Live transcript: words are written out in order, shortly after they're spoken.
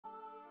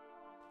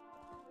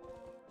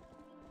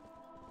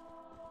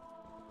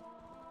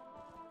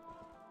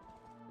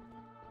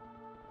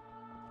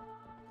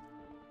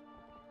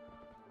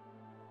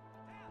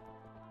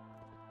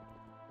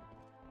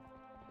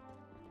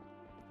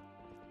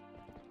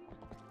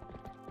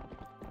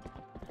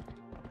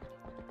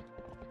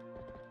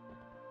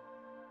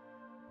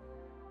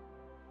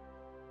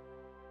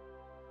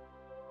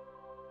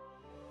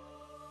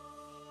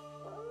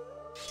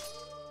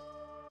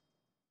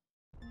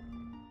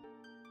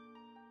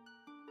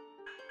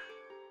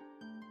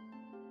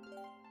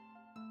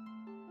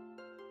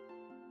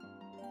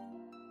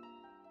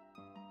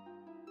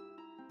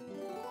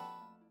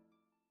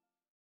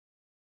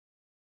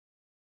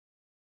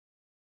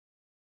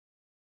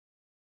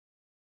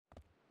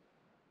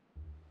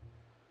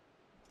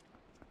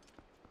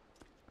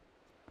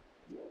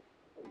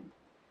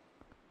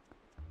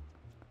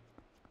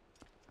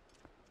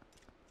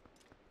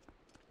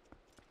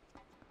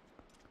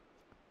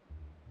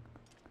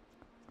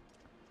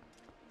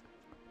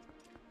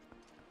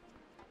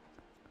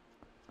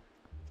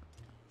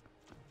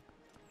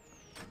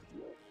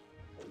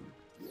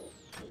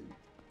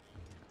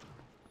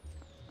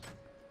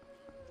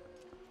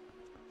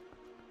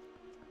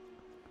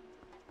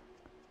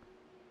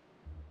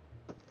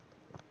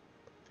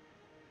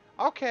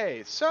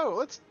Okay, so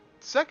let's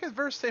second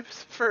verse same as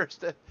the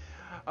first.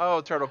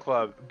 Oh, Turtle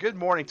Club. Good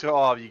morning to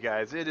all of you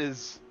guys. It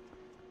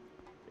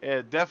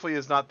definitely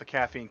is not the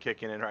caffeine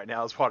kicking in right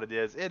now is what it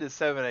is. It is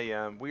 7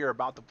 a.m. We are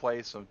about to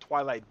play some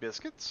Twilight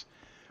Biscuits,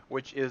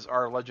 which is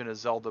our Legend of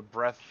Zelda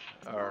Breath,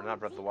 or not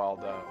Breath of the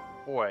Wild.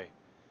 Boy,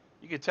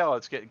 you can tell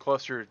it's getting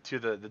closer to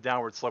the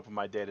downward slope of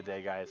my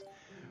day-to-day, guys.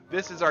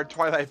 This is our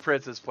Twilight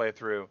Princess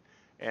playthrough,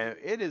 and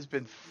it has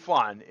been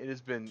fun. It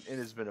has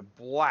been a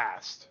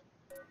blast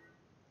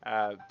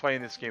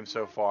playing this game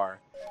so far.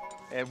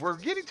 And we're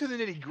getting to the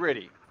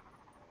nitty-gritty.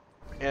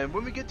 And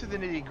when we get to the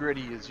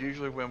nitty-gritty is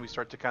usually when we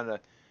start to kind of,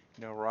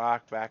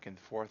 rock back and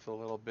forth a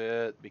little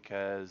bit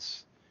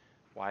because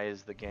why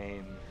is the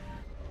game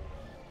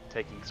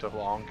taking so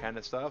long kind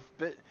of stuff.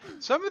 But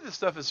some of this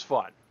stuff is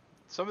fun.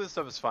 Some of this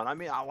stuff is fun. I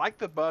mean, I like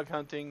the bug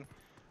hunting.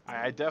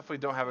 I definitely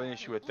don't have an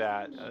issue with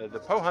that. The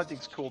Poe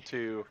hunting's cool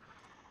too.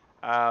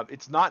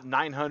 It's not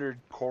 900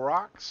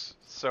 Koroks,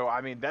 so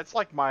I mean that's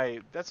my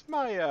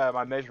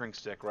measuring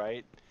stick,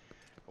 right?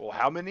 Well,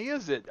 how many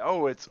is it?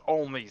 Oh, it's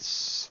only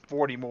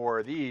 40 more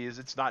of these.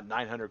 It's not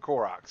 900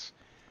 Koroks,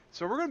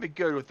 so we're gonna be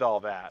good with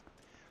all that.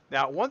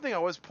 Now, one thing I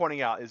was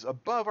pointing out is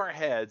above our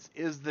heads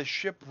is the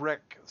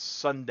Shipwreck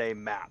Sunday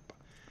map.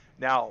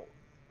 Now,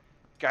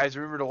 guys,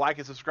 remember to like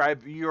and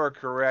subscribe. You are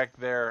correct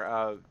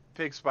there,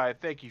 Pig Spy.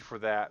 Thank you for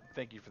that.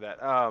 Thank you for that.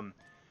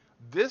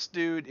 This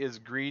dude is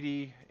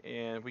greedy,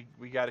 and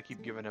we got to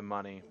keep giving him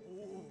money.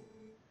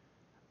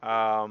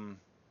 And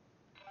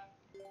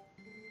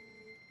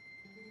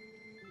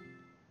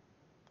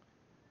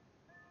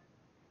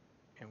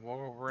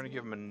we're going to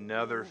give him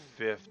another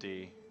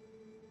 50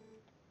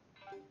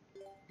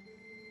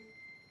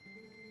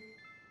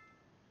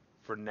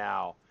 for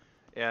now.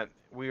 And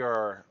we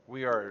are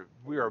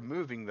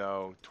moving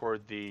though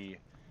toward the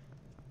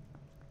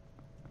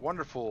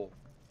wonderful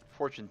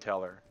fortune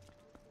teller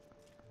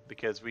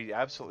because we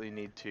absolutely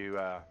need to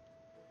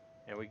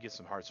and we get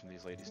some hearts from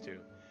these ladies too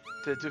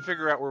to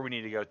figure out where we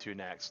need to go to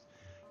next.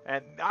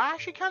 And I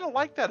actually kind of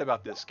like that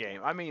about this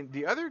game. I mean,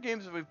 the other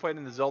games that we've played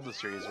in the Zelda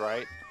series,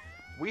 right?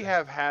 We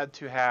have had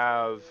to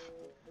have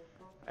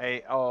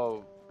an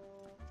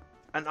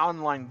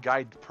online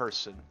guide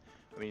person.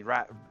 I mean,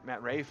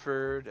 Matt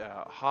Rayford,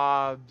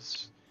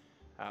 Hobbs,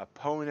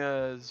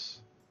 Ponas,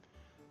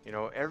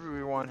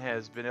 everyone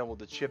has been able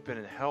to chip in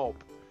and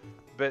help.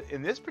 But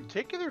in this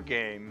particular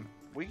game,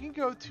 we can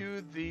go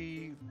to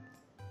the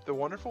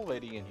wonderful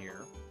lady in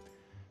here,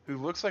 who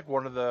looks like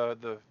one of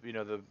the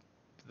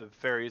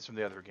fairies from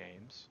the other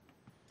games.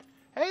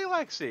 Hey,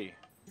 Lexi,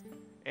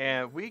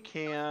 and we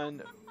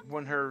can,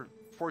 when her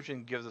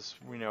fortune gives us,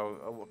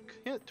 a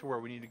hint to where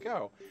we need to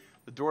go.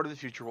 The door to the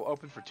future will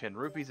open for 10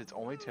 rupees. It's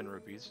only 10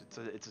 rupees.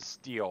 It's a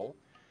steal.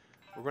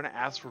 We're going to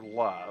ask for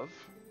love.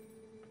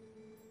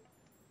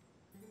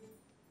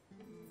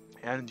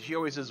 And she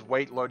always says,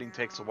 wait, loading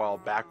takes a while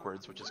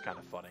backwards, which is kind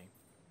of funny.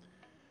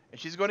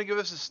 And she's going to give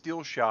us a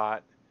steal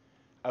shot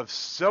of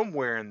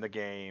somewhere in the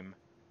game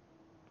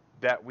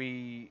that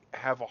we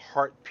have a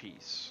heart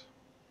piece.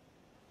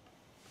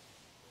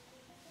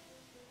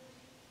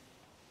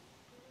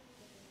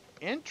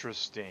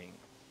 Interesting.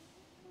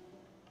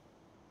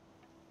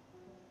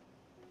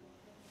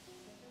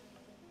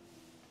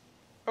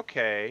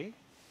 Okay.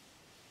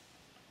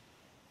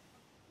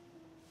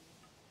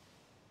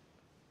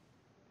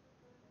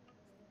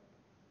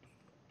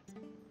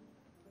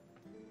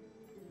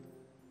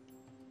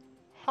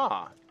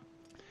 Huh.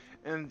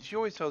 And she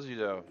always tells you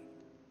to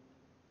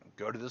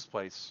go to this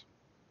place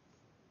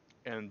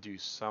and do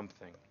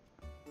something.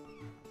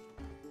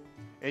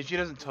 And she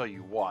doesn't tell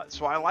you what.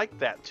 So I like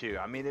that too.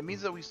 I mean, it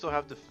means that we still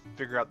have to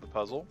figure out the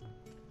puzzle.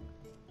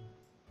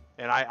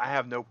 And I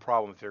have no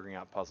problem figuring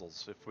out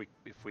puzzles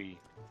if we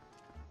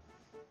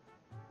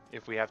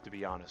have to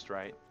be honest,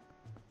 right?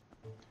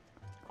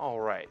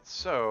 Alright,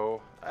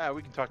 so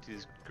we can talk to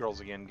these girls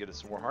again, get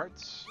us some more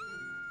hearts.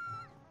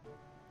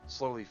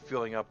 Slowly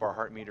filling up our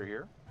heart meter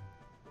here.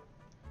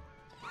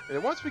 And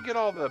then once we get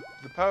all the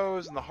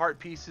pose and the heart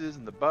pieces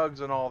and the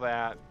bugs and all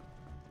that,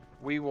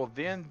 we will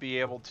then be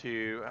able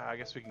to, I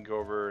guess we can go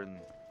over and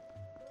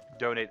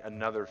donate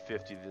another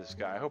 50 to this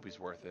guy. I hope he's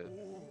worth it.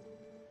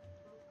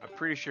 I'm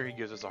pretty sure he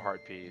gives us a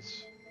heart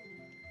piece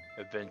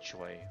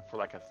eventually for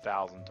like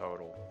 1,000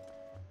 total.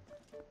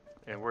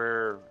 And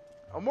we're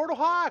Immortal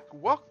Hawk.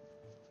 Well,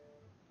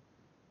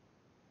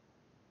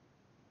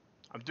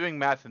 I'm doing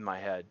math in my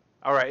head.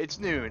 All right, it's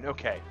noon.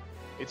 Okay,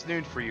 it's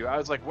noon for you. I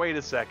was like, wait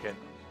a second.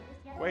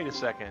 Wait a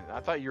second. I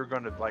thought you were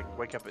going to like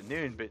wake up at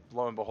noon, but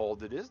lo and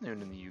behold, it is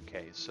noon in the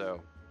UK.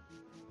 So,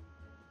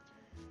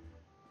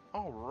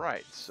 all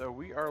right. So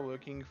we are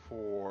looking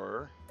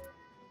for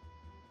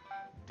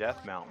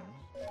Death Mountain,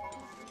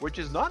 which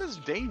is not as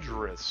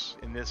dangerous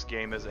in this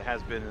game as it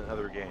has been in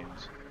other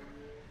games.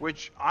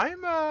 Which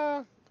I'm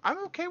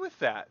okay with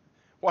that.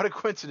 What a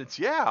coincidence.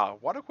 Yeah,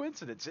 what a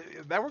coincidence.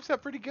 That works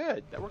out pretty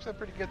good. That works out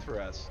pretty good for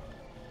us.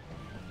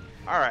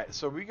 Alright,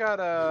 so we got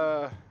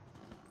to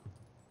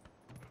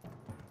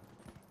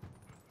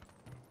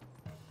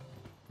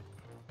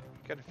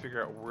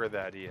figure out where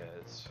that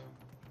is.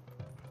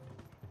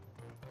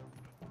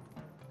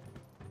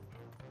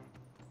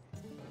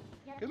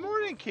 Good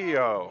morning,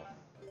 Keo.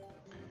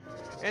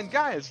 And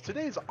guys,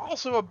 today's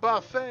also a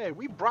buffet.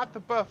 We brought the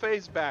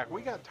buffets back.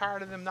 We got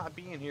tired of them not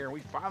being here, and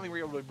we finally were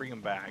able to bring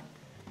them back.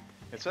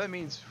 And so that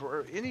means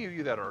for any of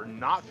you that are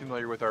not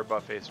familiar with our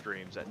buffet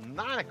streams, at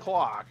 9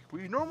 o'clock,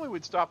 we normally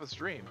would stop a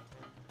stream.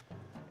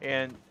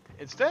 And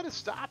instead of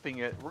stopping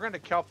it, we're going to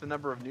count the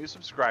number of new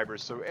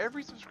subscribers. So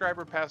every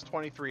subscriber past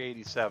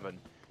 2387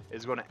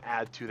 is going to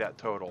add to that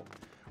total.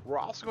 We're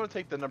also going to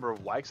take the number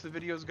of likes the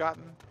video's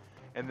gotten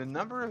and the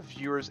number of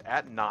viewers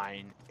at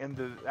 9, and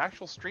the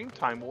actual stream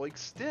time will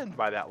extend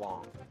by that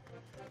long.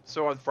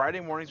 So on Friday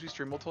mornings we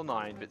stream until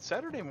 9, but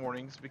Saturday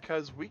mornings,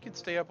 because we can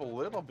stay up a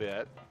little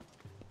bit,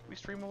 we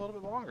stream a little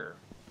bit longer.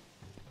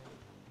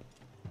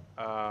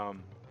 Let's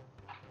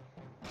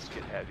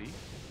get heavy.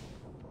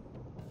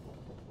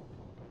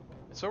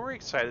 So we're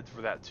excited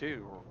for that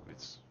too.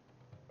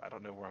 I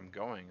don't know where I'm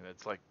going.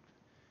 It's like,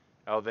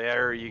 oh,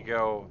 there you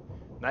go.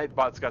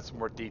 Nightbot's got some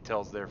more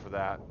details there for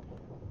that.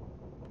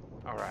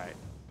 All right.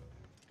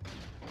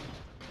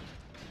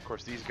 Of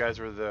course, these guys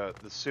are the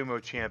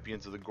sumo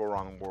champions of the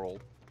Goron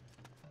world.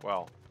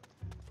 Well,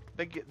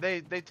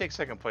 they take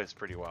second place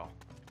pretty well.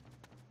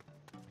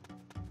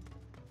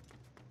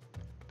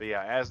 But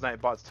yeah, as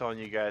Nightbot's telling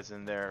you guys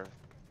in there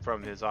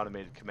from his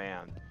automated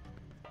command,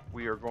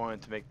 we are going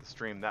to make the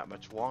stream that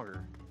much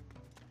longer.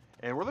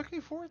 And we're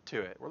looking forward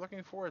to it. We're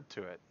looking forward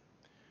to it.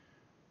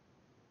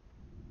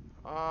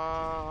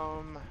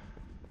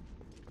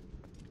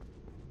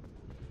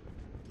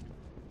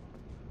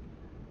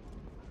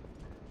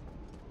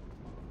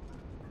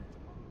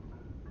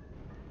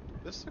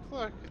 This looks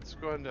like it's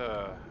going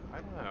to, I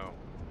don't know.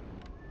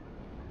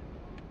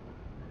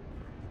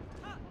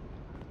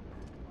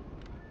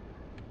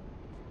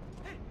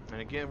 And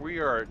again, we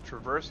are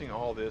traversing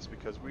all this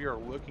because we are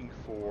looking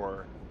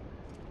for,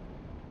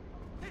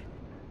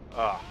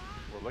 we're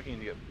looking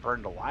to get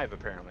burned alive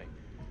apparently.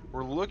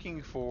 We're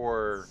looking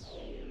for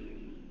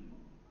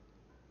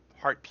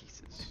heart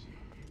pieces.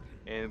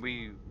 And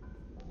we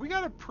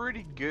got a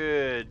pretty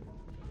good,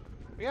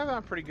 we have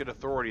a pretty good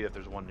authority that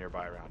there's one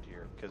nearby around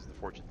here because of the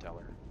fortune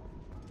teller.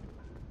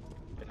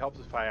 It helps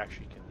if I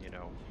actually can, you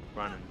know,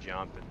 run and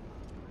jump and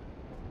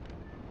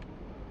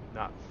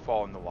not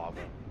fall in the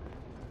lava.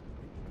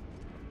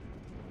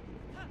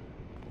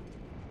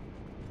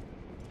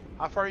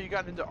 How far you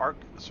gotten into Ark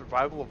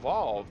Survival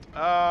Evolved?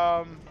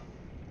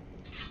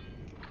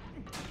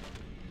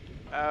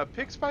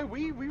 Pixpy,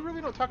 we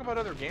really don't talk about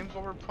other games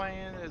while we're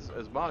playing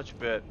as much,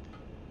 but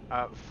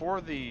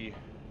for the,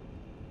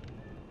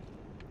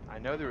 I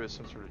know there was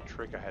some sort of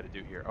trick I had to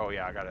do here. Oh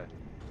yeah, I gotta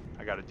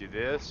do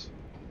this,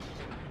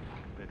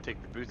 then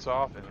take the boots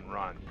off and then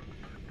run.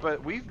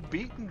 But we've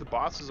beaten the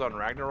bosses on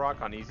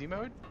Ragnarok on easy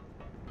mode,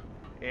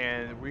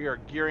 and we are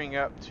gearing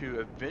up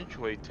to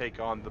eventually take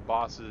on the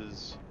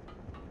bosses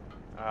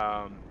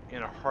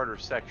in a harder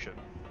section.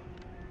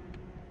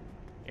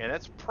 And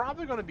that's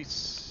probably going to be,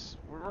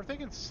 we're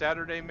thinking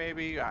Saturday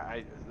maybe,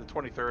 the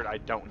 23rd, I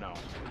don't know.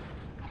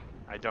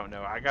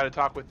 I got to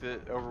talk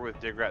over with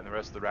Digrat and the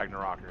rest of the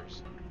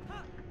Ragnarokers.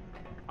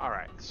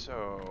 Alright,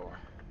 so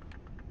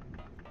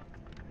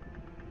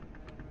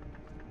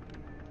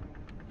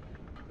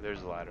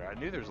there's a ladder. I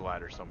knew there was a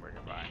ladder somewhere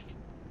nearby.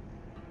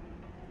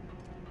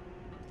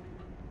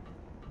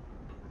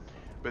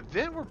 But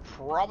then we're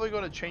probably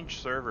going to change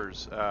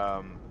servers.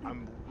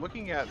 I'm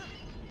looking at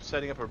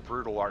setting up a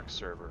Brutal Ark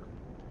server,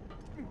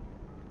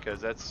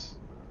 because that's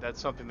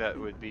something that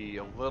would be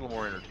a little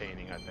more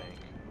entertaining, I think.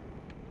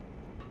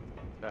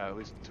 At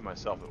least to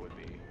myself it would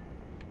be.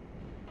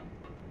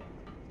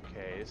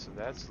 Okay, so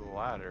that's the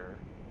ladder.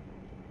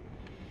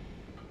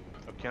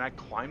 Oh, can I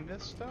climb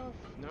this stuff?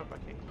 Nope, I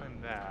can't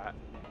climb that.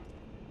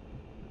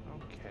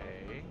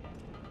 Okay.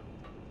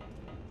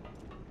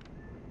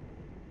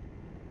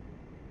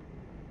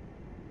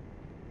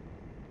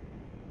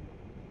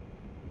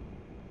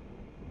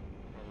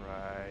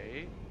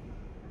 Alright.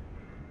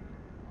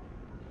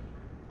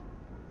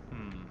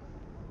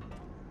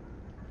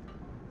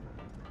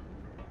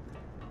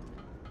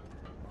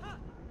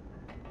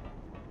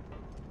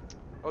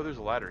 Oh, there's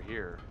a ladder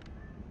here.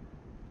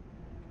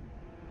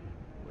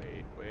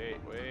 Wait.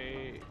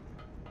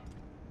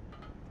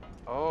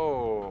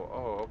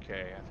 Oh,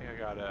 okay. I think I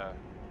gotta...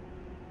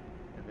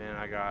 And then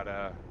I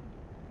gotta...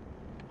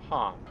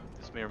 Huh.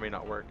 This may or may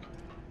not work.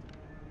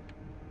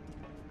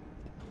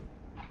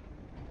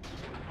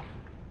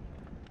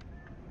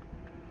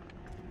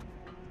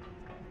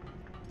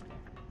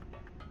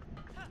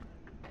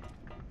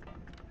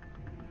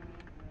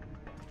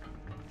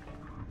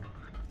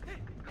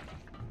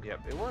 Yep,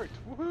 it worked.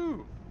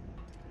 Woohoo!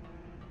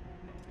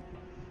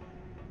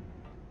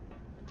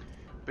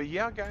 But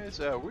yeah, guys,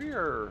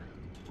 we're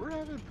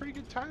having a pretty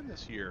good time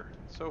this year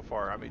so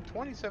far. I mean,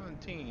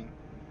 2017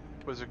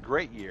 was a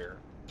great year.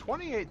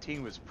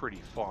 2018 was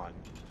pretty fun.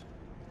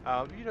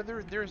 You know,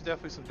 there's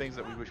definitely some things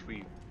that we wish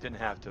we didn't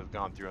have to have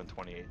gone through in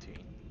 2018.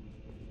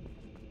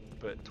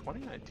 But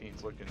 2019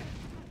 is looking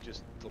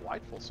just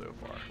delightful so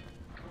far.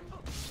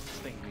 This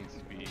thing needs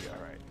to be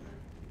alright.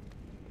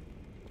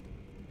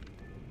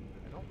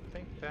 I don't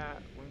think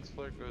that went lens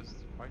flare goes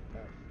quite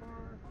that far.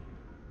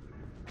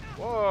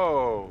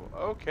 Whoa,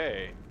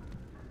 okay.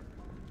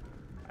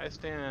 I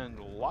stand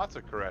lots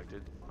of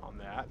corrected on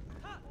that.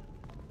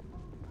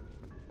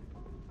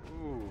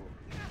 Ooh.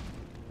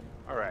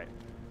 Alright.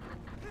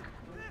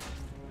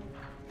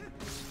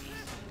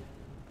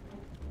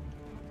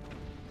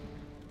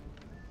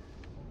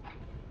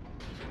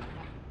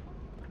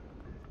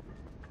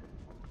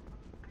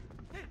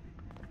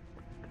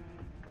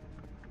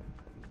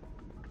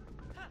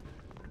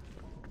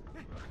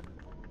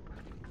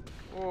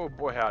 Oh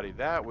boy howdy,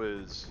 that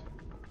was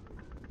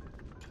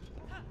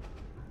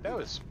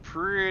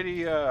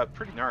pretty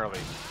pretty gnarly.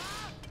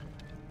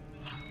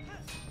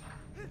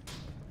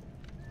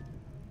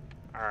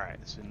 Alright,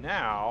 so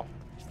now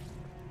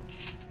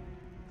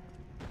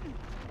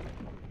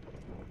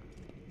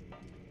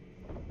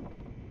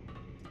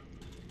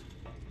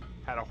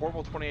had a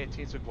horrible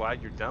 2018, so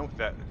glad you're done with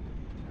that.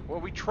 Well,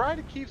 we try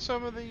to keep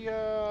some of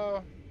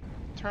the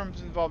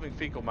terms involving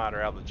fecal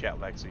matter out of the chat,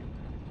 Lexi,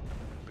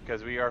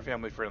 because we are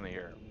family friendly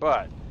here.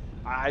 But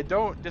I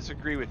don't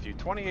disagree with you.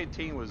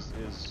 2018 was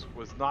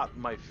not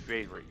my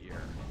favorite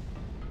year.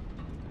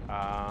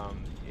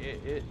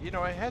 It you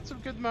know, it had some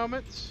good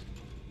moments,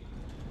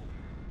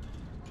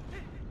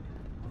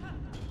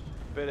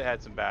 but it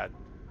had some bad.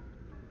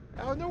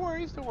 Oh, no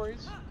worries, no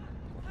worries.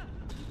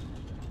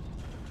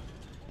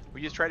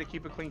 We just try to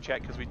keep a clean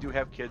chat because we do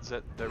have kids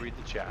that read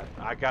the chat.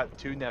 I got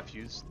 2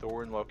 nephews,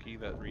 Thor and Loki,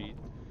 that read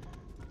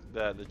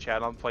the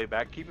chat on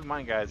playback. Keep in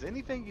mind, guys,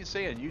 anything you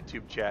say on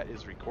YouTube chat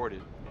is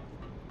recorded.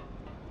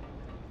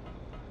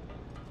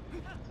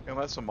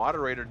 Unless a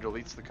moderator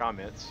deletes the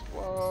comments.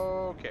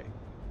 Whoa, okay.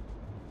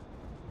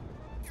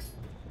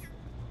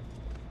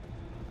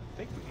 I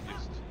think we can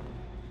just...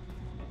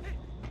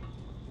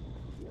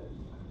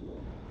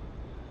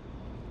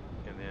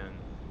 And then...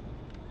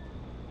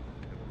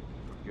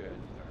 We're good.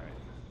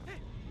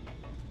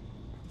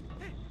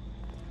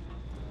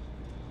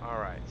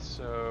 Alright,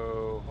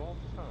 so... Hold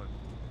on.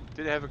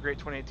 Did have a great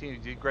 2018.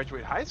 Did you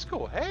graduate high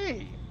school?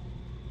 Hey!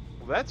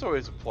 Well, that's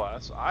always a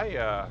plus.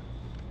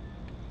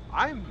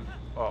 I'm...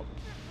 Oh.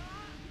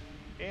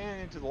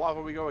 And into the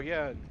lava we go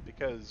again,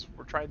 because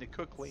we're trying to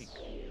cook Link.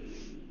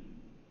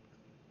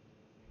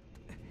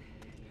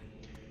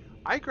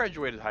 I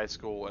graduated high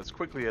school as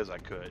quickly as I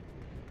could.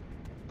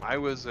 I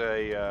was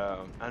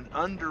an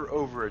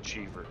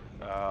under-overachiever.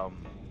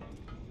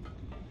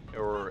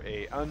 Or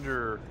a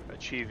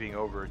underachieving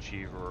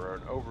overachiever, or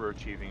an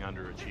overachieving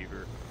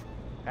underachiever.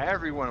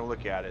 However you want to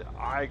look at it,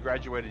 I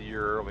graduated a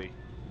year early,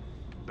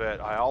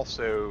 but I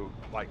also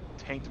like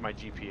tanked my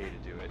GPA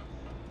to do it.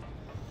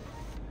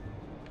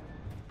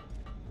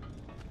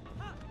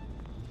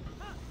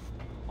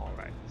 All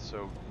right,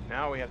 so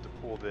now we have to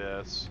pull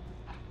this.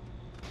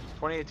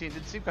 2018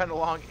 did seem kind of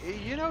long.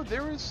 You know,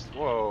 there was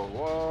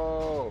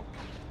whoa,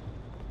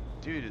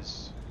 dude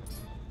is.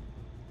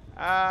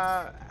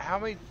 How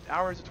many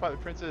hours of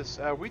Twilight Princess?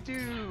 We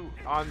do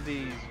on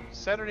the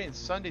Saturday and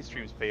Sunday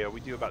streams, Peo. We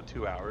do about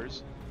 2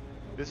 hours.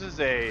 This is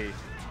a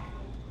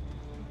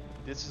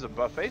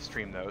buffet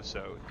stream though,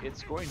 so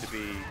it's going to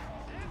be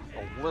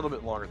a little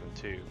bit longer than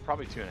 2.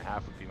 Probably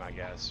 2.5 would be my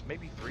guess.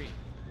 Maybe 3.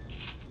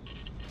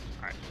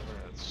 All right, we're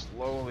gonna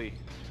slowly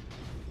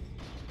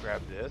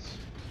grab this.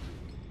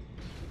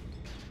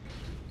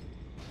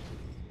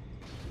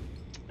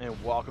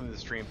 And welcome to the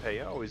stream,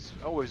 Peo.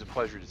 Always a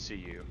pleasure to see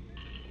you.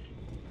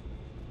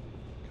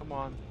 Come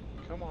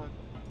on,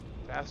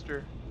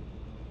 faster.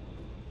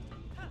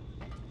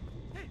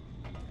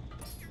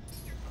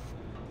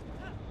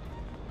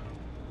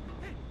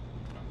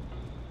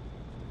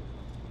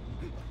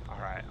 All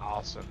right,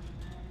 awesome.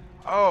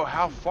 Oh,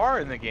 how far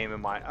in the game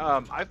am I?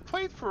 I've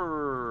played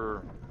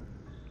for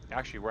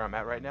actually where I'm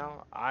at right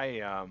now.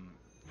 I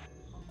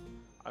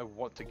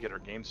want to get our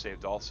game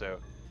saved also.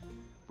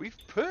 We've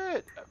put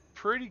a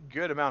pretty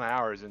good amount of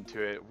hours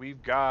into it.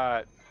 We've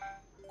got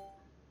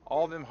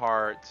all them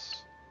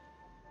hearts.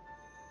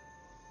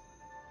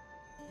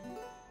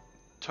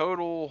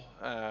 Total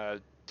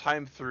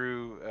time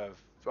through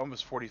of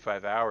almost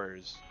 45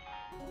 hours,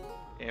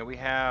 and we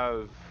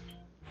have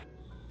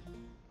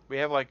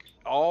like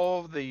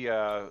all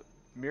the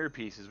mirror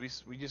pieces.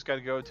 We just got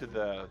to go to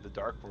the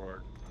Dark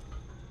Lord.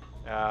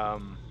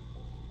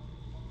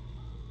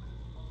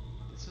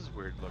 This is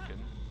weird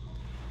looking.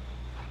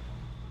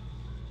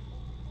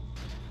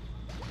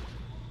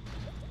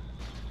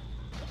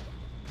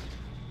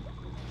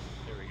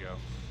 There we go.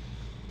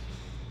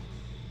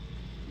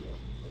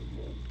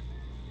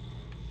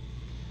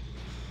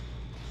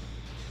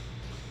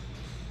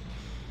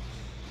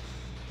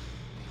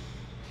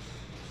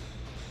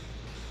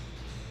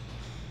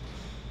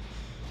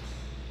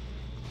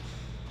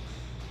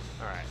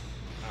 Alright.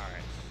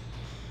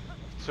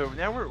 So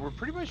now we're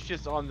pretty much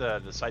just on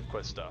the side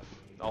quest stuff.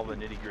 All the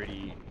nitty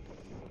gritty,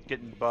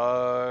 getting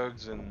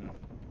bugs and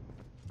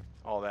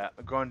all that.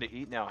 I'm going to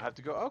eat now. I have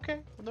to go.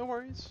 Okay, well, no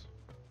worries.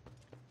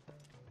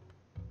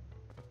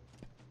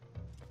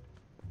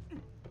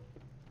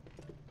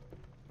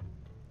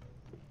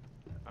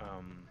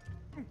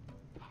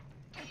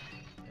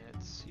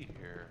 Let's see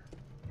here.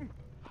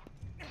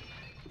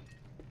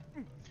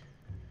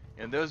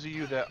 And those of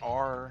you that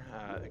are,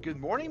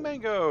 good morning,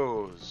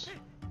 Mangoes!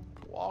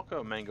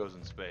 Welcome, Mangoes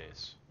in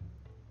Space.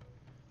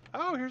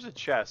 Oh, here's a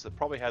chest that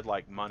probably had,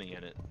 like, money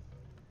in it.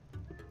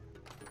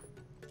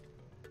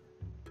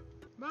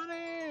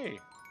 Money!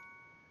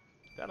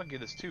 That'll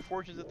get us 2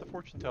 fortunes at the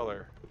fortune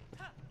teller.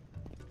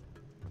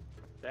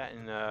 That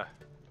and,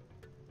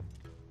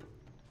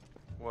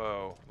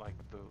 whoa, like,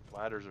 the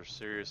ladders are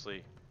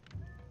seriously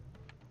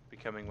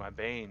becoming my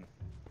bane.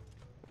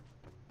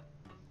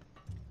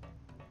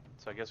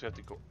 So I guess we have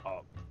to go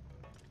up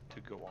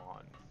to go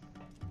on.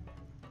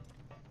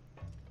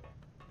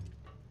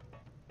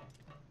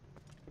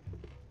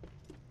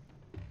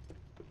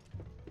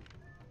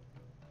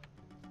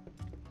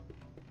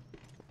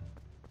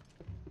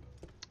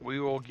 We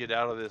will get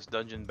out of this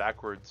dungeon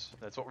backwards.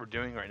 That's what we're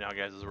doing right now,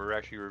 guys, is we're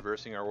actually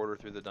reversing our order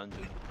through the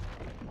dungeon.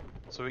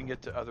 So we can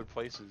get to other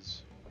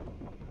places.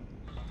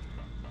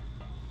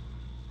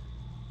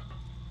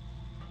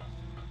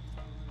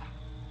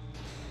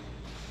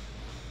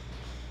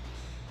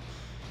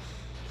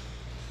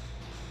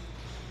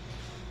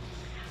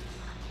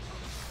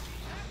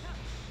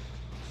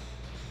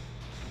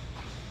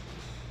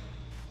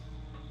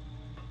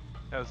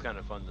 That was kind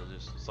of fun to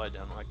just slide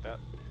down like that.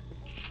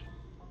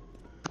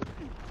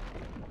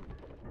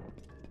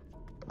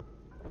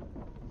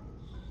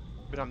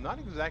 But I'm not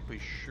exactly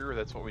sure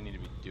that's what we need to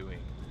be doing.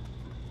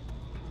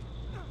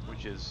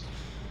 Which is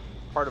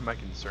part of my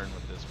concern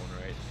with this one,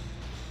 right?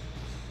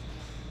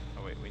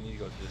 Oh wait, we need to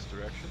go this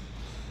direction.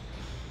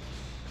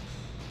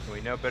 And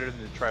we know better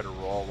than to try to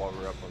roll while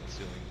we're up on the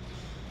ceiling.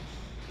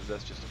 Because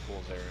that's just a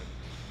fool's errand.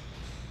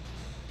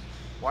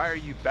 Why are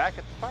you back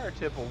at the fire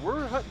temple?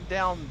 We're hunting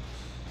down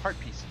heart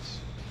pieces.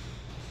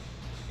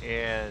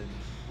 And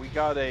we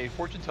got a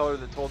fortune teller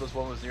that told us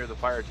one was near the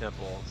fire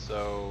temple,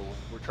 so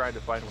we're trying to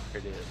find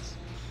where it is.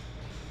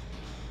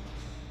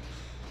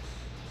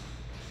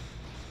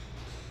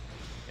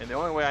 And the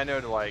only way I know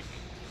to, like,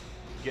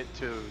 get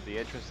to the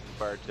entrance to the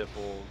fire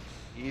temple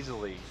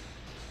easily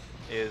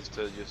is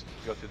to just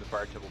go through the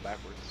fire temple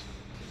backwards.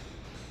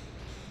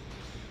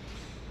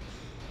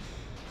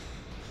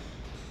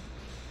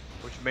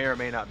 Which may or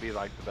may not be,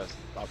 like, the best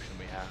option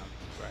we have,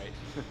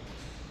 right?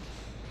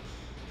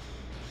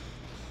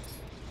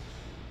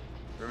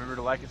 Remember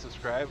to like and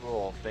subscribe.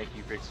 Well, thank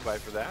you, Pixpy,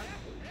 for that.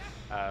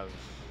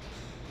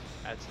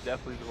 That's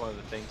definitely one of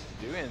the things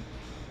to do. And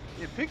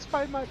yeah,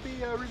 Pixpy might be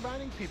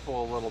reminding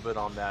people a little bit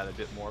on that a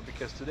bit more,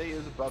 because today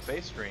is a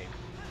buffet stream.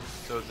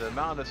 So the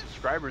amount of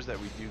subscribers that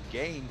we do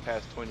gain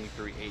past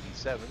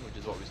 2387, which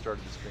is what we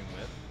started the stream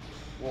with,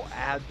 will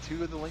add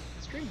to the length of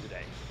the stream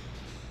today.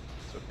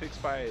 So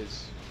Pixpy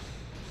is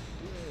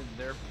doing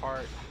their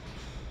part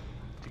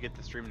to get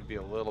the stream to be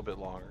a little bit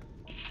longer.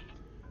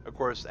 Of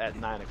course, at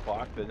 9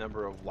 o'clock, the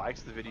number of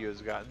likes the video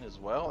has gotten, as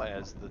well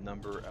as the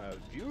number of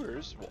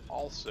viewers, will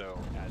also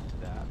add to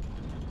that.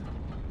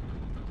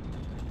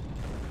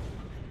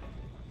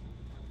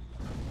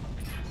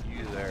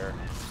 You there,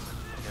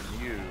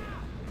 and you.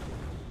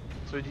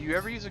 So do you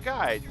ever use a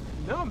guide?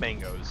 No,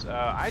 Mangoes.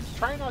 I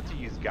try not to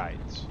use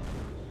guides.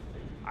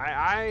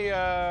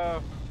 I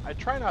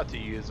try not to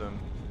use them.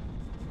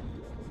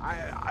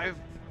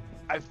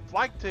 I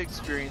like to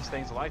experience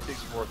things, I like to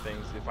explore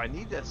things. If I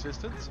need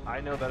assistance,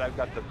 I know that I've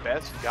got the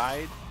best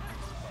guide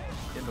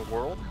in the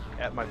world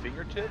at my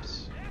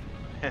fingertips,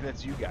 and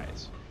it's you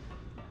guys.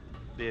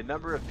 The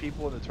number of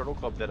people in the Turtle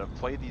Club that have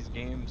played these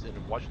games and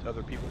watched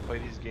other people play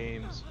these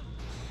games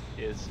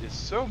is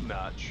so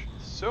much,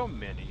 so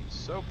many,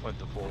 so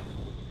plentiful,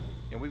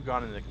 and we've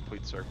gone in a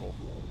complete circle.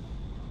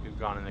 We've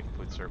gone in a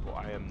complete circle.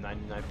 I am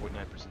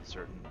 99.9%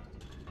 certain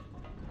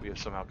we have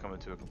somehow come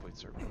into a complete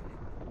circle.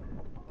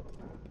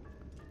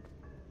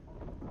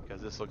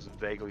 Because this looks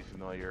vaguely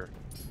familiar.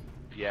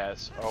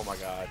 Yes. Oh my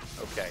god.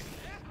 Okay.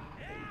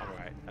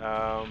 Alright.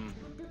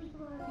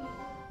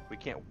 We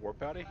can't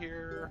warp out of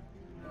here.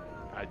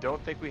 I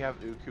don't think we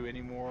have Uku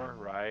anymore,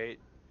 right?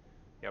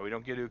 Yeah, we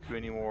don't get Uku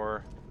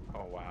anymore.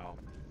 Oh wow.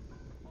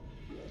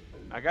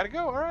 I gotta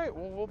go. Alright,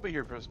 well, we'll be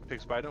here,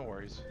 Pixpy, don't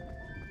worry.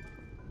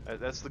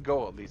 That's the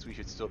goal, at least. We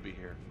should still be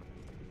here.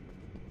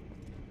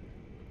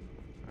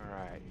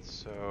 Alright,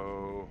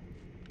 so...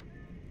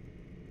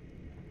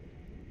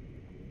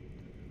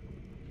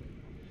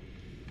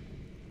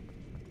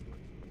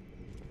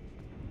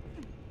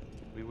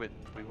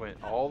 We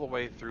went all the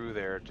way through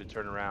there to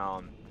turn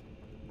around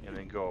and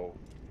then go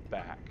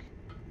back.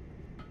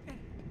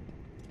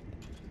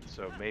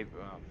 So maybe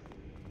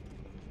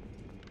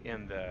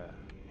in the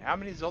how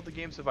many Zelda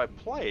games have I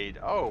played?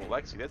 Oh,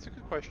 Lexi, that's a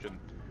good question.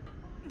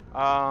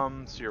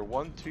 So you're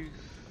 1, 2,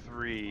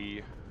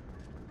 3,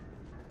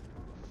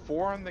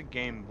 4 on the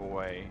Game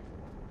Boy,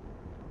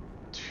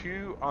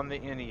 2 on the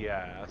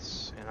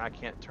NES, and I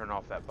can't turn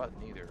off that button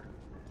either.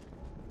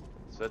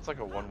 So that's like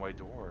a one-way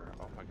door.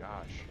 Oh my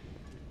gosh.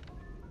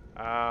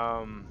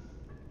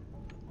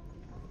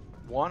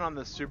 1 on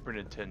the Super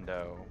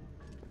Nintendo,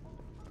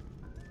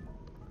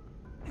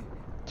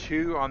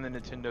 2 on the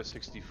Nintendo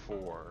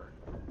 64,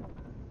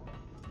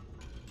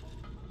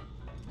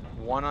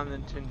 1 on the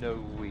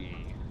Nintendo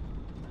Wii,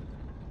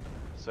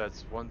 So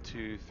that's 1,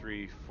 2,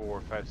 3,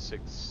 4, 5,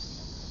 6,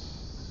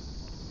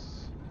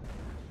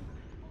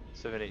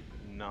 7, 8,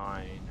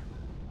 9.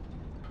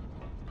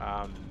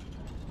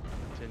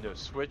 Nintendo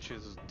Switch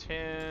is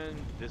 10.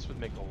 This would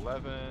make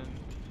 11.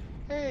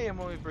 Hey,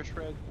 I'm only Brush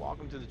Red.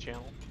 Welcome to the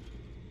channel.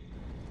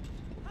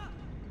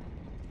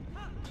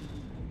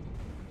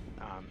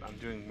 I'm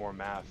doing more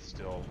math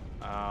still.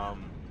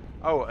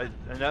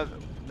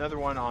 Another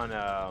one on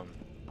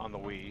the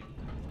Wii.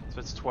 So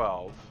it's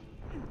 12.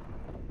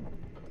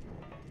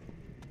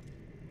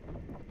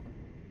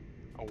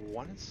 I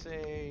want to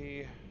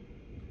say,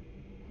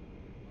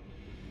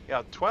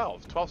 yeah,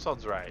 12. 12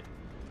 sounds right.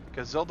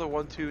 Because Zelda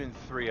 1, 2, and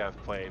 3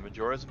 I've played.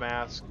 Majora's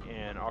Mask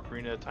and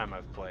Ocarina of Time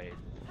I've played.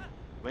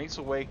 Link's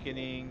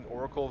Awakening,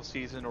 Oracle of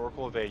Season,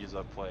 Oracle of Ages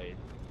I've played.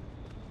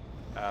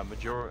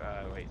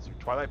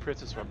 Twilight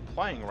Princess, who I'm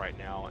playing right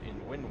now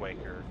in Wind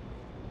Waker,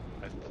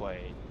 I've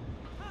played.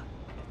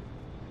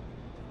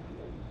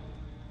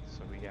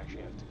 So we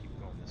actually have to keep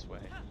going this way.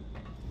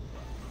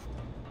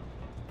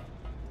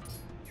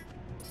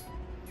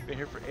 Been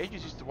here for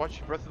ages. Used to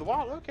watch Breath of the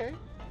Wild. Okay.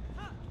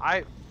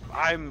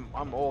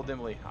 I'm old,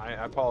 Emily. I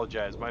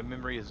apologize. My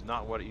memory is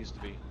not what it used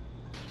to be.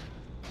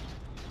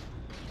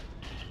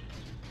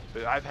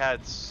 But I've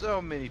had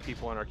so many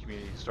people in our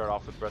community start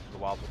off with Breath of the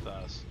Wild with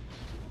us,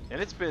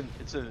 and it's been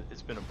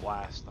a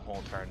blast the whole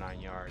entire 9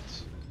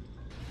 yards,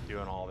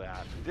 doing all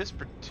that. This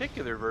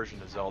particular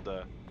version of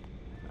Zelda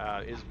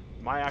is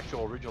my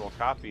actual original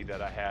copy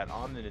that I had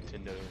on the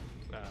Nintendo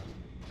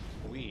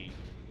Wii,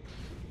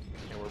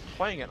 and we're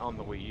playing it on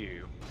the Wii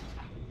U.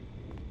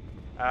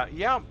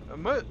 Yeah,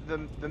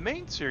 the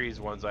main series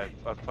ones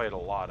I've played a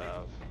lot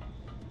of.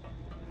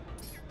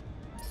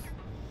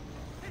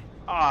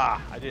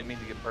 Ah, I didn't mean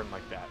to get burned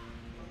like that.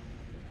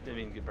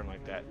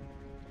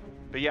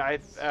 But yeah,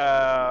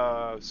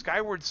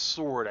 Skyward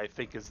Sword I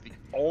think is the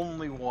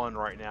only one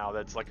right now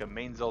that's like a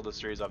main Zelda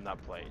series I've not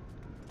played.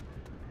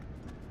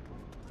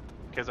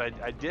 Because I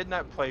did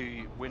not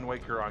play Wind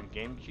Waker on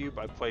GameCube.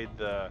 I played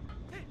the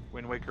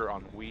Wind Waker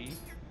on Wii.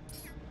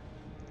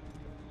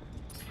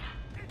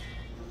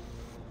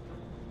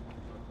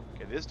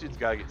 Okay, this dude's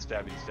gotta get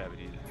stabby.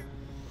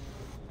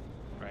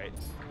 Right?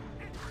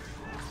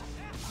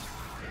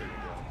 There we go.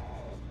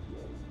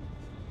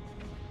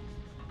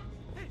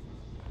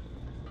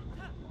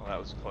 Well, that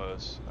was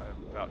close. I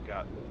about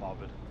got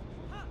mobbed.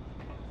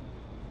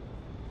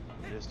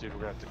 This dude we're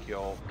gonna have to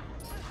kill,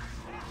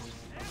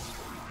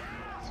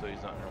 so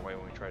he's not in our way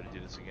when we try to do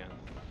this again.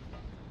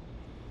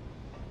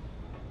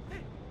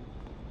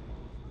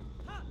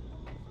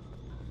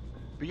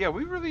 But yeah,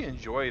 we really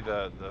enjoy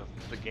the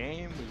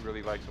game. We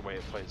really like the way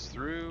it plays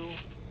through.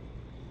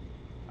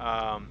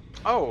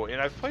 Oh,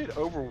 and I've played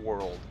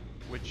Overworld,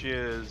 which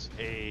is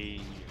a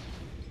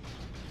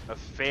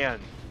fan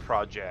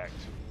project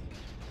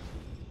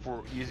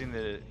for using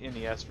the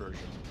NES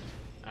version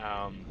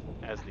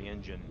as the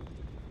engine.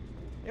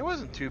 It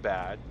wasn't too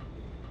bad.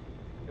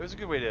 It was a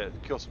good way to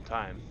kill some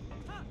time.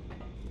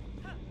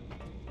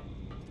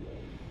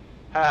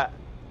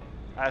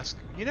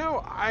 You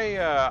know,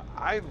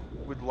 I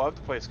would love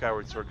to play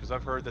Skyward Sword because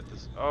I've heard that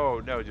this.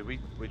 Oh no, did we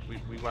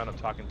wound up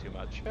talking too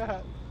much?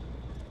 All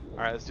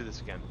right, let's do this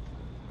again.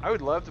 I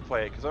would love to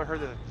play it because I heard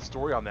that the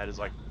story on that is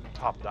like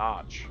top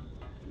notch.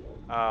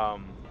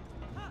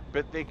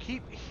 But they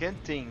keep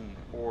hinting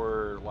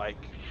or like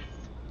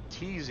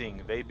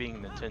teasing, they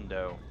being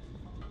Nintendo,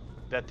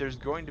 that there's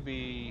going to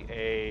be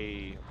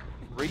a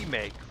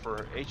remake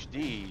for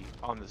HD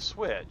on the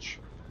Switch.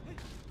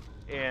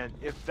 And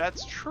if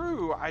that's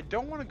true, I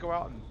don't want to go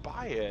out and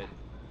buy it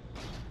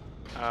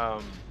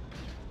on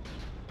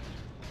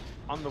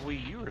the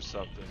Wii U or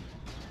something,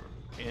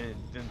 and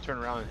then turn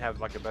around and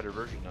have like a better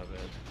version of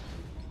it.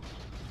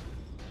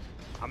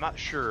 I'm not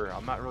sure.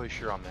 I'm not really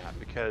sure on that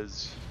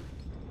because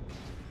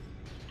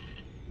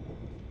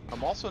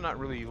I'm also not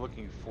really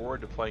looking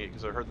forward to playing it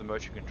because I heard the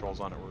motion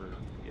controls on it were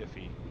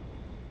iffy.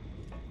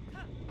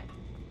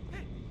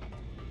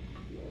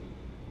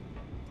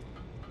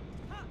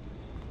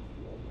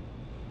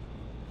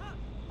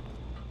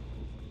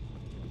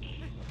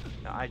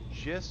 Now, I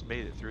just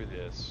made it through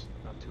this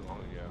not too long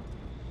ago.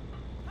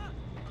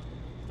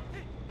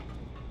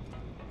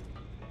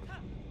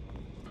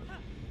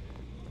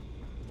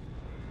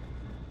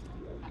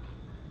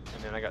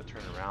 And then I got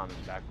turned around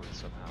and backwards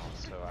somehow,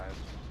 so I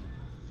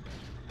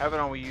have it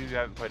on Wii U, I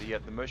haven't played it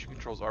yet. The motion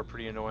controls are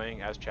pretty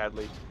annoying, as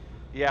Chadley.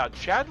 Yeah,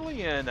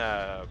 Chadley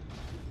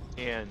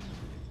and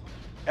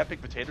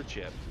Epic Potato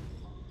Chip,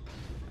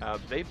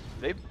 they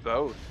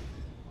both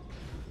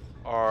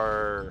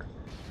are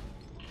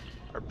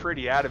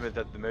pretty adamant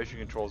that the motion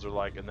controls are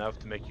like enough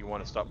to make you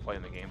want to stop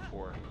playing the game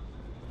for.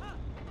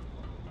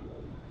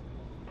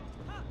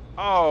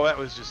 Oh, that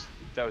was just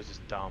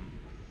dumb.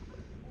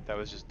 That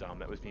was just dumb.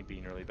 That was me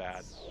being really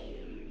bad.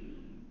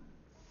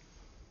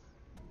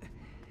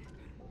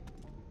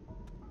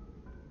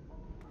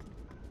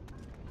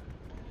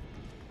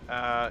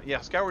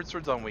 Yeah, Skyward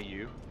Sword's on Wii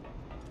U.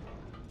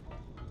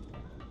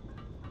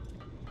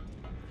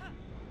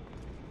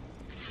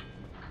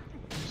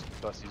 Just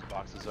bust these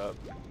boxes up.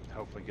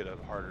 Hopefully get a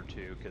harder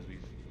 2, because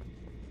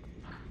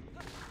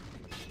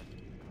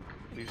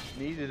we've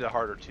needed a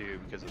harder 2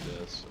 because of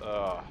this.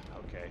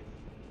 Okay.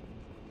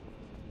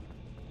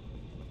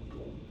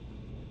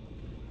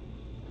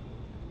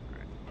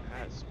 Alright,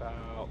 that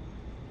spout.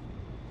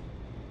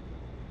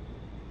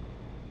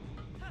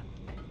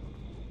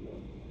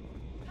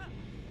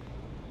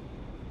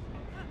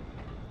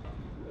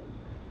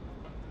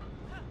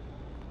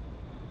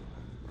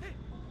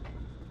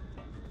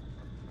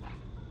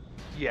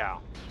 Yeah.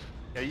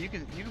 Yeah, you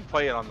can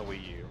play it on the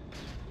Wii U.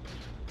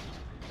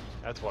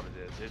 That's what it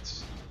is.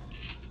 It's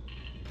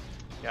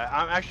yeah.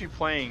 I'm actually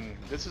playing.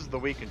 This is the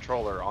Wii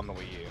controller on the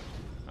Wii U.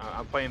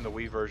 I'm playing the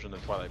Wii version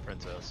of Twilight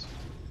Princess.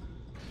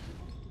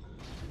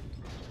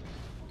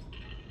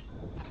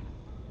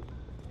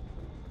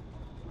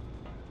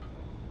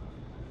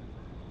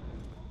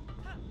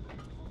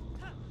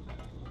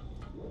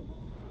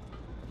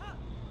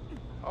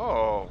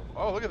 Oh,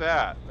 oh! Look at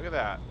that! Look at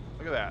that!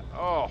 Look at that!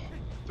 Oh,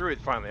 through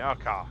it finally. Oh,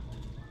 ka.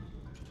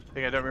 I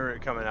think I don't remember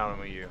it coming out on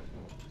Wii U.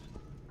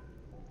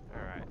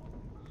 All right,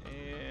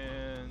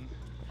 and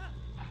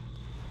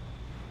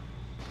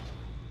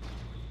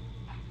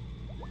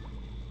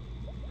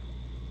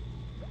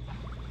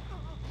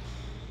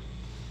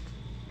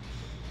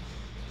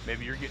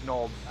maybe you're getting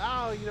old.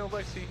 Oh, you know,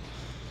 Lexi,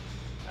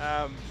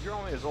 you're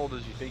only as old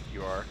as you think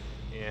you are,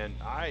 and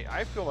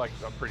I feel like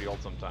I'm pretty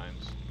old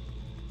sometimes.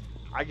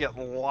 I get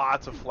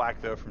lots of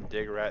flack though from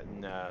Digrat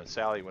and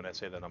Sally when I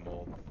say that I'm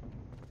old.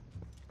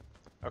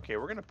 Okay,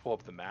 we're gonna pull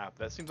up the map.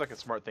 That seems like a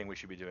smart thing we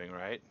should be doing,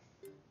 right?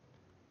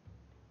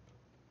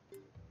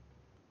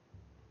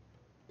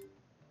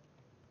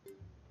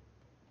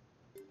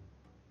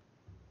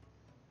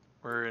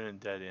 We're in a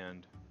dead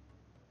end.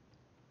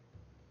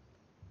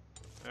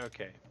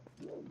 Okay.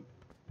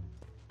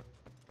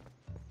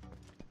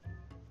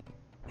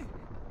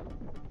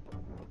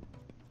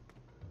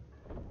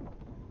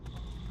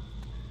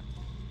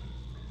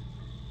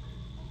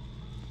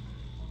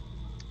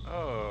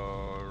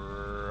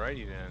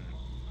 Alrighty then.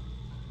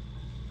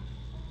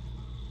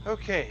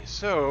 Okay,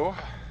 so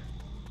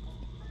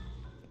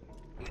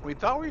we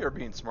thought we were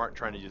being smart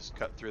trying to just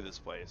cut through this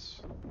place.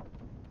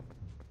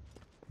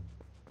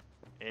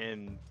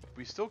 And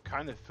we still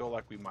kind of feel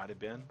like we might have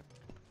been.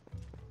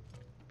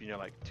 You know,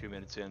 like 2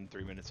 minutes in,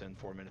 3 minutes in,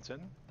 4 minutes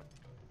in.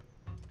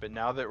 But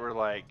now that we're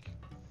like,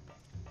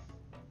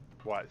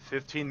 what,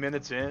 15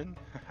 minutes in?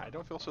 I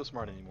don't feel so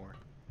smart anymore.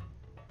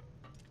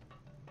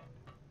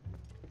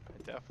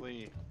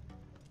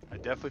 I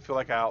definitely feel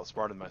like I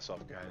outsmarted myself,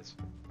 guys.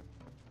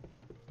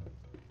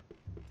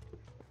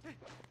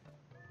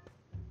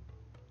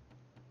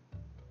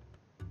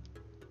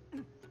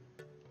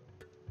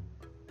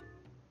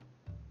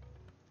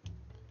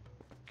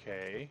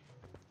 Okay.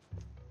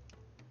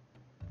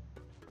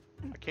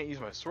 I can't use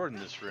my sword in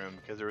this room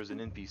because there was an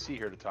NPC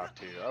here to talk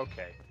to.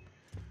 Okay.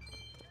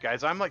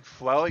 Guys, I'm like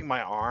flailing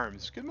my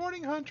arms. Good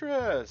morning,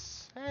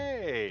 Huntress!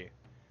 Hey!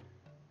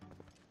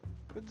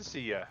 Good to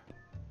see ya.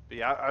 But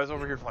yeah, I was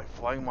over here like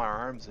flailing my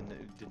arms and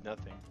it did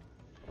nothing.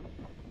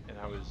 And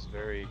I was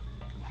very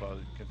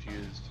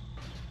confused.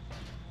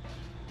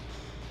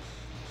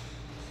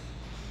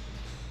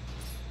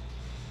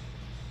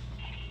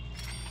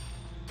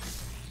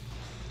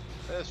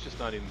 Let's just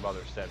not even bother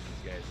stabbing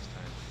these guys this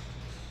time.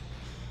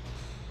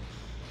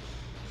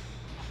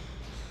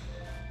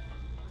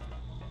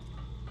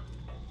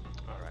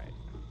 Alright.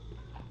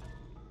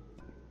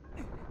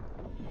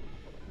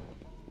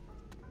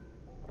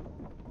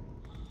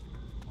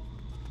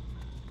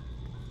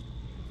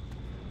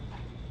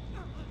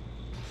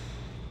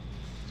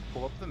 Let's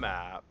pull up the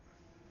map.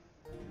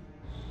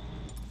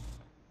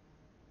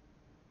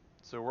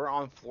 So we're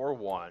on floor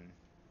 1,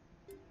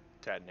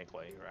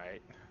 technically,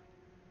 right?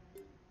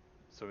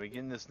 So we get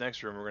in this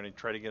next room, we're going to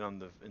try to get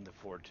on into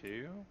floor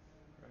 2,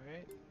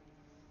 right?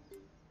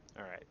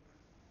 Alright.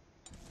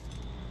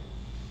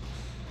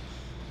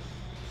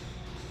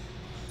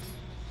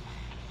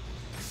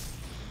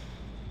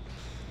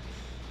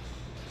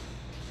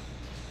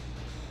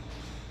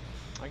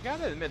 I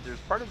gotta admit, there's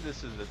part of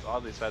this that's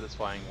oddly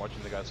satisfying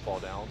watching the guys fall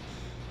down.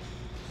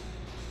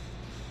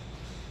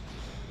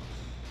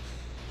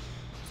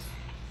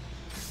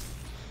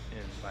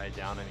 And by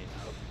down, I mean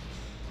up.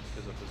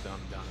 Because up is down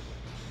and down is up.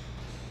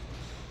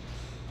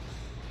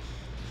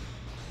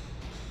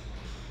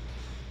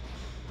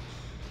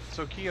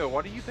 So Keo,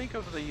 what do you think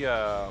of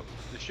the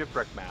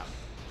shipwreck map?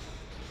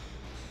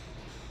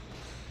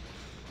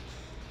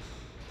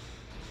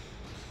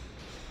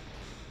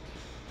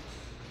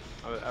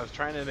 I was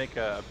trying to make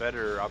a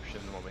better option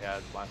than what we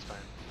had last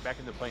time. Back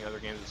into playing other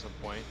games at some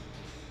point.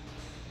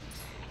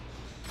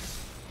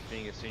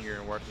 Being a senior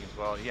and working as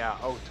well. Yeah,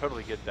 oh,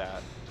 totally get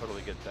that.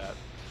 Totally get that.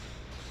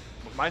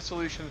 My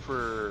solution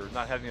for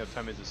not having enough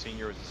time as a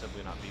senior was to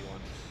simply not be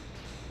one.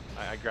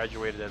 I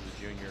graduated as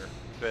a junior,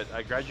 but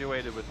I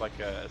graduated with like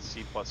a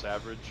C+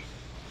 average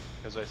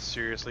because I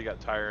seriously got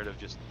tired of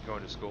just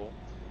going to school.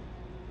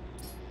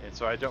 And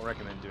so I don't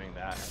recommend doing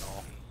that at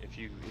all. If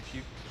you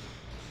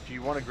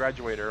want to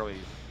graduate early,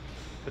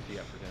 put the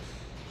effort in.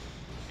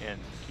 and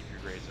keep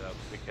your grades up,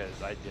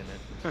 because I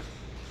didn't.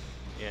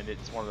 And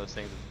it's one of those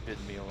things that's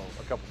bitten me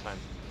a couple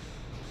times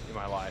in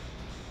my life.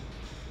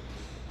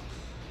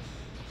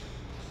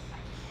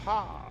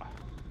 Ha!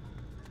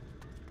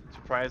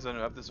 Surprised I'm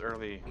up this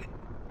early.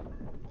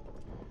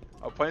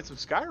 Oh, playing some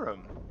Skyrim.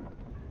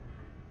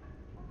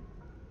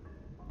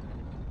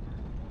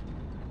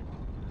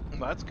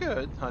 Well, that's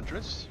good,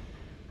 Huntress.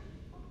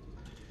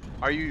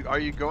 Are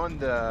you going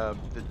the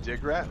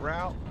dig rat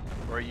route,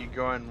 or are you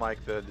going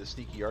like the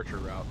sneaky archer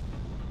route?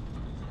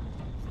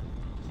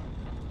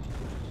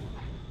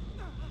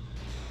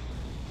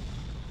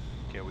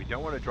 Okay, we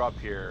don't want to drop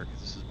here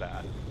because this is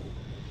bad.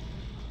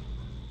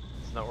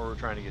 It's not where we're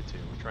trying to get to.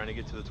 We're trying to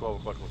get to the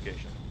 12 o'clock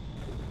location.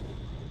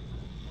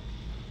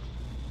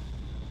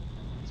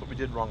 That's what we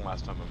did wrong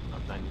last time.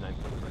 I'm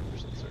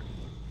 99.9% certain.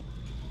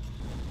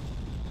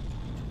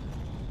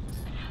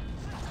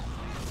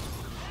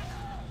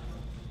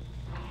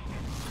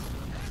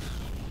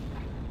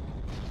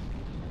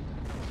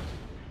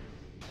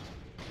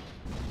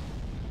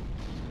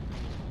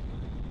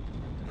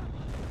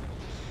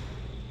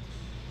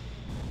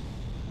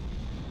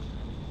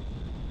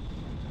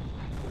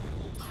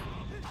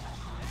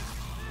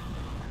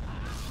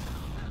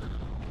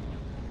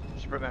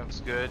 That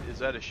looks good. Is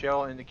that a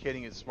shell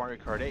indicating it's Mario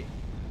Kart 8?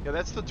 Yeah,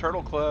 that's the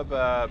Turtle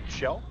Club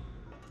shell.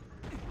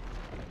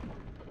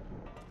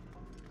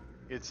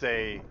 That's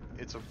the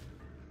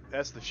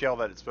shell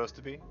that it's supposed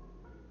to be.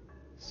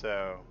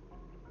 So,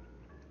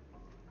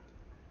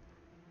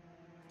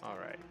 all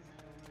right.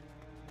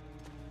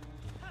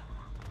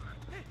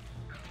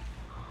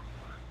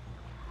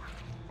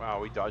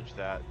 Wow, we dodged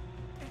that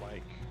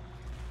like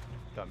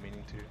without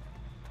meaning to.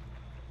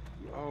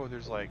 Oh,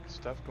 there's like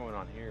stuff going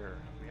on here.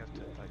 We have to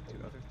like do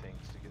other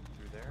things to get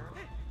through there.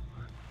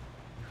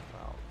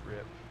 Wow,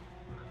 rip.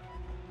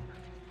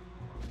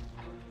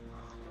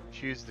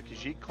 Choose the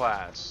Khajiit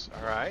class.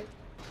 All right.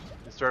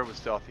 It started with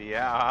stealthy.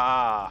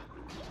 Yeah.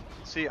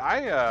 See,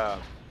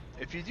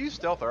 if you do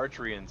stealth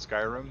archery in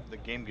Skyrim, the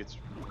game gets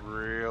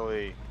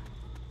really,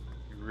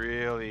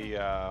 really.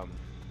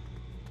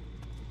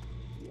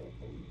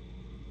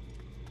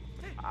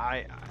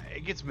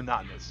 It gets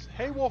monotonous.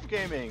 Hey, Wolf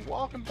Gaming,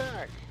 welcome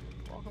back.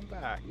 Welcome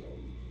back.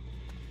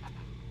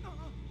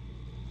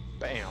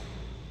 Bam.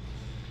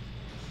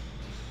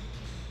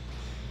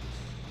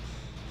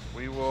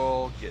 We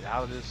will get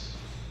out of this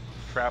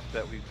trap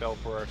that we fell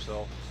for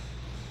ourselves,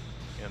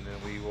 and then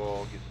we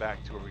will get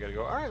back to where we gotta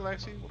go. Alright,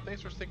 Lexi, well,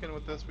 thanks for sticking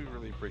with us. We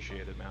really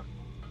appreciate it, man.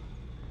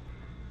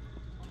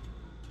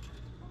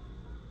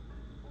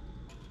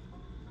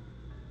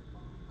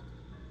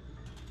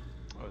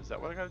 Oh, is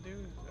that what I gotta do?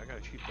 I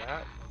gotta shoot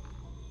that?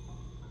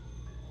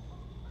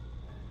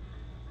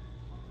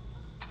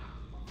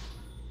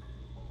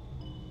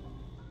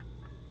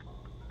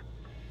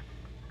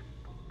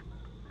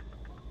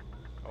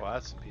 Oh,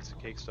 that's some piece of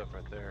cake stuff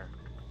right there.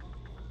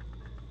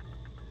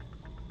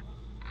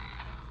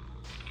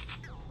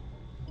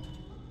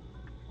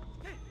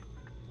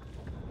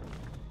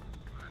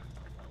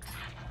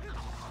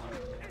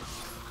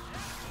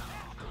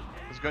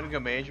 I was going to go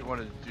mage, I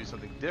wanted to do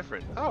something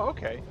different. Oh,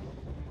 okay.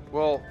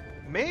 Well,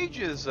 mage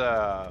is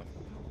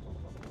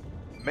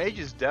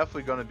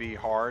definitely going to be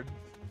hard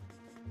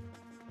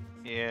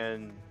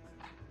in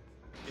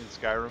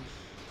Skyrim.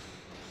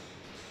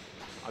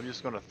 I'm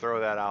just going to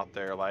throw that out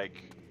there.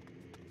 Like,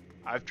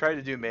 I've tried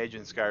to do mage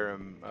in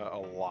Skyrim a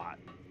lot,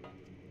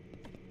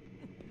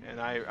 and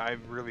I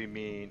really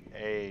mean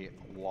a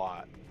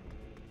lot.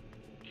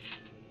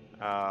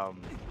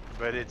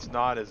 But it's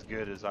not as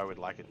good as I would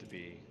like it to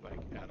be, like,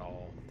 at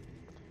all.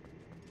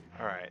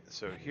 Alright,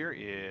 so here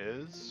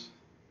is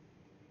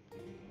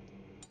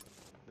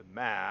the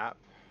map.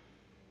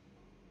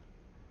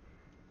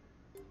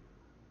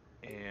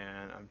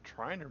 And I'm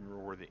trying to remember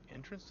where the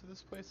entrance to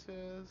this place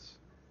is.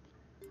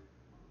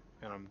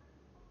 And I'm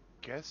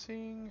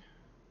guessing...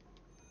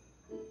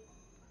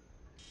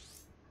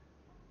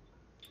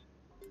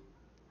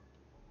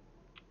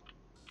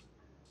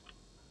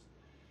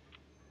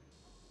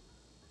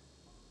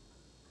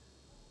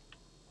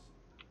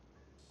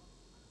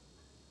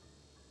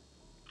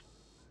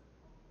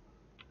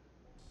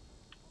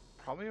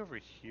 probably over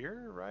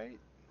here, right?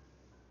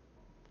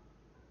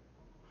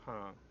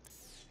 Huh.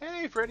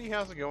 Hey, Freddy,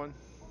 how's it going?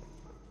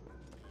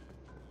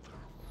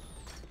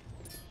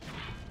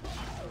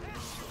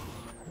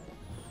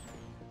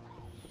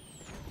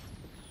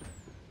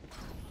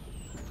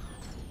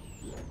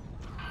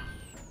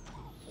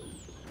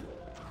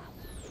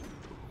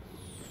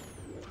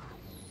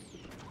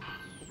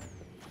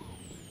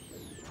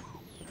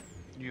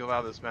 You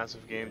allow this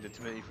massive game to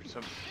intimidate you for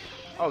some...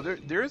 Oh,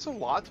 there is a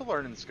lot to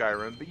learn in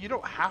Skyrim, but you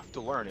don't have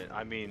to learn it.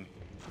 I mean,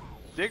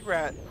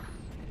 Digrat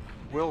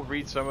will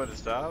read some of the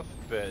stuff,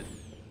 but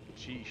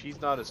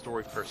she's not a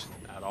story person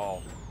at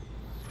all.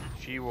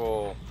 She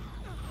will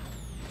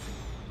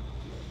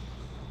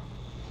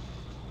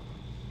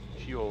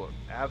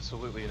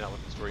absolutely not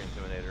let the story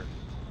intimidate her.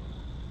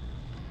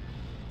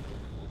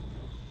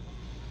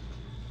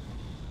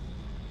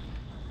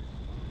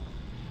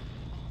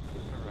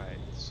 Alright,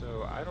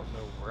 so I don't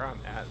know where I'm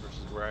at versus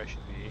where I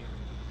should be.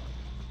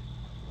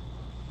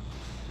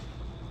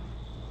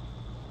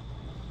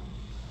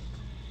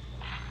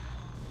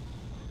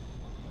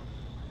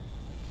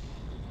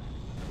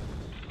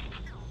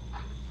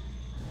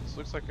 This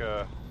looks like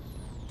a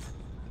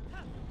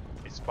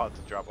spot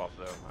to drop off,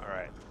 though. All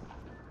right.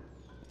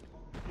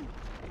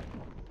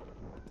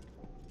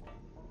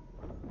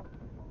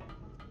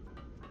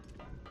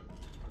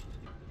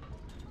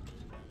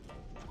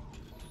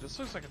 This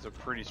looks like it's a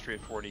pretty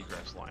straightforward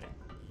egress line.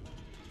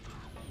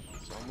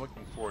 So I'm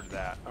looking forward to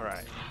that. All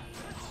right.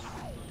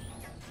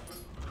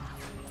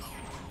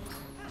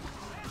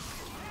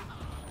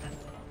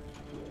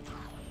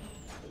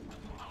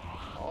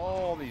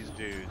 All these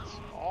dudes.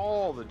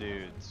 All the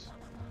dudes.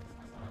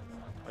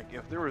 Like,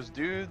 if there was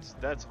dudes,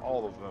 that's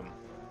all of them.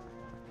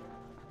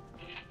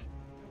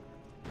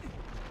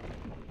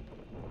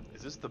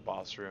 Is this the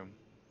boss room?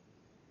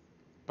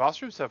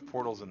 Boss rooms have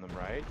portals in them,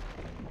 right?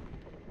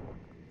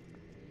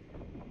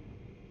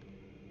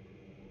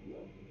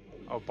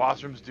 Oh,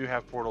 boss rooms do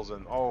have portals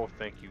in. Oh,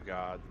 thank you,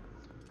 God.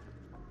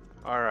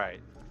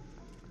 Alright.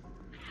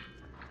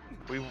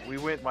 We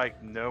went,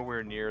 like,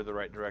 nowhere near the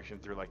right direction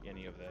through, like,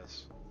 any of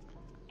this.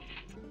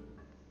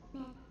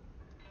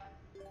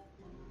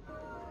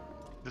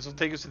 This will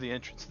take us to the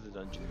entrance to the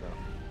dungeon, though.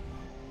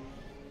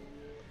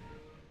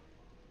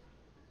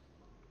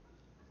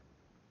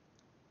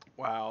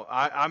 Wow,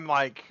 I'm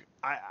like,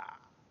 I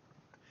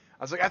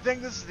was like, I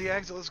think this is the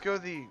exit. Let's go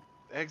to the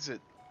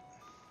exit.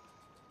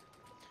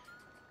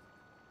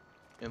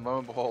 And lo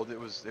and behold, it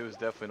was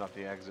definitely not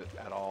the exit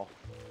at all.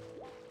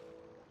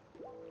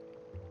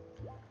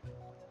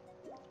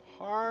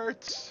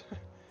 Hearts.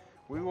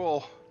 We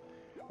will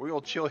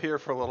chill here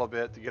for a little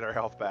bit to get our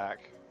health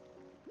back.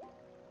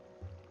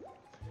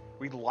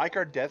 We like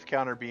our death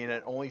counter being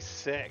at only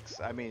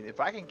 6. I mean, if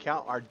I can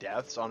count our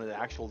deaths on an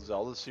actual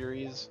Zelda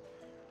series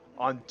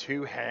on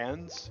 2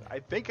 hands, I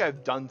think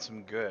I've done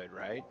some good,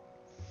 right?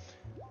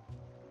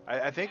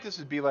 I think this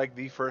would be like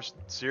the first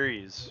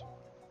series.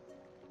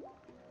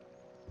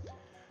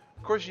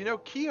 Of course, you know,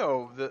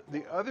 Kyo,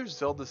 the other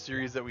Zelda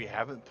series that we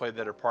haven't played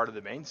that are part of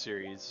the main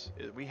series,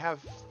 we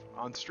have,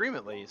 on stream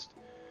at least,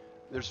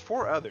 there's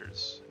 4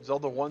 others.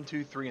 Zelda 1,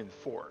 2, 3, and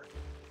 4.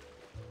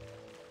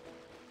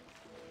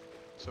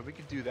 So we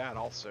could do that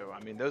also.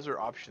 I mean, those are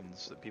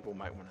options that people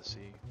might want to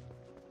see.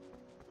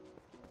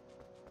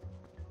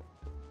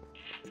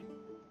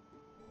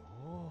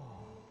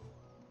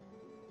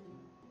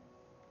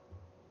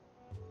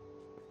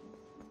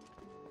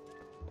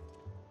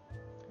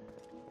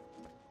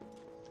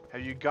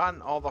 Have you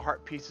gotten all the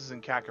heart pieces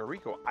in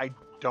Kakariko? I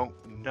don't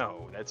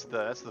know. That's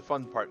the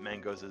fun part,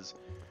 Mangos, is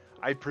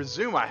I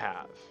presume I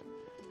have.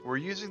 We're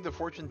using the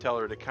fortune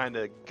teller to kind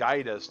of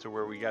guide us to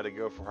where we got to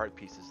go for heart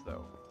pieces,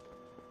 though.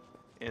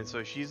 And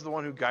so she's the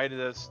one who guided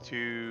us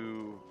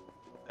to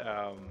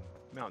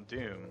Mount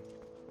Doom.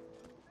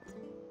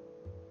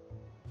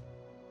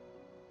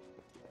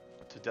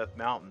 To Death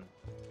Mountain.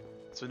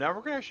 So now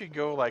we're going to actually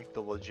go like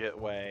the legit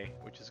way,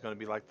 which is going to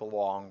be like the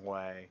long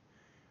way.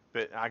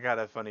 But I got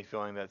a funny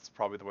feeling that's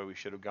probably the way we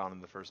should have gone in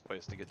the first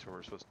place to get to where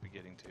we're supposed to be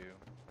getting to.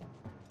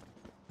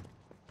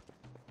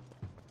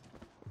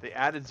 They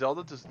added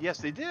Zelda to... Yes,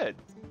 they did.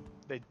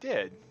 They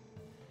did.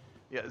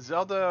 Yeah,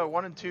 Zelda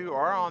 1 and 2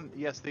 are on...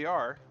 Yes, they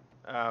are.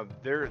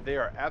 They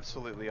are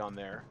absolutely on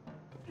there.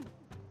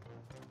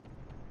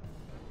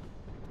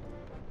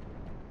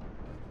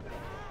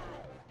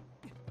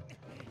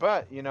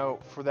 But, you know,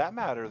 for that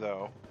matter,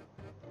 though,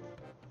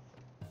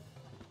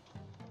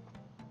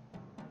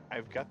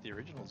 I've got the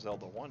original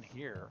Zelda 1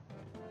 here.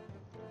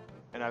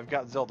 And I've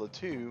got Zelda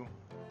 2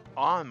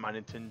 on my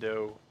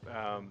Nintendo,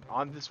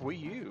 on this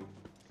Wii U.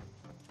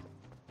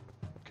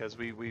 Because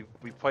we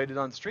played it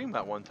on stream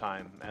that one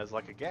time as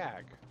like a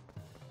gag.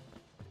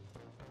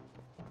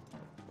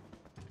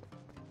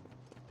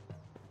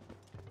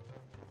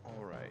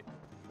 Alright.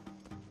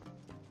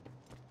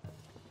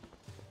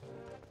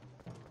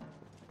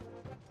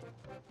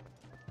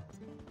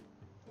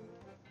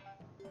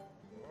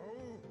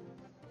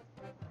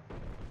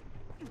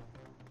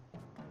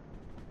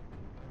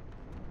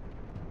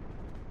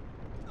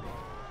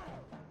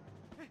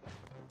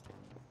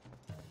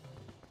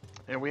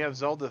 And we have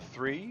Zelda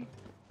 3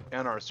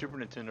 and our Super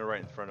Nintendo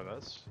right in front of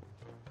us.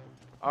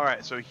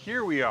 Alright, so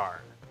here we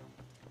are.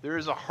 There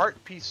is a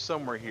heart piece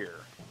somewhere here.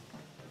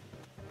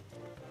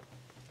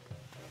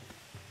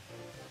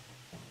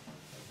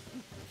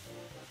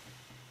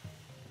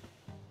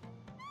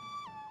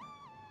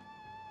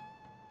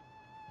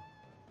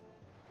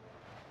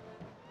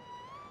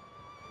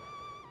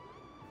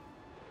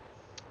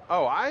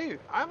 Oh, I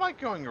like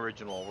going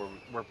original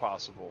where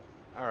possible.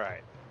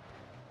 Alright.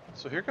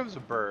 So here comes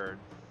a bird.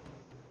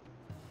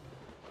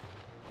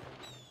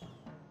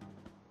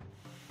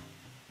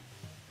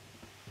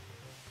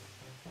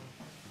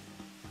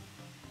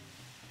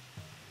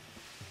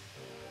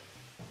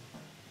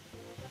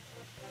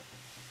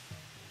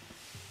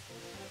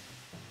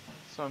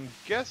 So I'm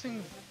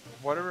guessing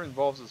whatever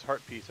involves this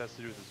heart piece has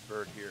to do with this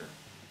bird here.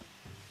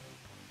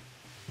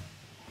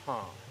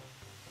 Huh.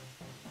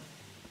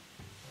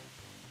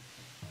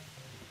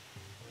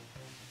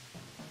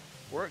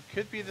 Or it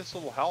could be this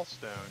little house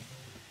stone.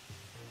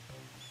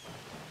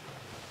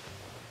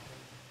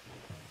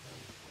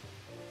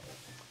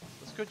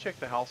 Let's go check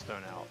the house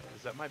stone out,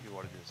 because that might be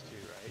what it is too,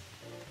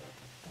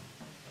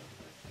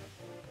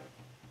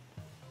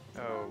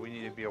 right? Oh, we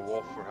need to be a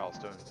wolf for house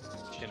stone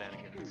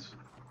shenanigans.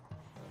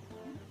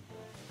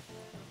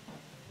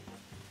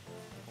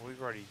 Well,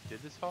 we've already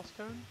did this house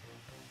stone?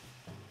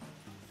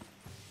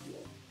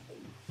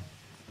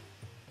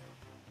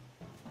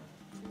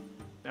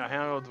 Now,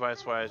 handheld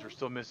device-wise, we're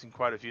still missing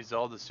quite a few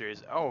Zelda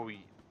series. Oh,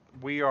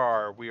 we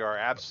are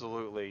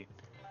absolutely.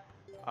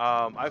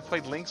 I've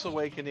played Link's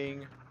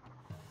Awakening.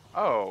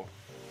 Oh,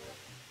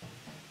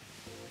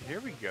 here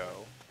we go.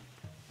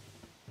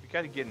 We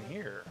got to get in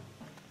here.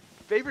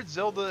 Favorite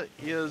Zelda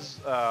is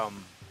or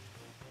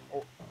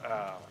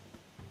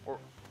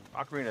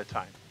Ocarina of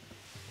Time.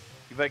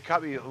 You've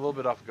caught me a little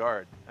bit off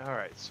guard. All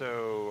right,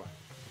 so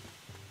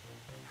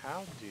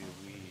how do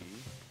we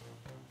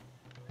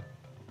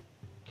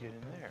get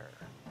in there?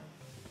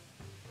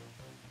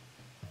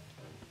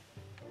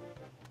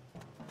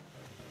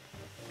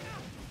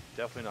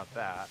 Definitely not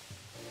that.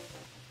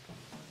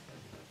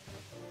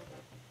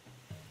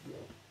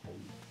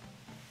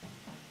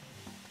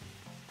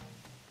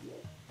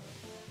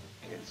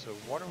 Okay, so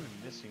what are we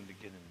missing to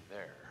get in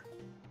there?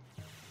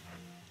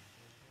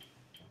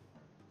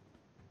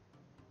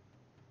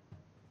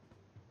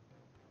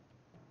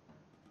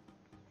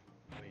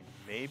 I mean,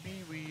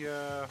 maybe we,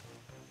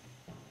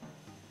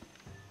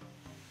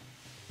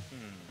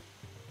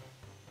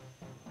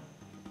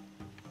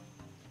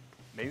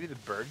 Maybe the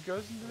bird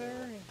goes into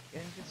there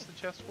and gets the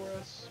chest for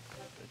us?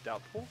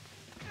 Doubtful.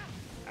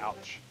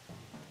 Ouch.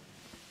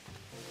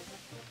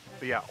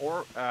 But yeah,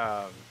 or,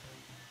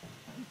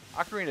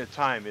 Ocarina of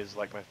Time is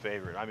like my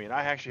favorite. I mean,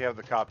 I actually have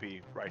the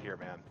copy right here,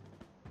 man.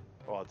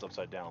 Well, it's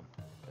upside down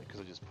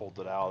because I just pulled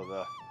it out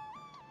of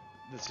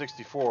the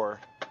 64.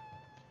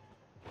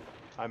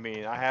 I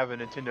mean, I have a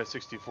Nintendo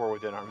 64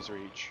 within arm's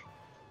reach.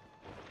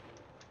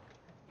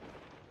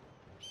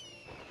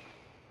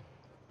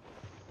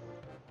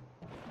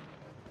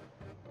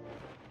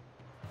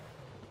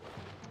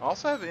 I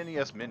also have an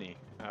NES Mini,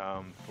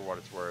 for what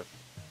it's worth.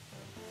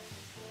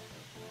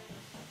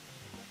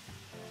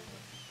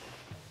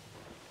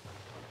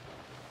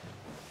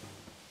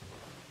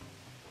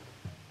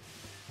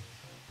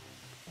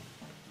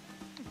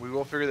 We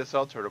will figure this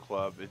out, Turtle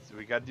Club.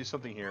 We got to do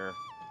something here.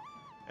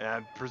 And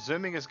I'm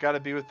presuming it's got to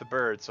be with the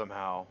bird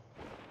somehow.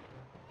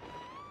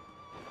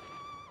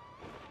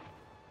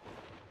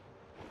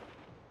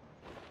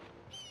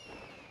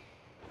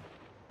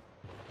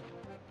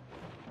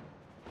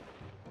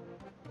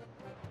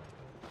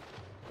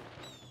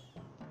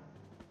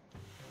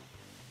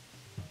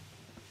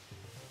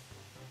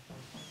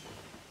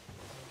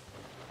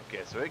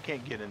 Okay, so it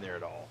can't get in there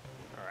at all.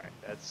 Alright,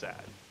 that's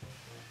sad.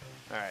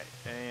 Alright,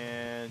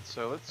 and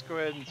so let's go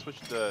ahead and switch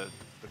the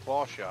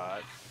claw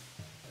shot.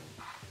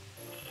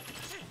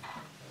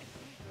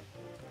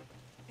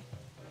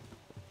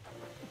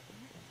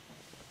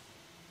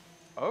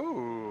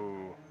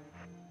 Oh!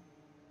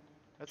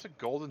 That's a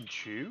golden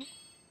chew?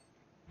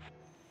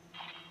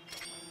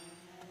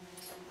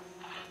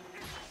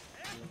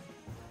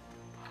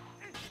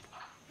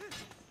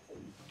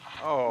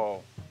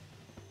 Oh.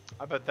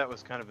 I bet that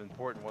was kind of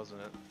important,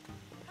 wasn't it?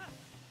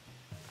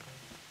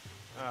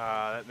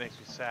 Ah, that makes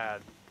me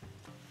sad.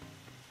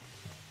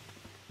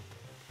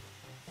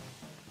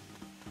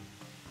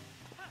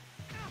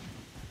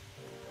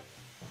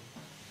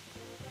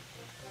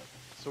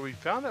 So we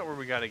found out where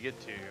we gotta get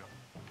to.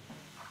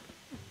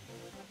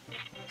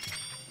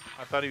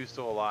 I thought he was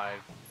still alive.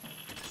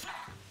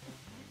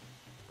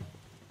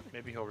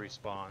 Maybe he'll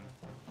respawn.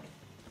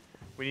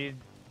 We need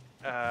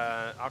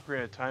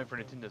Ocarina of Time for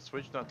Nintendo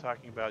Switch. Not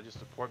talking about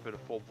just a port, but a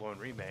full-blown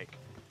remake.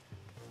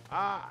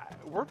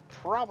 We're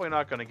probably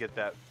not going to get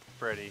that,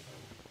 Freddy.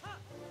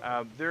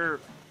 There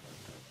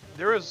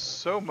is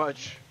so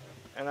much,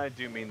 and I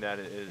do mean that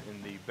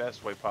in the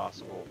best way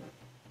possible.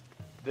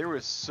 There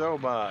was so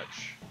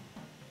much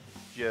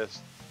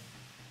just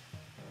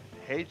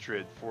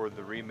hatred for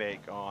the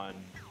remake on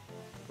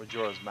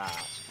Majora's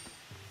Mask.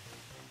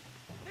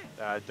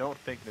 I don't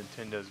think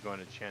Nintendo's going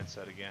to chance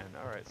that again.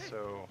 Alright,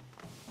 so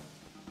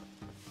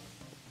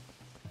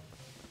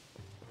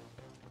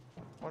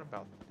what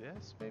about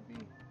this, maybe?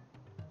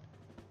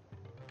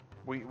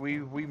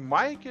 We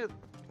might get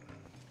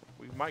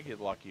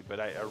lucky, but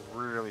I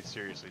really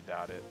seriously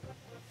doubt it.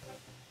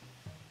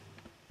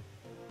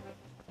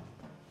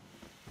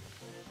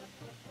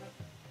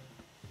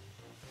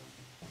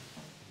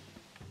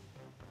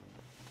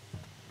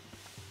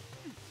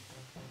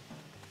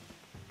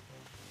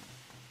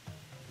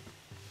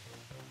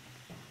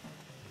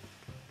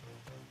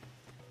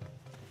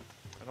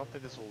 I don't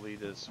think this will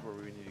lead us where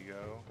we need to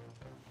go.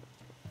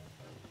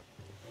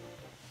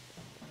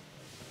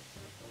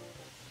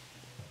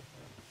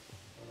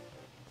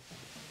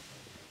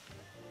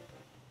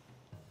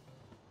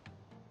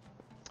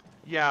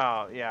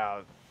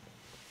 Yeah,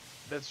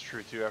 that's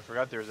true too. I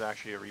forgot there's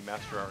actually a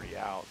remaster already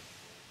out.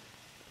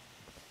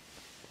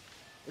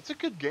 It's a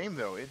good game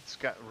though. It's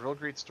got a real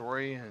great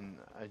story, and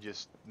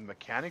the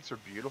mechanics are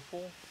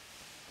beautiful.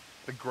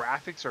 The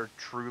graphics are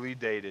truly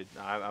dated.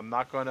 I'm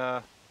not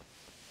gonna,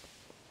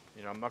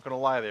 I'm not gonna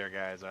lie there,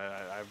 guys.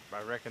 I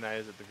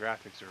recognize that the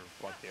graphics are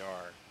what they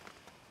are.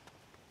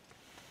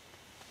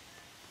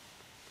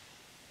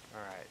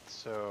 All right,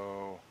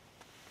 so.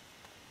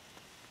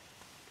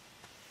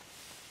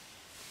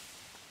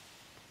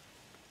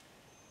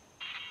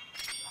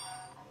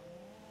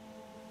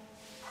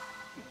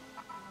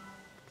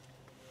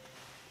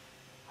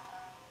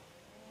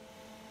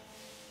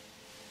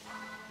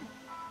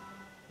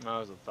 That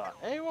was a thought.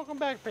 Hey, welcome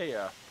back,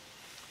 Paya.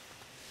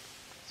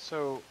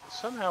 So,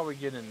 somehow we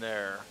get in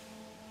there.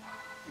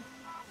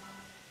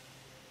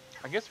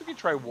 I guess we could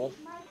try Wolf.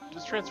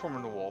 Just transform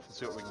into Wolf and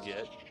see what we can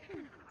get. Of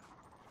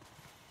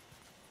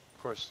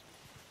course,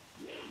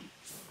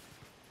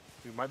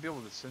 we might be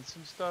able to sense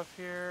some stuff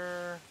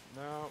here.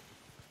 No.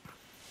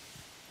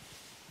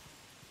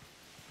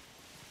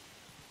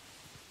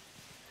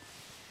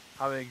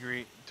 How they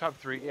agree? Top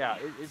 3. Yeah,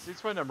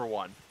 it's my number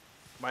 1.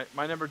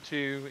 My number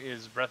 2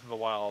 is Breath of the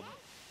Wild.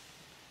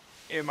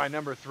 And my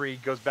number 3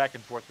 goes back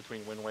and forth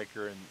between Wind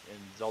Waker and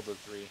Zelda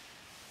 3.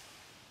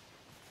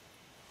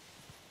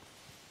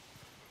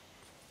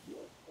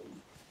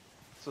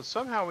 So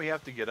somehow we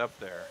have to get up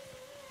there.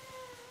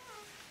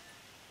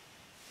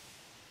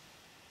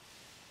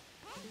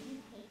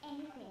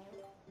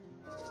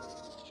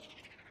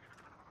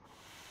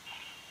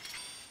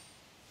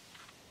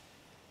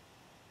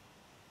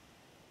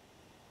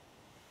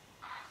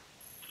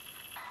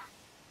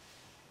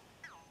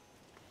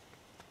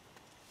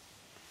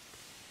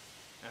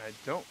 And I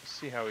don't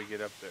see how we get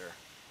up there.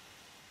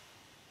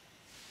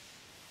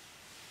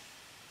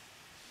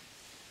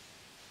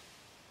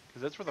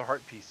 Because that's where the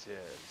heart piece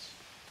is.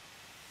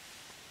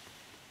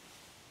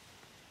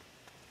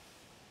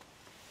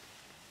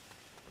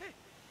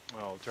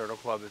 Oh, Turtle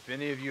Club, if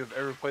any of you have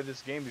ever played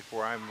this game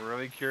before, I'm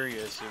really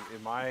curious.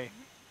 Am I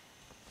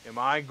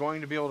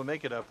going to be able to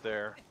make it up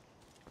there?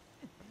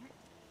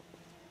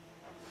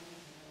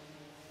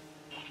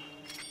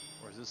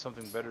 Or is this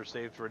something better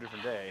saved for a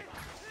different day?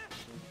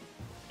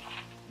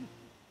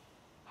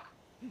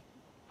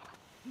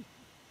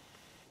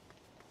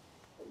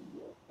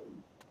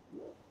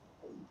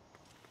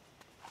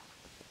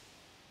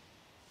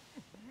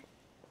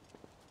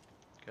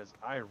 Because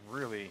I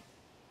really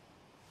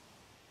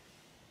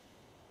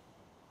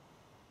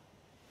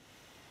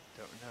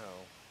don't know.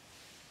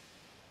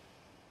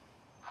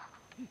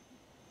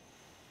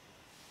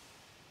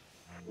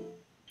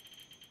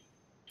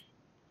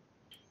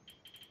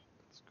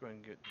 Let's go ahead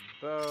and get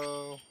the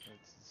bow.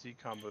 Let's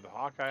Z-combo the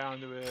Hawkeye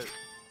onto it.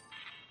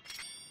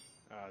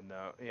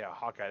 No. Yeah,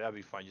 Hawkeye, that'd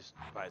be fine just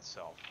by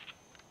itself.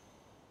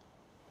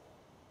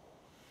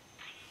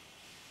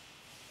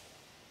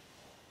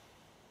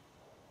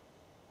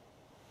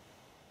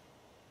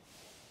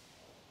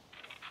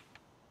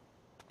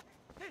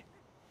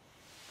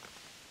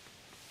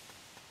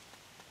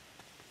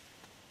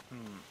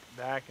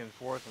 Back and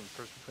forth and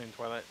first between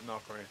Twilight and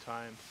Ocarina of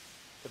Time.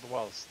 But the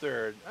Wild is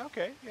third.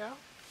 Okay, yeah.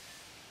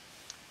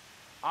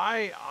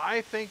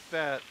 I think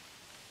that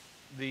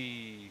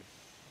the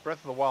Breath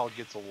of the Wild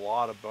gets a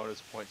lot of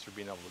bonus points for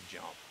being able to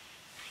jump.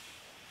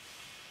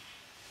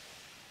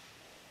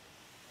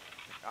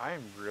 I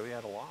am really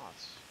at a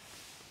loss.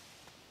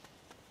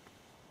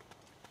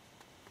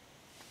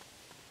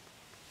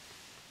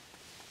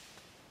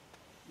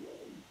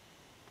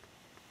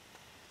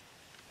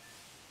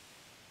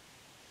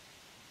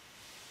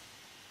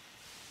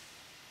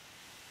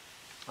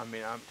 I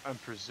mean, I'm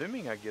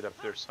presuming I get up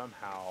there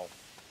somehow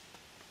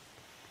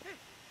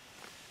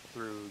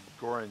through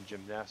Goron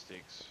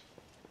gymnastics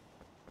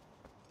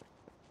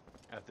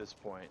at this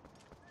point.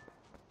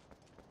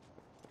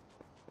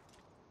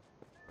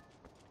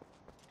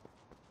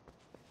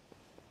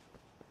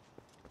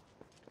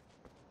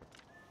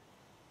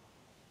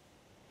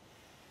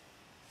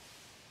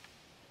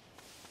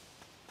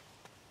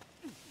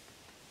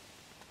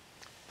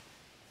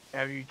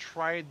 Have you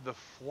tried the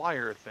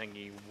flyer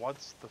thingy?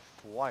 What's the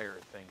flyer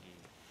thingy?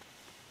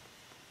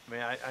 I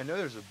mean, I know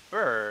there's a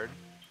bird.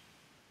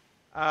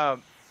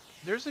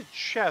 There's a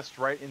chest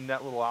right in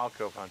that little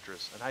alcove,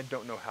 Huntress, and I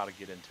don't know how to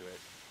get into it.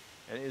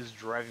 And it is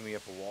driving me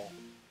up a wall.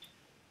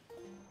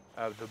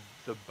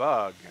 The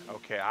bug.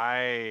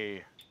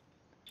 Okay,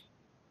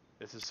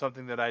 this is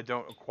something that I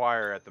don't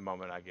acquire at the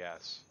moment, I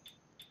guess.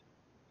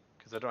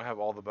 Because I don't have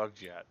all the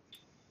bugs yet.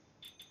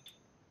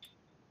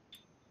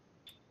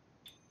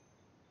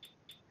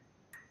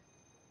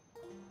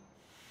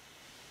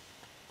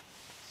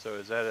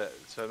 So so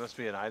it must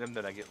be an item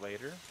that I get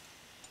later?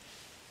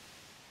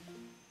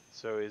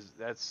 So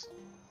that's...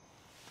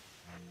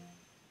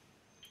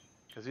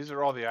 Because these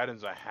are all the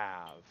items I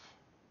have.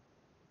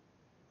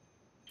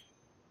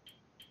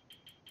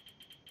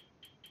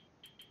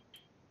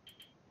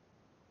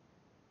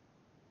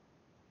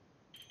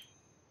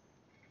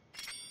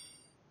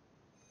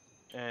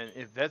 And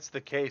if that's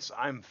the case,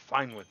 I'm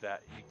fine with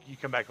that. You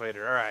come back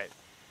later. Alright.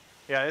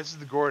 Yeah, this is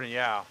the Gordon.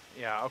 Yeah,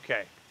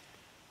 okay.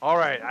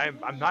 Alright,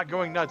 I'm not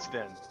going nuts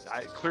then.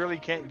 I clearly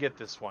can't get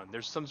this one.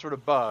 There's some sort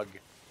of bug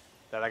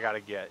that I gotta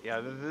get.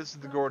 Yeah, this is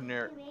the Gordon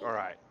area.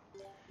 Alright.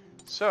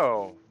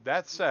 So,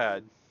 that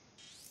said,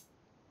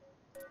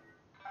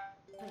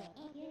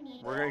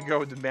 we're gonna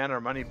go demand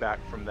our money back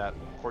from that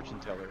fortune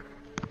teller.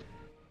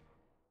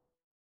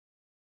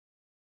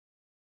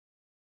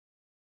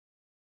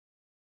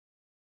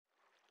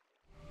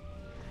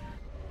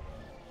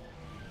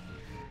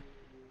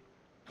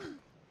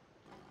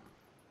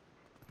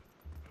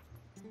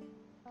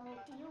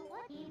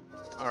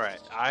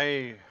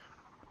 Alright,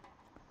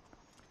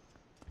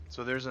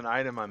 so there's an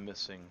item I'm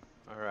missing.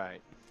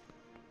 Alright.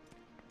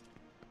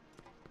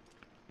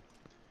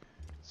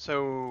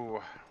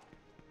 So,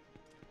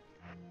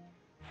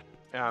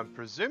 I'm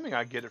presuming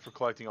I get it for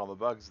collecting all the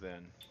bugs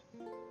then.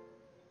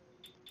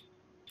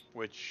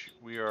 Which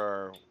we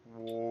are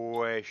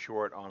way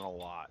short on a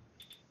lot.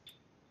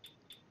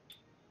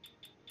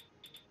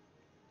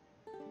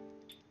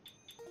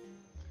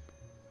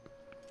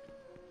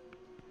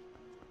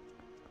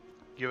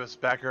 Give us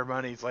back our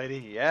monies, lady.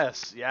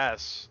 Yes,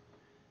 yes.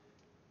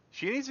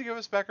 She needs to give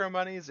us back our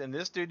monies, and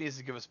this dude needs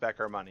to give us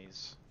back our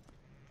monies.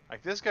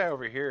 Like, this guy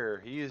over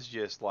here, he is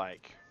just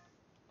like...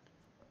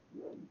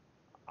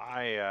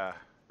 I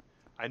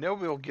know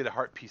we'll get a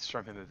heart piece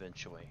from him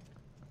eventually.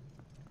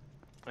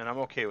 And I'm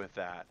okay with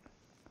that.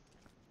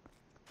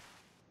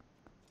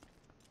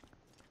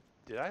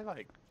 Did I,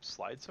 like,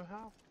 slide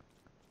somehow?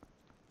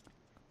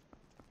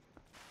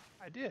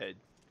 I did.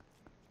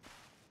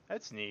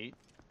 That's neat.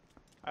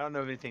 I don't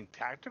know of anything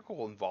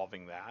tactical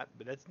involving that,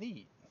 but that's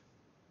neat.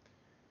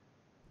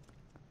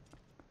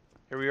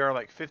 Here we are,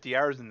 like 50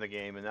 hours in the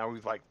game, and now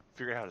we've like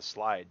figured out how to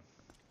slide.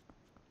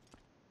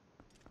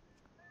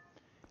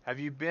 Have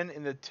you been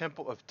in the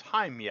Temple of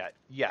Time yet?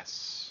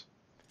 Yes.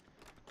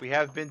 We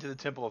have been to the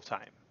Temple of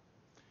Time.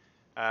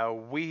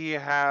 We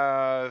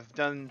have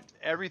done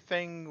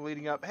everything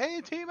leading up.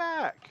 Hey,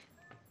 T-Mac!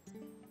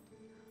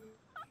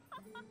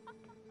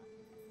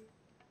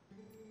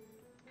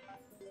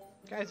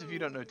 Guys, if you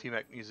don't know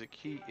T-Mac Music,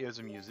 he is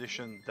a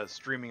musician that's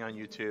streaming on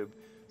YouTube.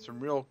 Some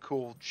real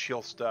cool,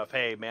 chill stuff.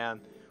 Hey,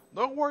 man,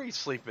 don't worry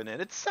sleeping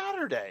in. It's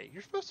Saturday.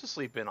 You're supposed to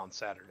sleep in on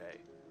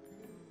Saturday.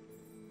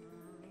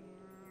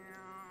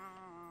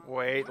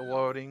 Wait,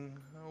 loading.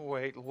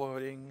 Wait,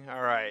 loading.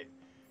 All right.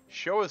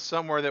 Show us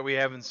somewhere that we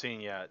haven't seen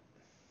yet.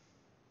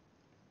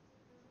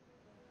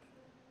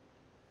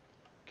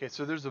 Okay,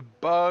 so there's a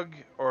bug,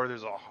 or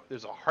there's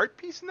a heart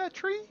piece in that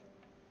tree?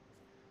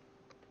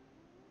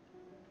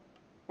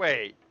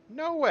 Wait,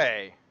 no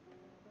way.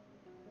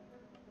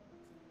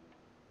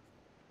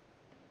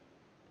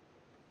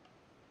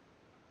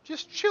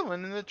 Just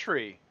chilling in the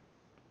tree.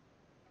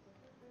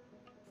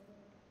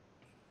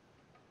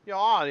 Yo,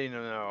 I don't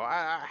even know.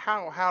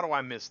 How do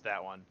I miss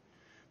that one?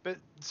 But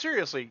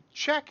seriously,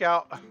 check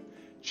out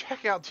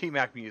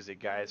T-Mac Music,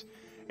 guys.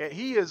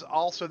 He is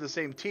also the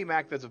same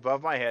T-Mac that's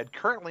above my head,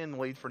 currently in the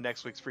lead for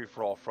next week's Free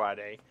For All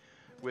Friday,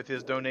 with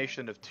his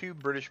donation of £2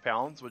 British,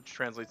 which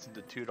translates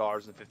into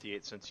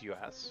 $2.58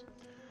 US.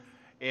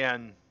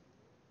 And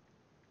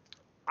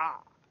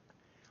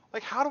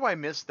like, how do I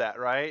miss that,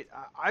 right?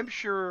 I'm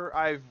sure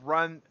I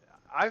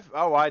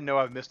know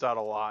I've missed out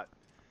a lot.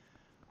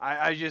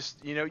 I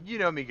just, you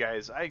know me,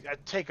 guys. I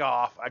take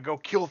off. I go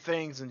kill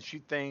things and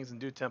shoot things and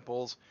do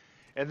temples.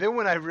 And then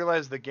when I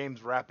realize the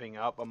game's wrapping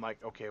up, I'm like,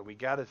 okay, we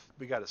gotta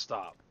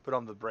stop. Put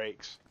on the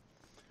brakes.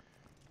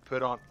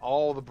 Put on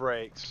all the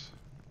brakes.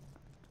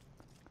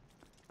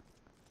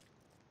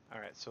 All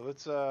right, so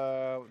let's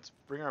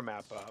bring our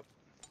map up,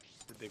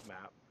 the big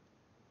map,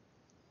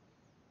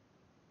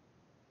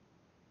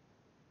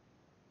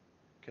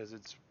 because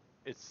it's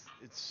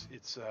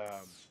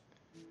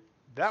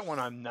that one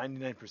I'm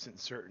 99%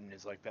 certain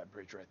is like that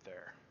bridge right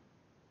there.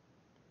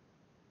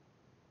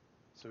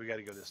 So we got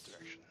to go this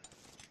direction.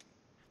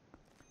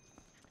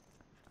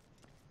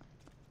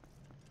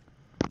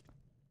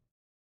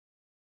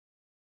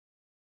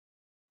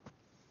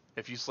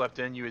 If you slept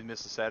in, you would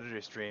miss the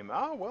Saturday stream.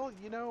 Oh, well,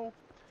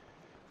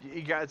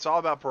 it's all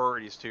about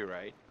priorities too,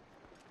 right?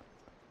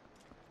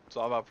 It's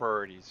all about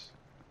priorities.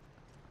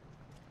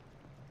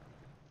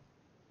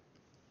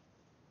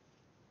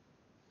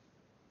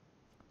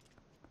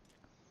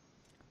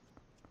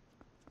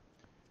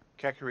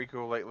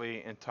 Kakariko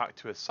lately and talked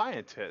to a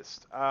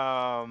scientist.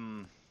 I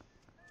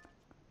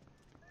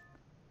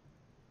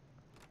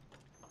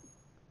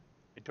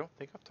don't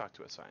think I've talked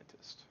to a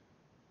scientist.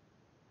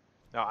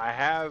 Now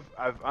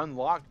I've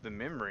unlocked the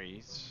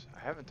memories. I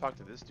haven't talked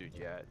to this dude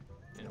yet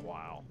in a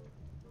while.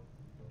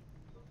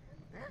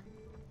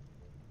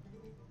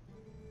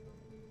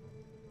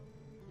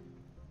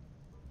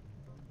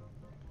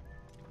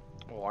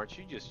 Well, aren't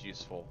you just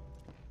useful?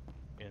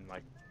 And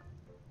like,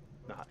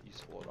 not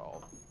useful at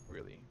all,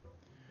 really.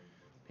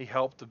 He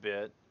helped a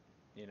bit,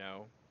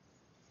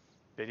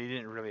 but he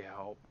didn't really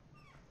help.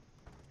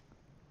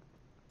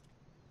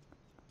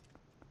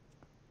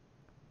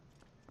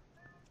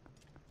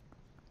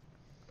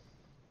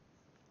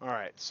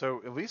 Alright,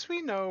 so at least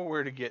we know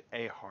where to get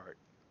a heart.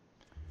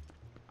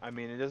 I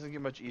mean, it doesn't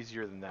get much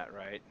easier than that,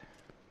 right?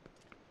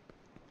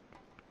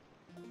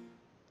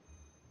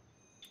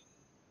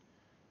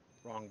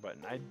 Wrong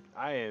button.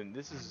 I am.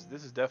 This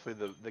is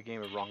definitely the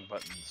game of wrong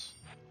buttons.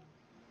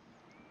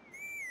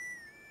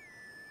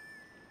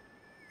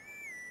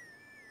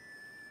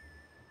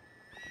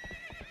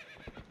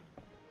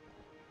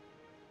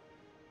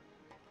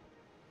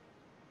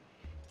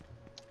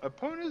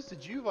 Opponents,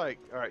 did you like?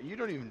 All right, you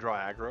don't even draw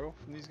aggro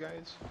from these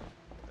guys.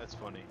 That's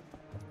funny.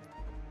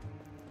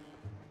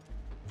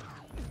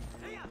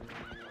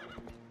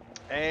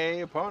 Hey,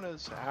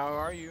 opponents, how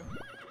are you?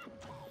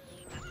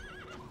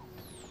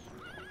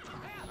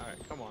 All right,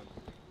 come on,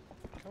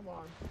 come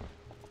on.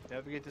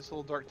 Navigate this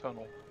little dark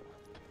tunnel.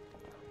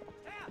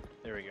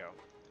 There we go.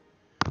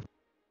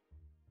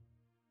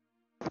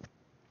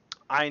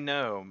 I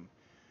know.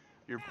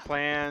 Your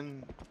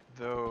plan,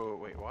 though.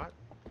 Wait, what?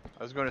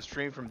 I was going to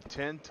stream from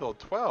 10 till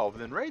 12,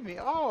 then raid me.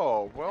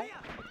 Oh, well,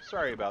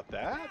 sorry about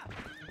that.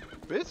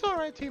 But it's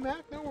alright,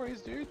 T-Mac. No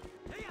worries, dude.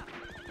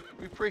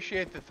 We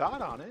appreciate the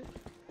thought on it.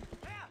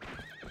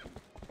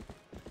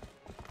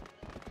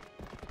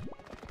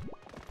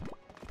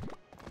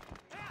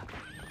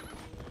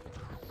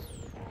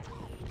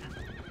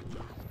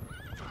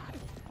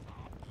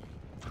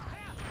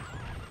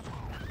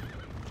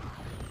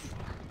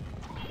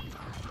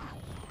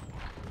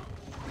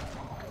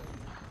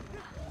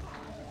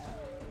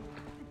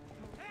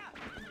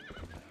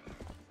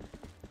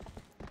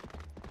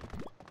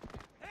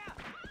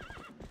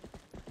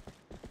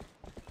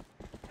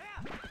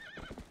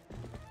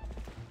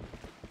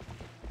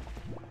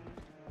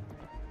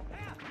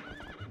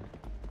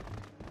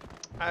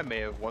 I may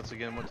have once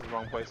again went to the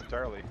wrong place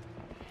entirely.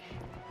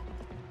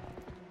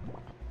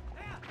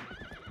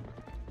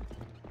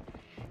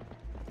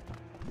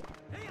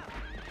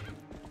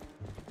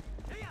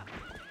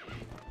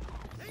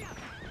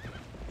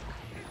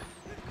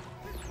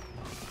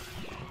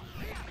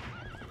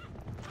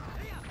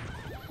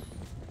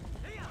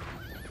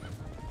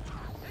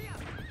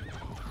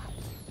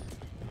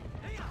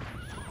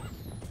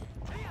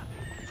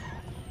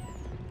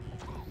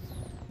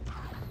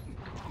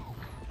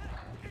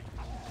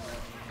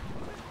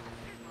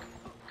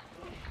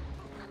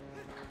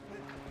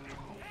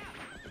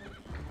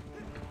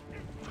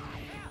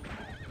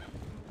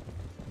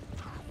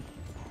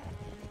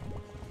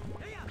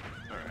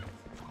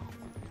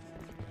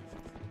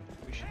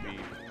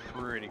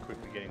 Pretty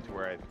quickly getting to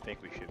where I think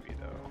we should be,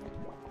 though.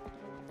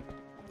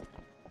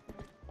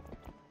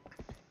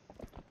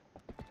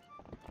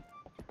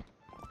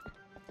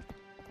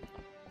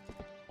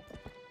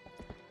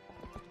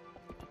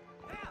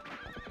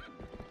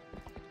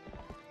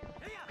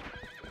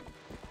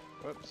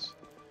 Whoops.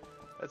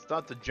 That's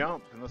not the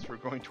jump unless we're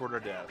going toward our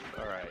death.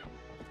 Alright.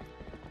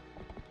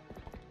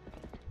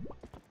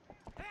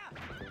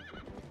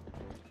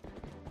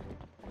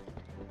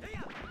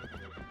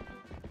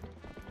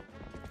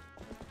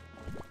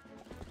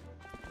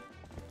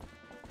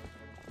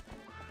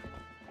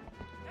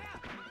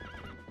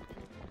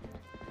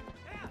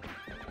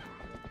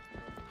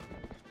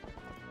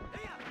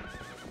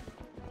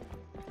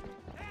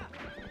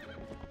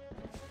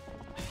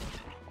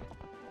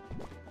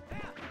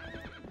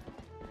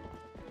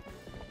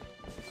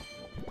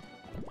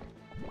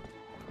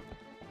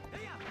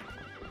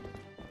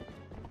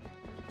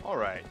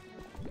 Alright.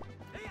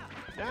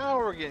 Now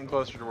we're getting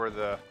closer to where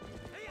this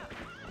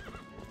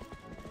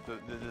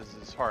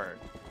is hard.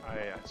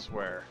 I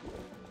swear.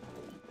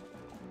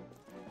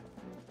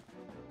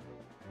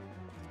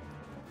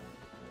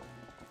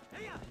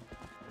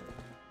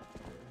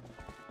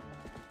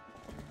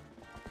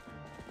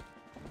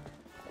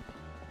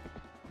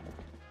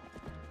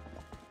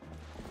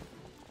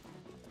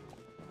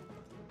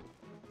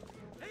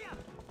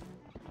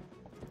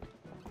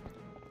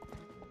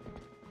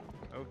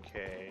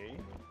 Okay.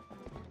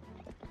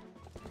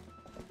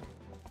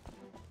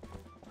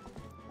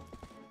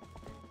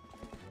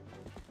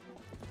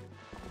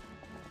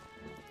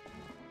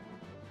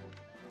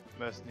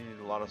 Must need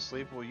a lot of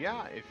sleep. Well,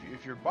 yeah,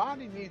 if your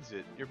body needs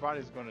it, your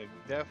body's going to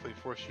definitely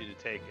force you to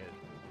take it.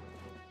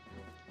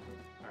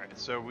 Alright,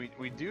 so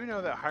we do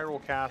know that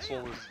Hyrule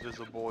Castle is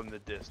visible in the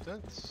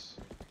distance.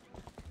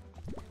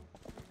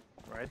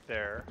 Right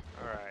there.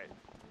 Alright.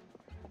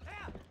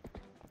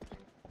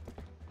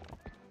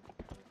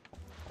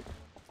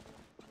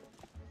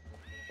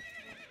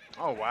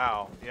 Oh,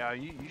 wow. Yeah,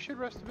 you should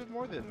rest a bit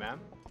more then, man.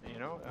 You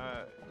know,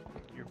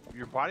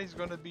 your body's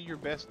going to be your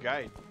best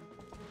guide.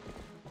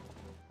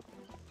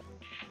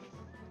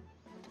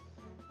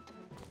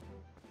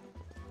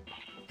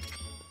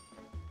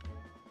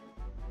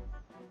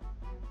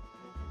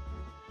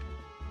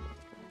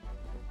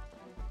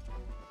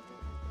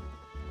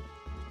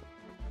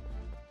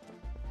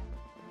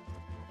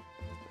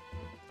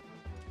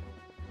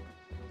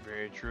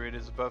 Very true, it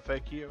is a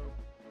buffet Kyo.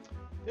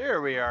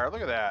 There we are,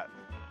 look at that.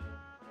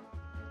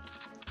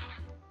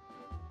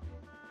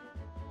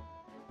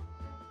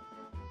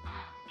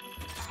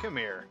 Come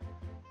here.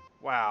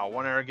 Wow,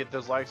 1 hour to get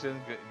those likes in,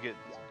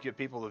 get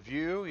people to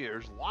view. Yeah,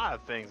 there's a lot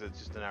of things that's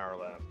just an hour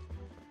left.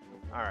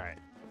 Alright.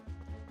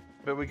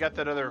 But we got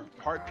that other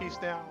heart piece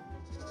now.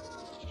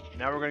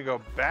 Now we're going to go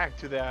back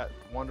to that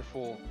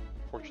wonderful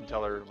fortune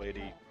teller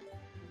lady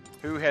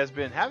who has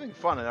been having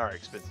fun at our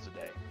expense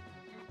today.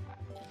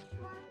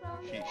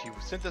 She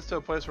sent us to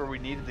a place where we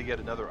needed to get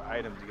another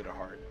item to get a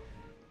heart.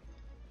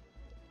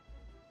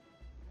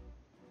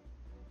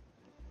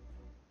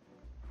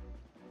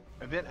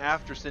 And then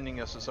after sending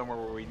us to somewhere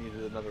where we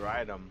needed another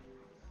item,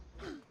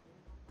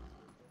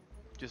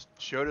 just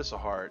showed us a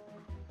heart.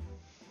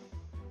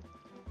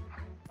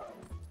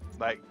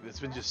 Like, it's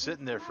been just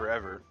sitting there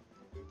forever.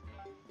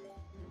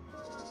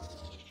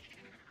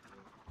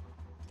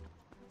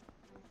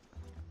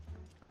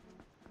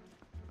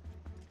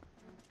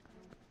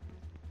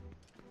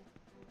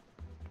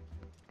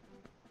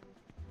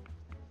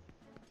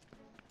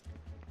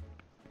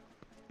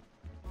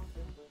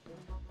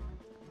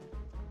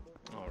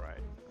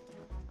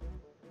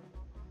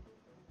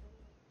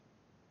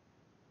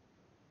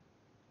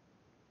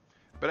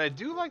 But I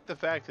do like the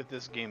fact that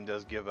this game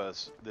does give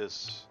us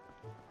this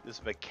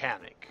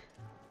mechanic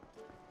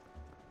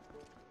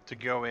to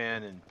go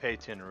in and pay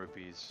 10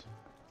 rupees.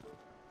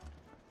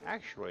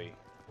 Actually,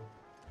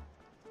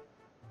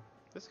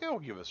 this guy will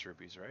give us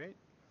rupees, right?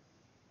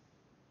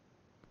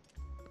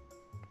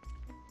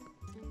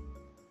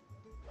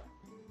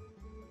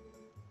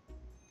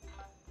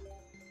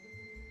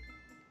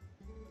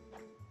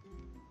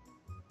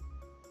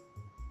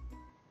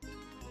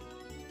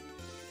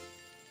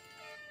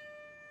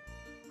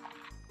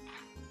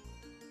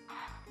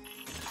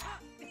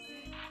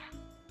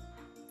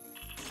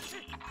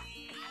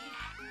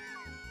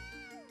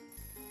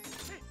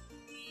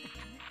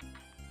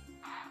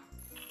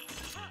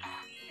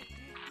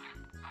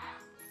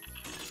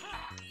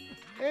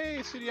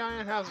 Hey, City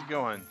Iron, how's it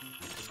going?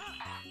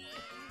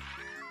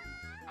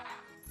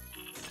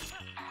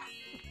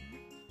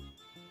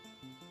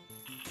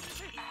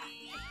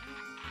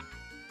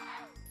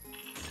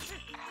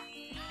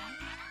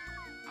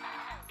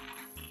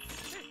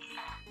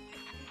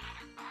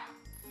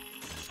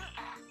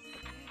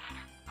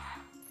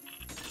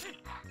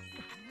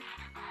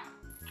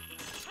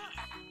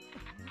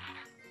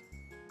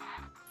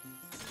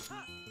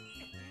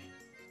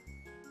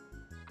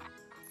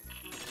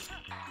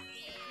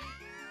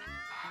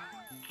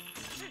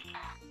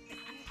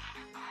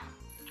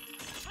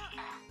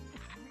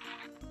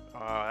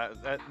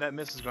 That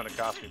miss is going to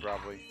cost me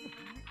probably.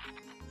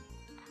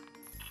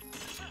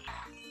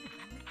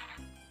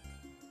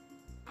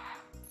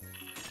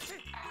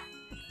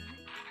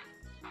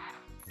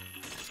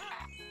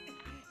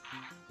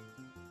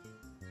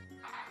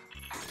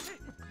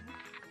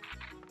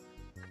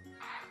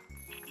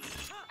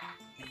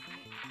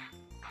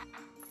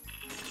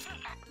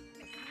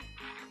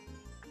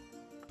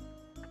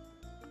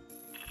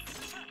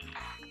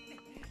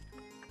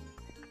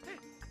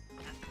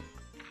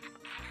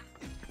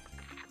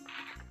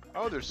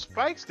 Oh, there's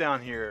spikes down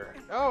here.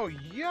 Oh,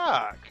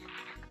 yuck.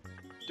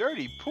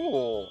 Dirty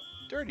pool.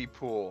 Dirty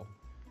pool.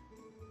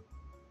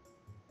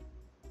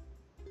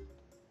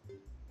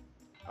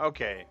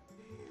 Okay.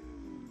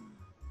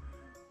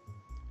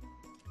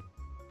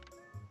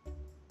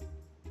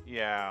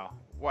 Yeah.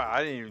 Wow,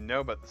 I didn't even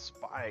know about the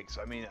spikes.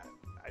 I mean,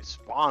 I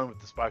spawned with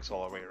the spikes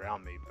all the way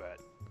around me,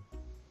 but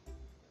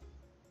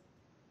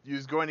you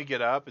was going to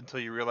get up until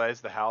you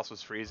realized the house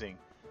was freezing.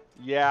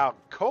 Yeah,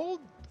 cold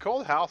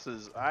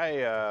houses.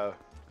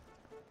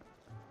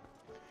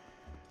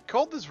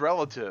 Cold is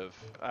relative.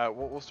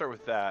 We'll start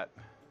with that.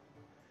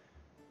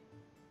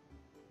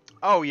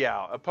 Oh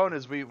yeah,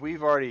 opponents.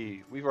 We've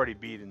already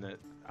beaten it.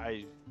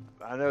 I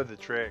know the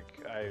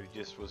trick. I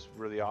just was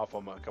really off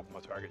on a couple of my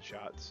target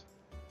shots.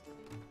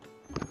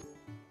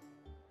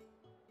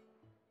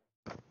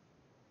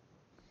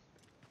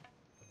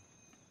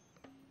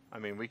 I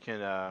mean, we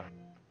can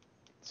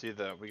see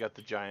we got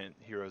the giant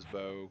hero's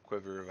bow,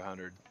 quiver of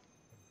 100.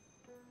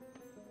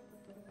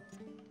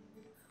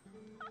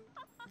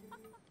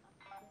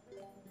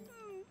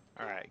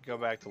 Alright, go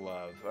back to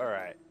love.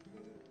 Alright.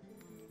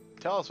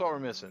 Tell us what we're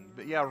missing.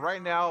 But yeah,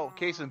 right now,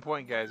 case in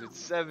point, guys, it's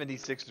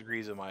 76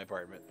 degrees in my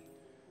apartment.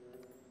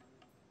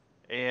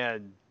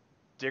 And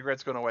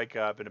Digret's going to wake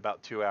up in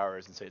about 2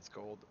 hours and say it's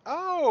cold.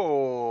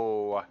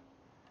 Oh!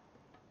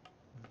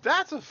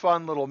 That's a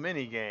fun little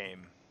mini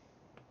game.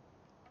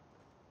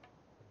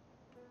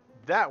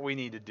 That we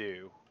need to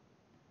do.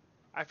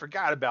 I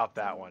forgot about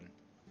that one.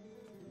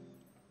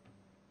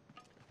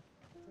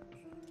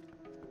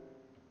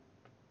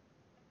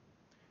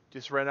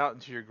 Just ran out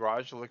into your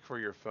garage to look for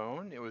your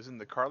phone. It was in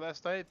the car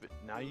last night, but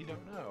now you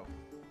don't know.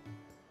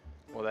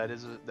 Well, that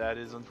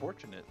is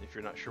unfortunate if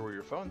you're not sure where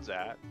your phone's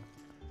at.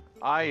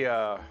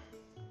 I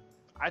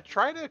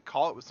try to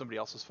call it with somebody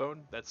else's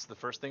phone. That's the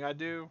first thing I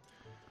do.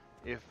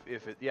 Yeah,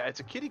 it's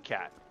a kitty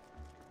cat.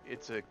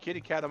 It's a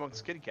kitty cat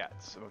amongst kitty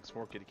cats, amongst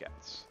more kitty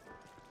cats.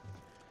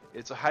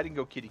 It's a hide and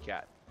go kitty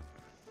cat.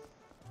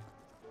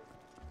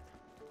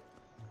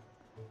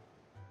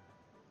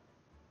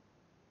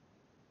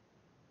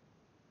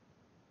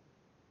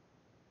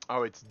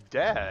 Oh, it's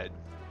dead.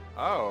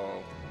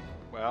 Oh,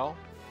 well,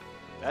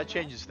 that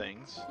changes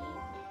things.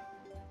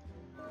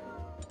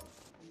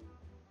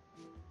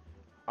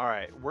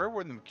 Alright, where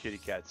were them kitty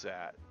cats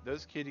at?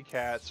 Those kitty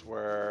cats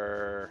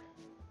were...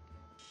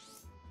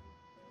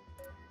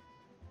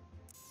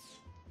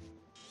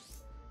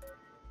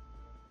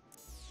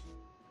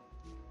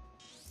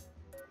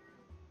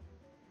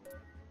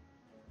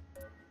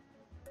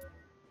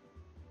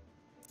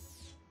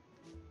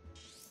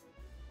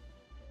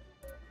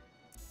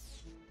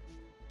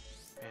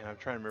 I'm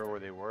trying to remember where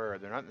they were.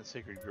 They're not in the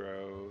Sacred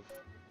Grove. I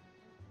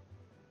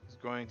was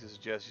going to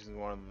suggest using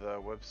one of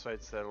the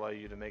websites that allow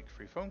you to make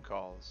free phone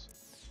calls.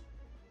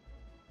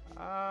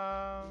 Like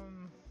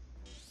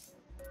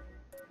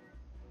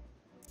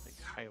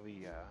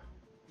highly,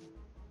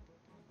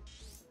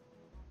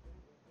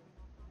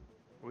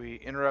 we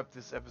interrupt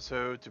this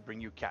episode to bring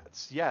you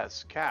cats.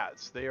 Yes,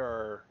 cats. They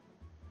are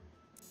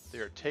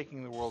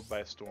taking the world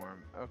by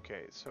storm.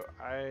 Okay, so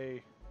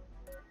I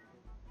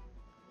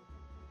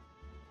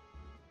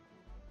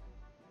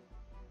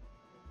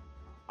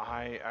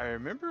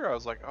remember I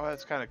was like, oh,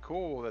 that's kind of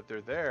cool that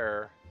they're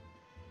there.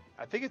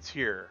 I think it's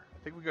here.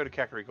 I think we go to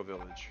Kakariko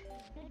Village.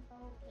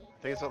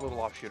 I think it's that little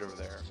offshoot over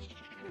there.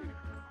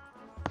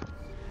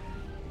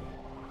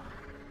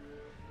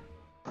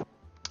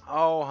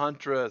 Oh,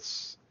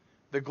 Huntress.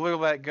 The glue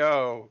let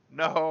go.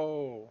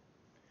 No.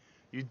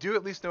 You do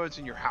at least know it's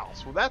in your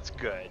house. Well, that's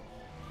good.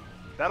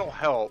 That'll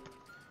help.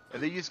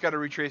 And then you just got to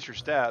retrace your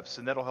steps,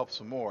 and that'll help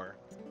some more.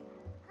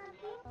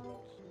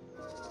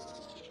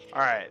 All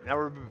right, now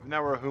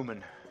we're a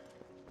human.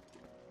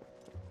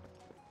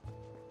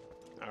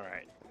 All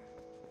right.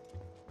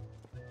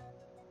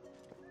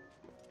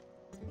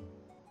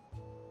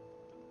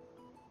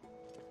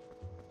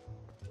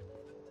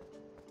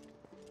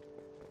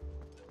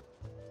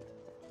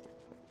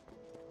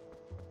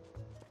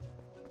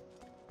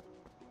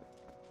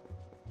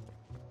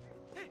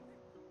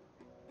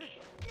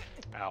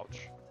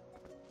 Ouch.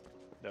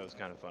 That was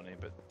kind of funny,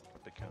 but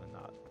kind of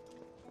not.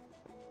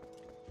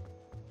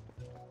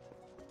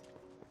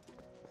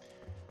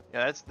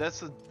 Yeah, that's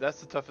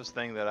the toughest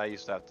thing that I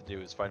used to have to do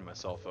is find my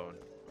cell phone.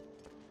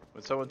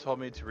 When someone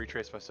told me to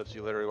retrace my steps,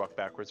 you literally walk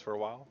backwards for a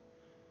while.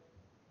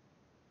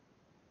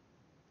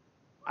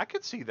 I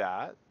could see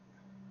that.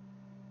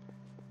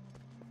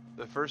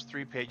 The first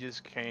 3 pages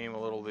came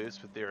a little loose,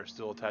 but they are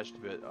still attached a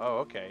bit. Oh,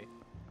 okay.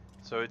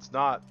 So it's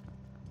not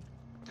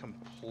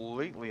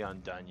completely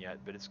undone yet,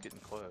 but it's getting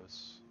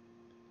close.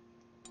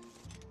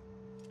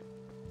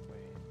 Wait.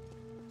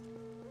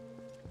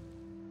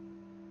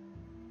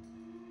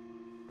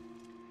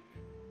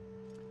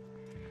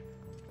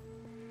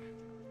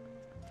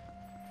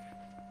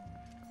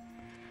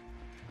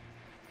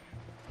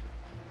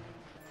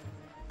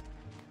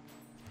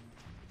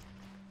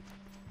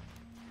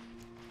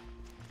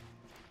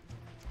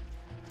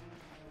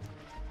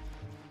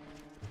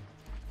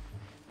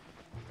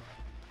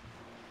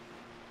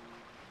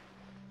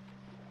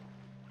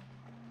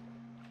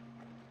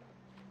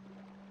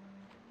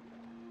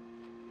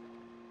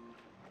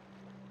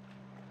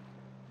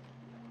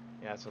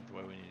 Yeah, that's not the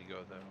way we need to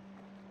go, though.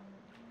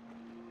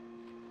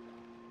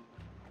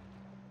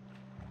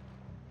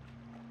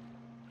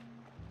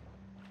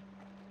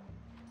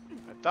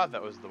 I thought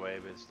that was the way,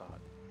 but it's not.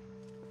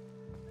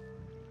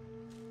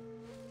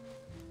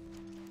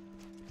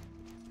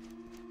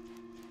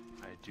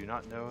 I do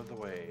not know the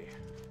way,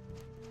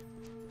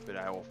 but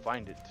I will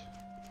find it.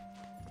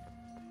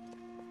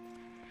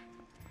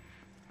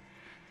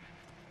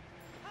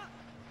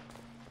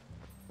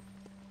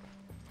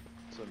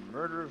 It's a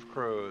murder of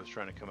crows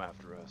trying to come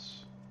after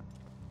us.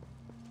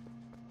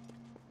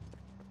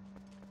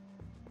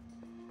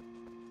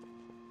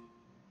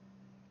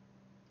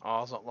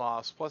 Oh, it's not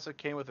lost. Plus, it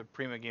came with a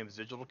Prima Games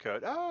digital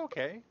code. Oh,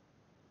 okay.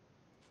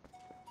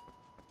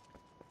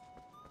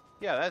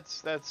 Yeah,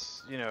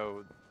 that's you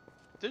know,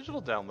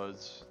 digital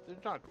downloads. They're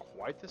not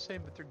quite the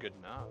same, but they're good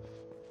enough.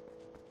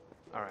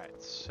 All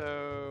right,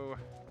 so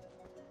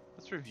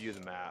let's review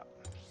the map.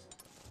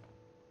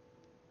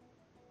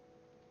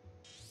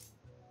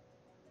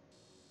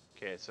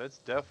 Okay, so it's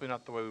definitely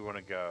not the way we want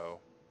to go.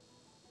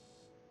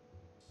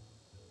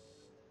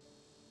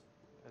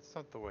 That's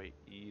not the way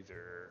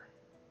either.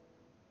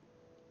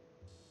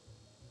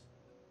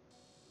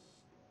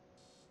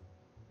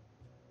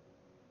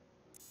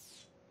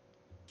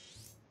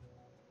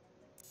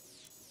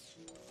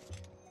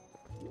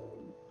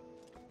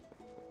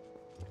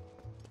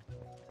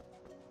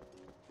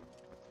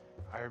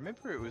 I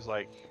remember it was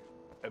like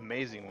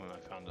amazing when I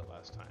found it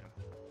last time.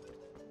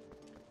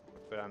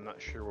 But I'm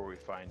not sure where we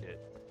find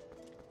it.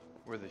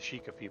 Where the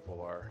Sheikah people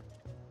are.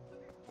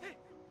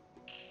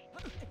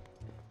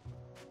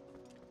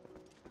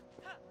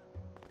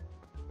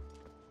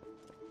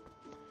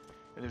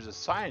 And there's a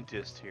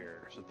scientist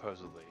here,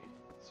 supposedly.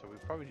 So we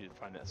probably need to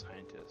find that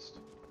scientist.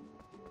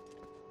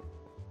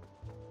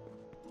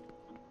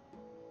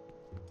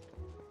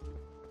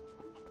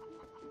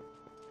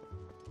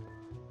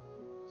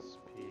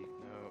 Speak,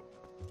 no.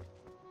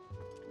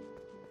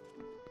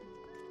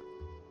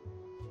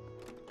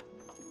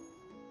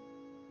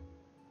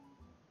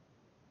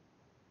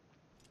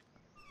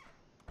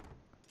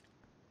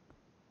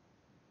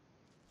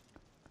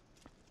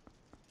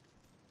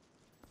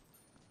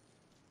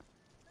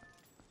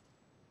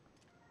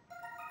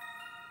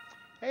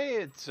 Hey,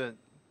 it's a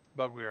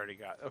bug we already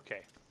got.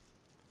 Okay.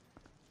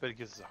 But it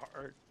gives us a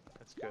heart.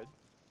 That's good.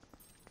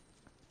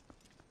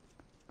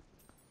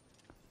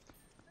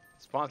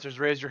 Sponsors,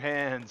 raise your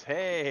hands.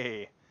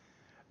 Hey!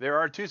 There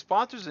are 2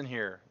 sponsors in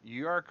here.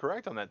 You are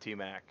correct on that,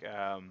 T-Mac.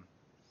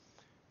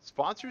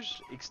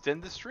 Sponsors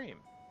extend the stream.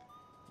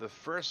 The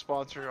first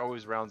sponsor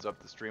always rounds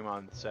up the stream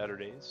on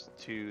Saturdays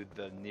to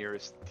the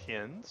nearest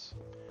tens.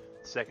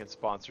 Second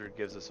sponsor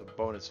gives us a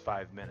bonus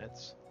 5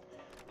 minutes.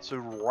 So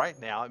right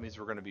now, it means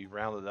we're going to be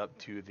rounded up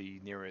to the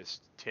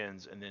nearest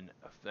tens and then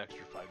an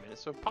extra 5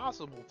 minutes. So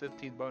possible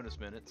 15 bonus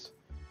minutes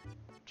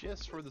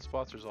just for the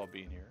sponsors all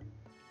being here.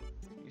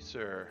 You,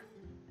 sir.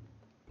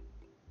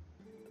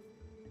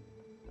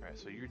 Alright,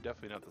 so you're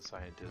definitely not the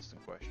scientist in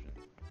question.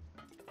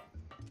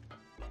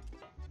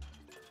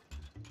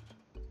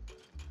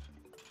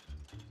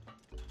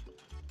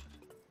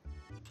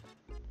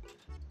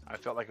 I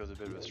felt like it was a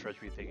bit of a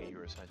stretch me thinking you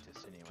were a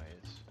scientist anyways.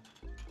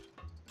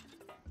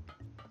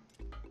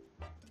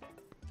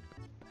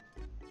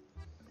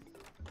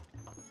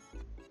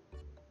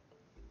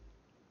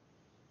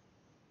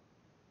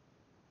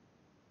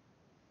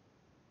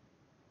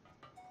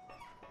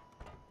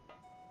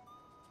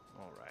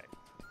 Alright.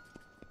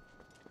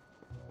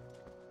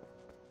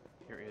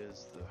 Here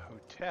is the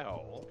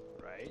hotel,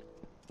 right?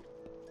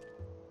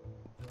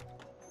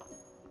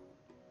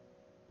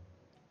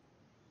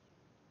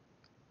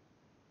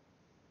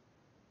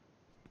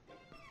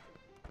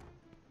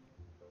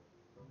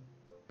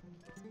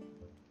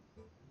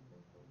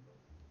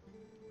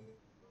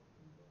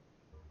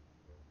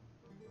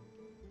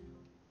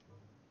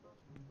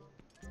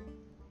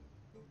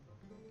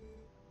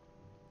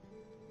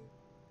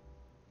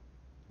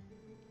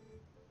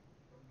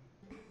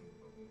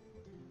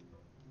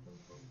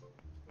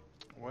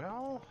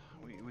 Well,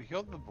 we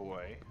killed the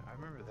boy. I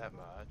remember that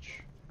much.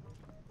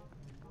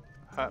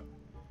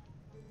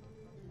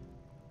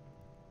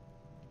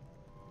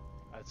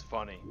 That's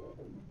funny.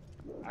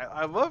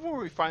 I love where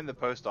we find the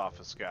post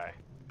office guy.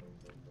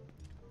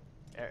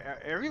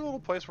 Every little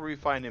place where we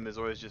find him is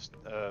always just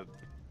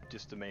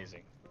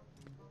amazing.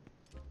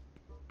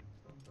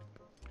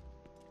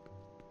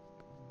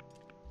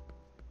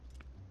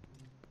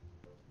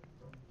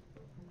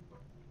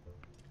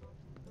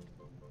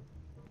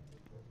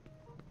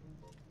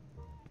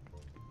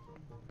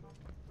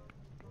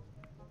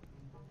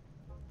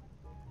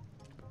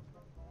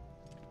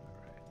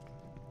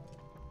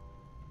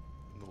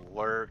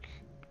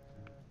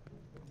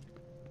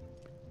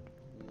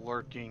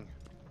 Lurking.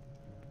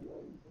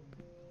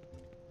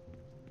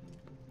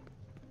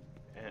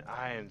 And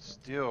I am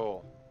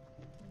still...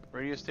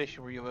 Radio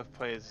station where you live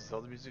plays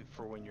Zelda music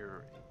for when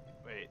you're...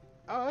 Wait.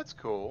 Oh, that's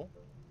cool.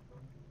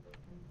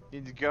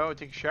 Need to go and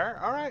take a shower?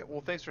 Alright,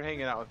 well thanks for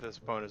hanging out with us,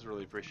 Bonus.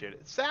 Really appreciate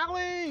it.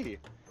 Sally!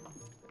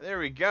 There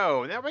we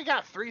go. Now we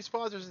got 3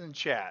 sponsors in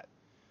chat.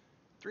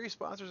 3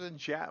 sponsors in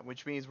chat,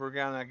 which means we're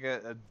gonna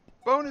get a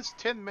bonus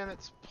 10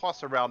 minutes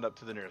plus a roundup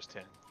to the nearest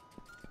 10.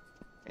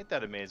 Ain't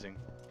that amazing?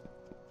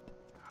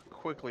 How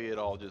quickly it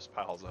all just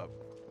piles up.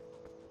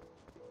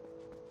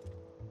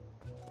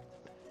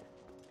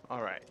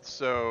 Alright,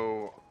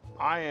 so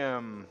I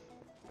am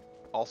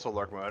also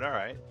Lark mode.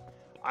 Alright.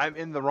 I'm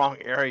in the wrong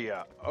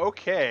area.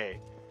 Okay.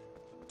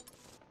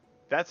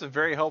 That's a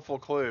very helpful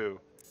clue.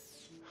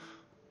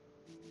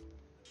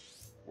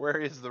 Where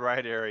is the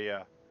right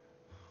area?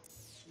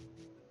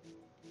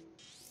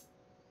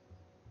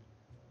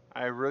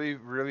 I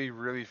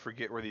really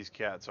forget where these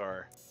cats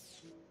are.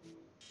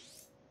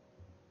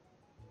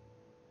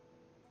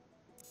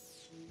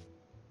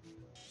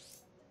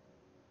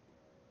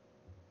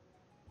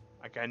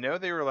 Like, I know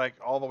they were like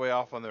all the way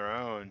off on their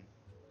own,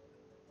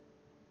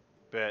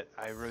 but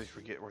I really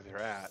forget where they're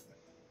at.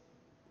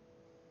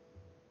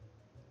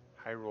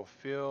 Hyrule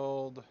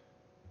Field.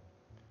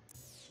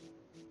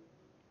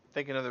 I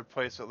think another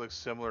place that looks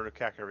similar to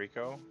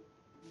Kakariko.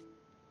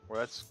 Well,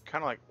 that's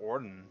kind of like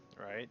Orden,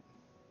 right?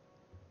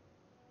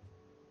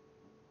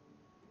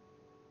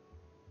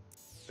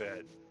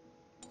 But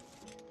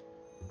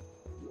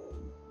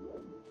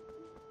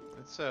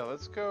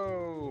let's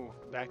go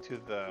back to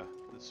the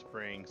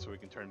spring so we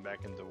can turn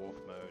back into wolf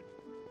mode.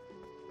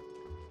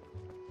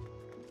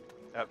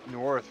 Up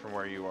north from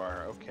where you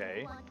are,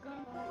 okay.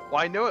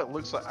 Well, I know it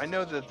looks like, I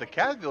know that the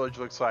cat village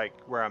looks like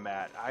where I'm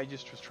at. I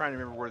just was trying to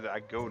remember where I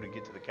go to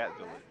get to the cat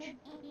village.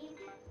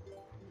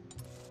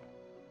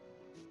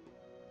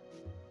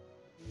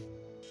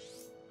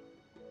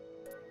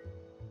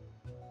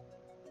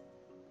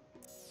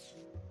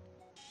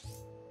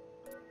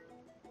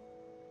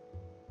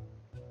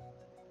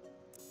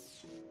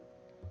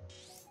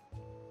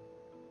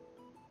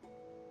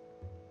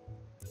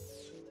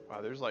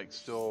 Wow, there's like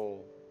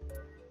still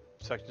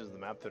sections of the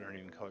map that aren't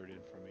even colored in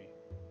for me.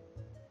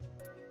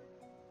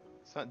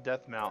 It's not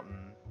Death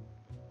Mountain.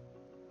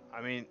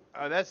 I mean,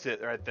 oh, that's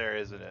it right there,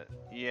 isn't it?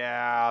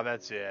 Yeah,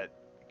 that's it.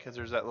 Because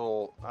there's that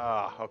little,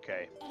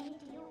 okay.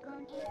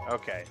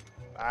 Okay.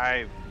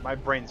 My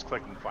brain's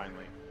clicking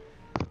finally.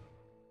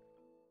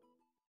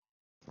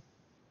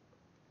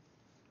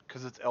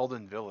 Because it's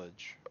Elden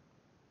Village.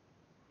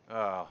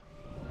 Oh.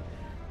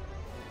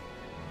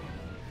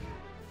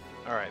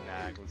 Alright,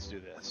 Mag, let's do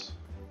this.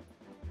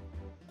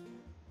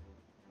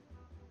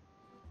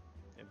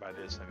 And by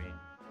this, I mean...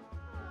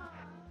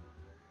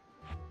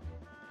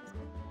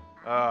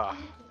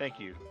 thank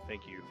you.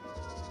 Thank you.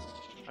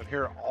 I'm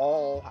here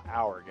all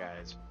hour,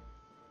 guys.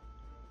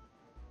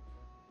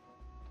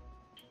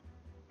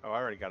 Oh, I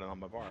already got it on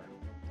my bar.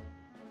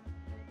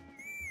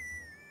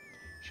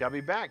 Shall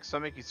be back.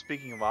 Some make you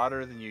speaking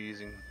louder than you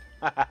using.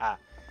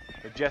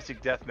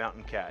 Majestic Death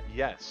Mountain Cat.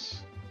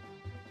 Yes.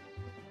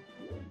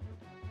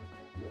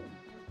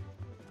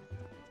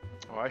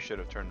 Oh, I should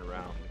have turned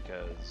around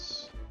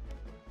because...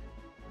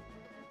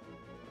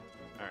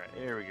 Alright,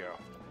 here we go.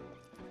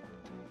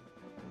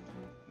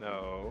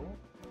 No.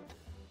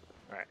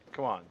 Alright,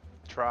 come on.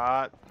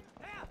 Trot.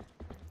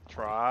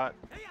 Trot.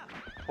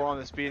 Pull on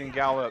the speed and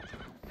gallop.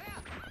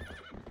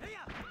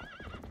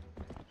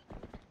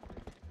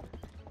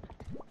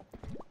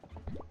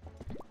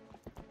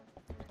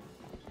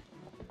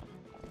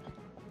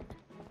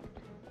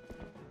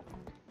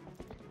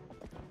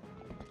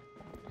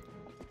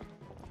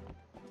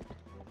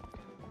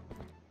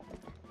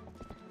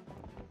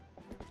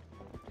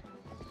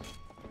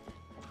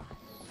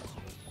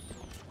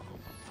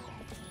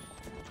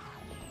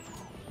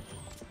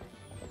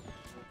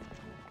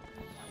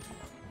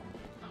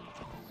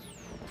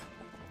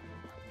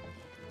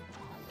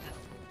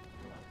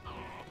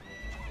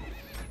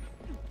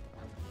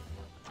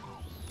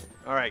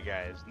 Alright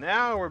guys,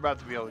 now we're about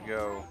to be able to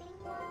go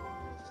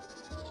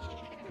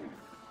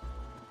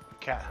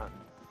cat hunting.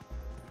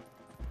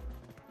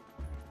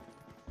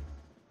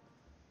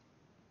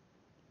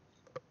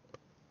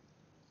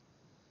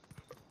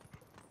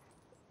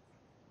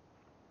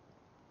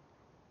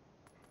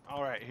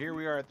 Alright, here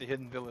we are at the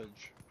hidden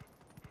village.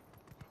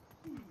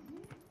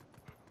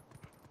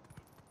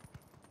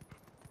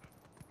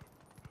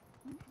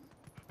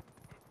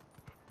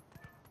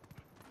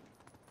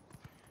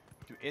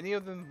 Do any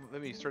of them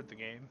let me start the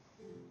game?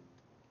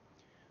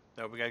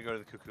 No, we gotta go to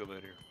the cuckoo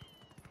later.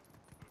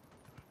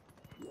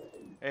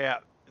 Yeah,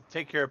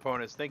 take care,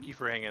 opponents. Thank you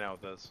for hanging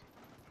out with us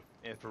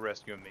and for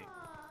rescuing me.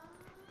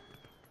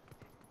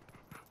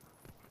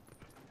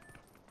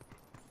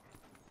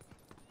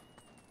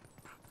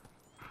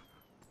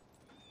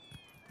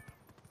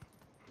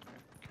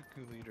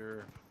 Cuckoo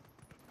leader.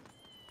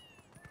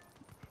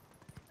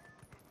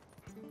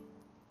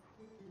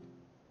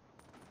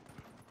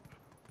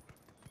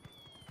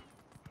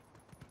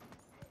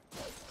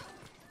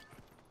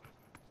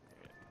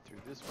 Through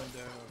this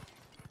window.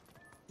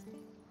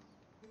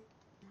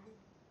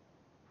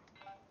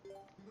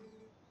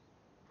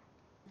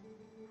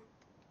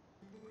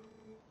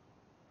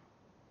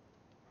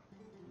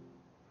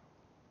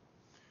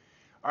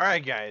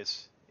 Alright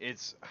guys,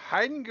 it's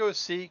Hide and Go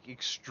Seek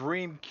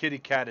Extreme Kitty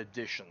Cat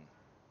Edition.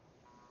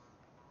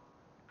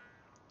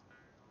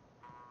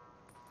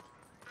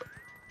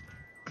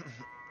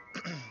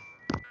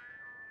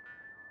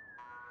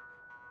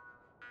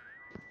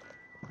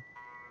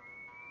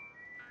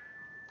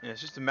 And it's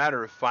just a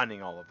matter of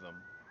finding all of them.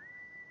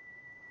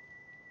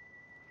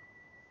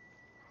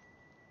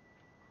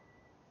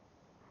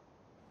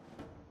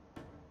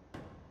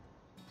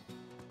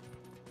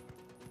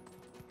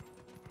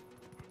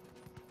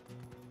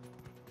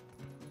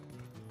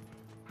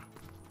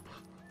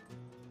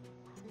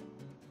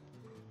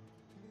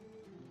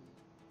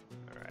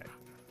 Alright.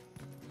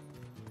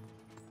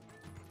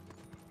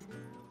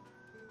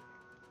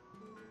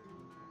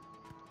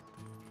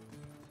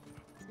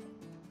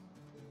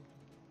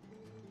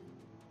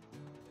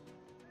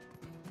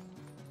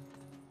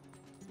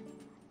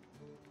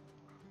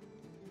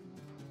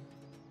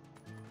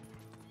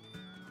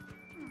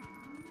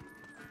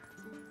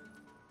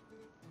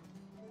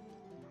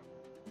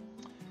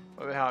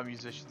 Love how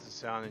musicians and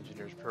sound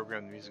engineers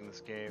program the music in this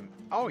game.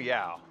 Oh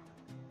yeah,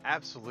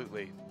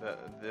 absolutely.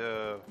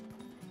 The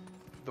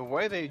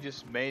way they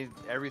just made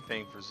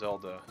everything for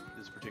Zelda,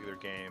 this particular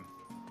game.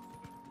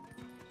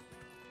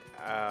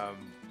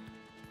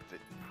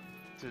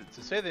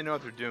 To say they know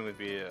what they're doing would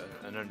be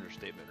an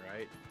understatement,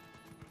 right?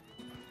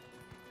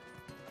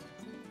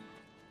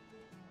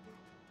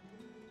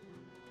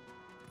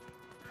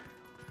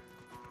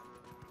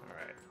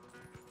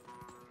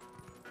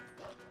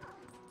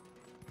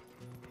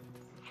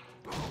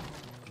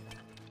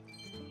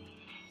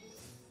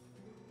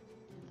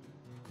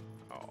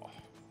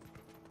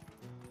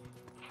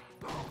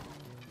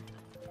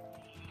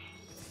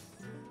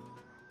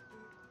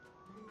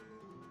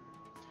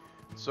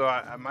 So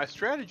my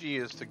strategy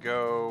is to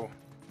go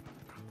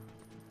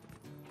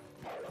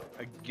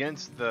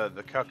against the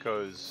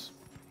Cucko's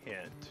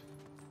hint.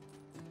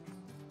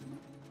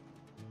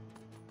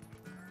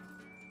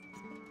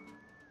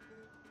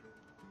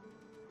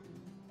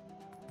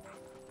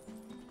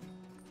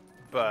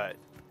 But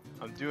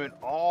I'm doing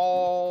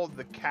all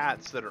the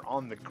cats that are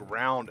on the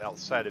ground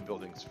outside of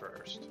buildings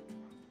first.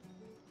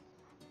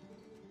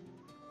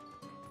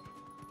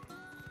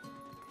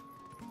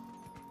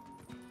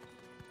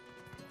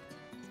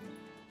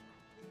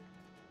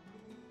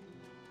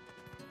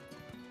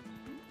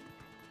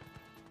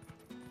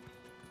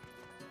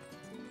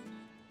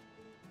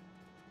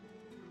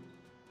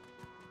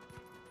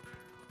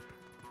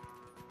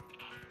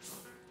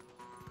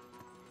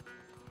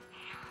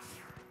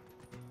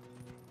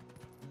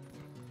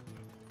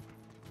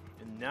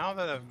 now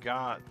that I've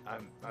got,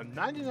 I'm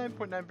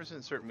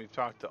 99.9% certain we've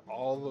talked to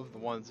all of the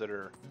ones that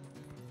are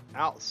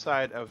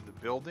outside of the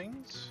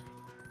buildings.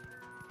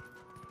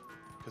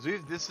 Because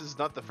this is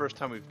not the first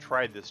time we've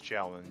tried this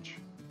challenge.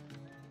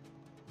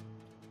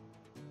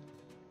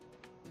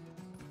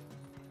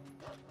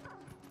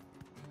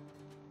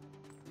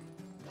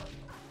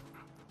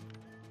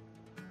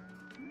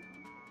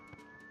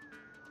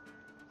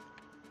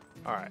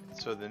 Alright,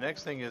 so the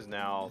next thing is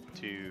now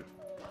to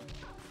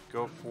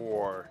go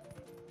for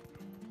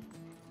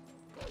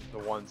the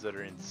ones that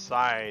are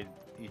inside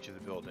each of the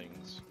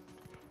buildings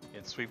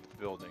and sweep the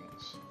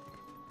buildings.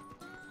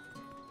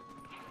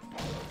 I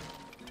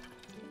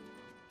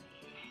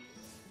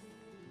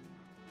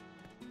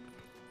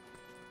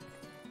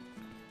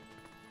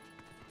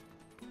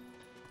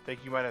think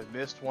you might have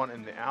missed one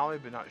in the alley,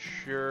 but not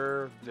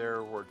sure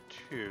there were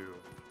two.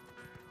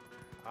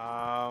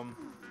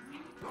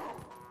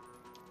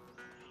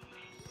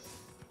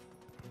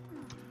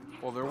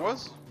 Well, there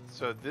was,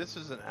 so this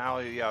is an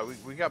alley, yeah,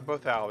 we got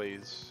both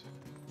alleys.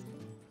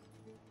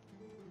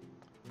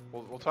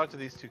 We'll talk to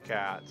these two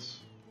cats.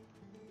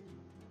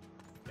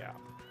 Yeah.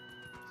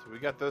 So we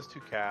got those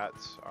two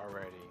cats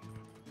already.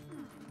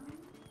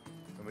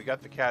 And we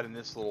got the cat in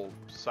this little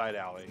side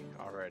alley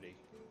already.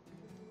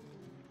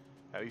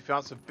 We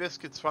found some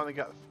biscuits, finally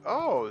got,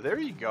 oh, there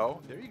you go,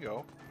 there you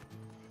go.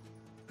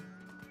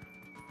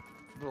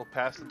 A little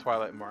past the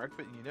Twilight mark,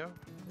 but you know,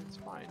 it's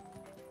fine.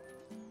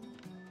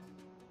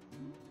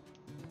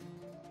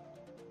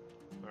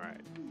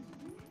 Alright.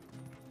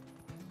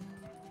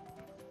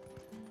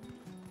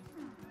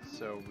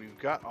 So we've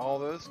got all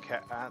those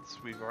cats.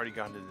 We've already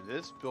gone into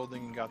this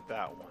building and got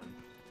that one.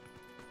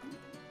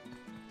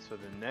 So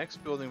the next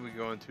building we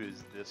go into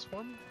is this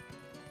one.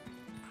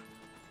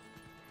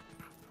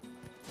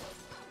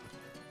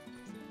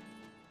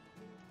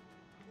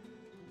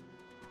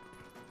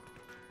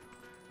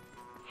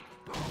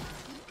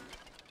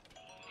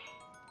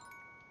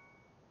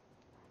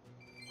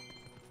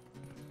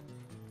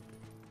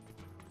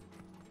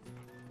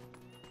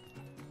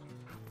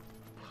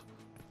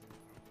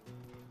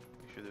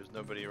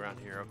 Nobody around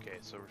here. Okay,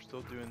 so we're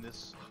still doing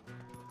this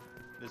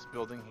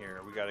building here.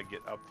 We got to get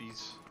up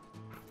these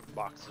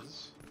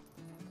boxes.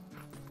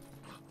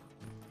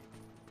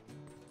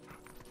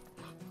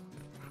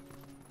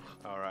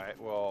 All right.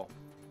 Well,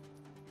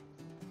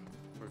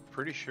 we're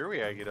pretty sure we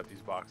got to get up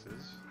these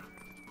boxes.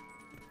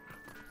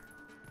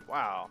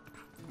 Wow.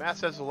 Matt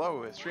says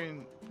hello.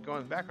 Stream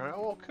going in the background.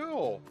 Oh,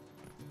 cool.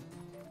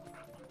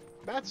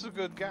 Matt's a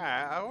good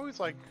guy. I always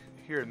like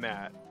hearing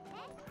Matt.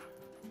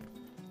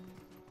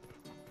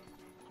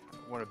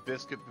 Want a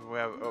biscuit, but we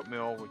have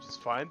oatmeal, which is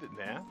fine, but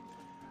nah.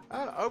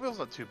 Oatmeal's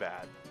not too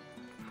bad.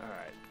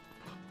 Alright.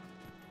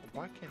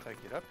 Why can't I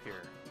get up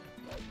here?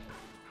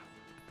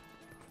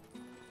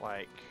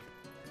 Like...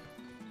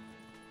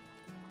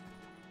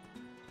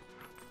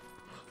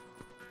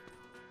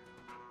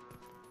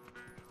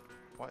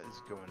 what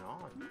is going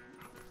on?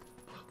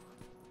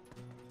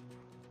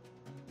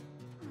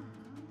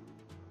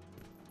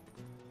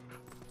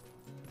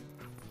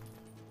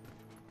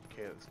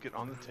 Okay, let's get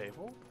on the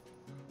table.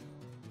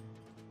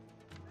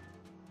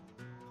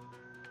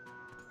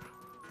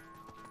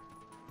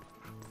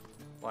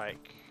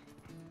 Like,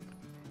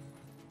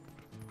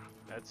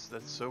 that's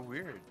so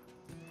weird.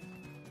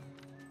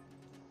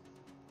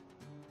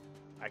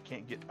 I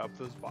can't get up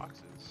those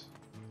boxes.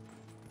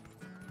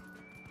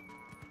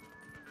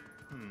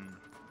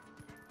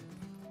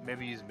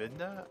 Maybe use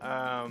Midna?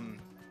 I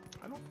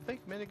don't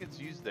think Midna gets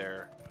used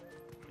there.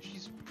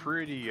 She's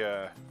pretty,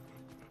 yeah,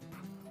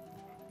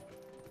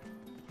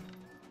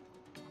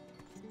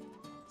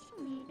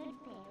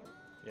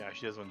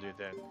 she doesn't want to do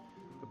that.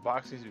 The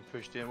box needs to be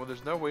pushed in. Well,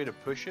 there's no way to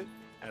push it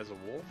as a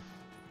wolf.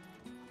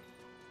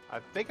 I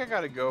think I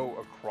gotta go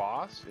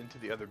across into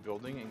the other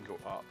building and go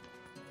up.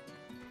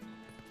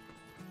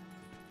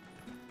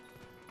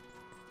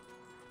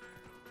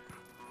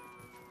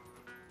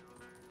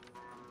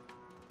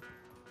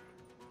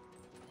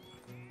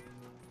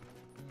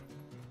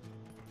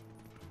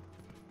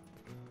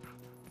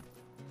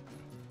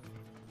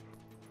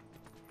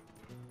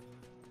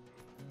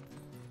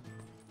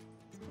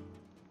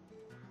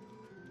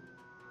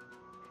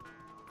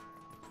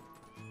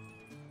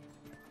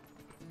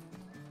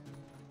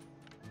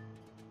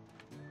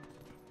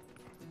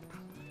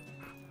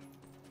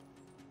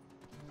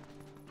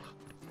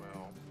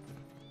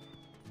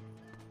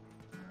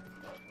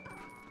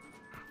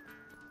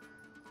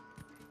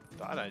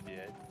 Thought I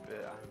did,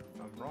 but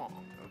I'm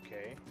wrong.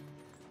 Okay,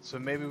 so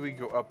maybe we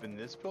go up in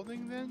this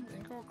building then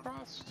and go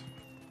across.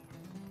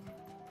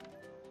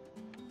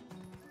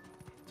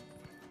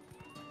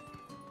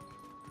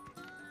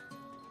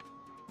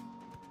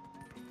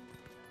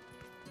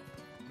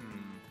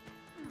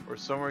 Or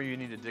somewhere you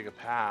need to dig a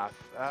path.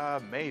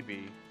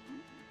 Maybe.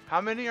 How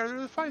many are there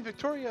to find,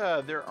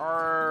 Victoria? There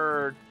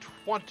are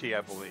 20,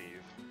 I believe.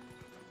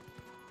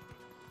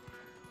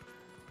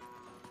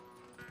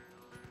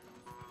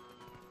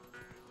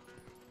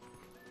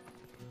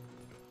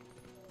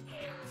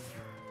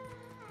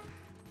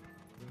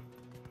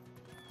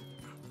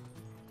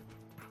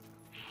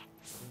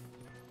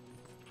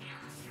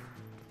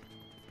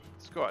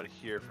 go out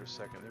here for a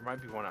second. There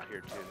might be one out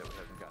here too that we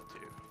haven't got to.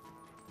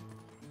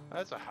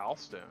 That's a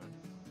house stone.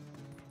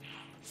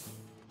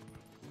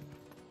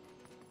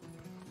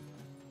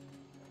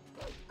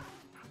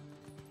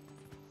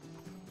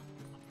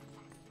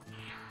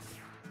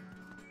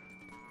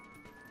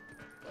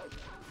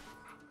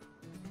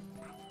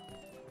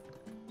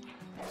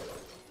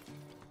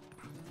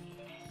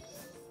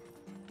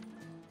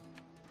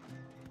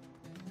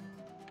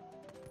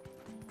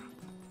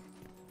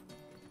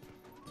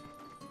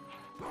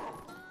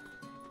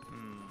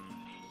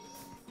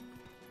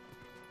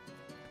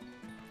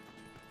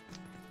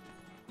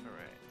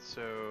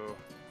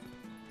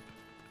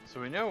 So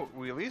we know,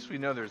 at least we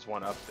know there's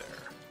one up there.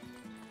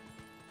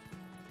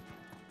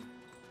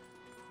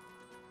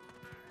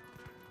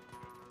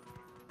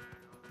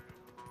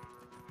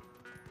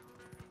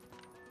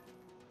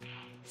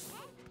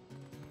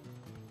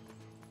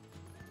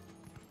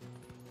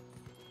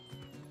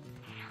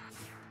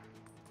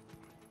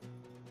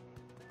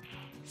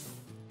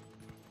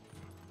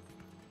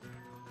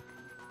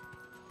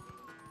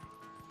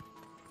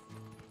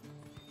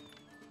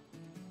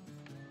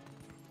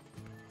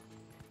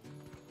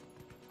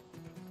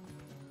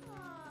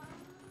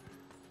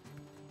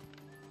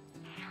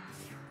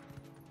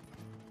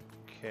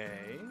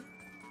 Okay.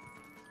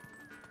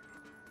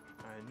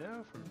 I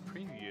know from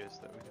previous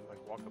that we can like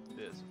walk up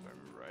this if I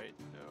remember right.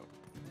 No.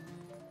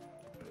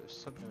 There's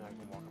something I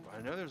can walk up.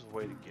 I know there's a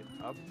way to get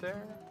up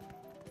there.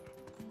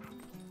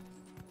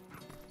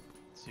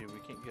 Let's see, we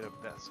can't get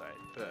up that side,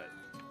 but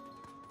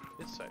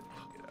this side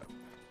we can get up.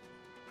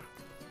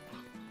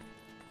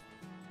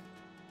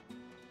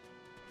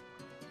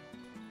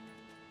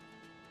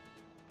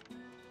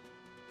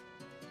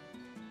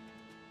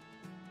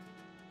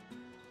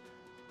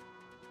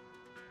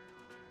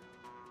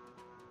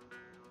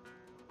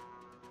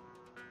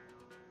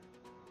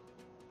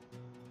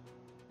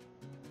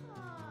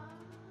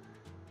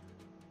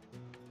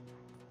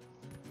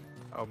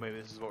 Oh,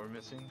 maybe this is what we're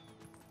missing?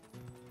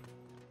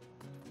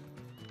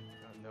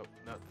 Nope,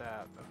 not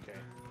that. Okay.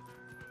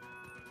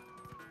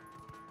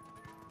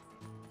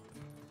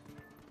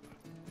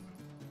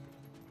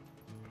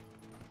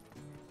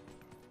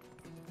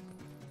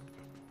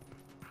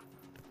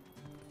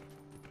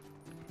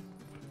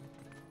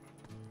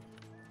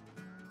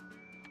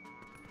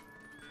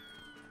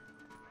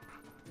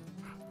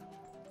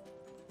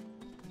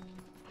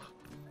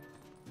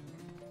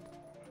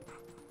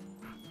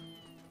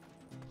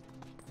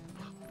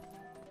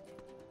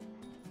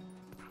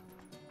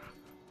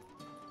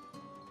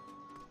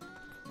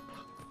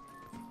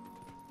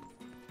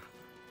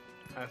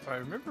 If I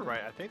remember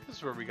right, I think this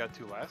is where we got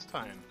to last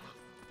time.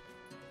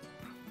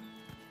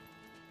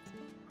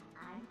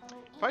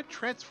 If I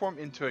transform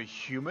into a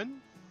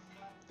human,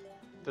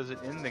 does it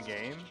end the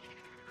game?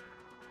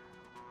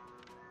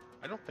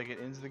 I don't think it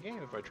ends the game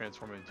if I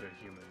transform into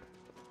a human.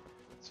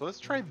 So let's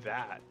try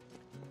that.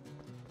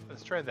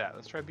 Let's try that.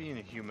 Let's try being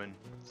a human,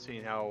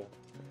 seeing how,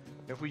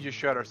 if we just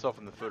shot ourselves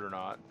in the foot or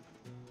not.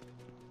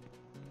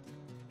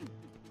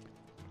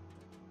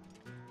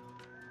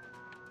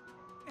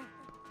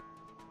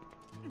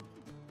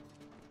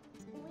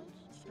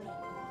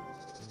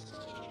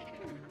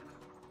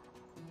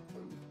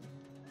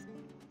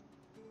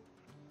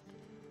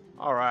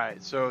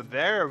 Alright, so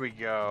there we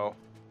go.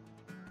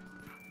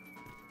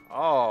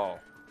 Oh.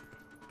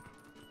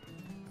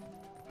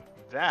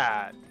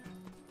 That's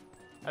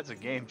a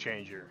game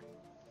changer.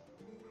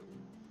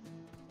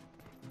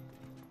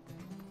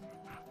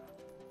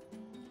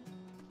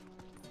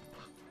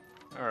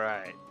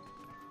 Alright.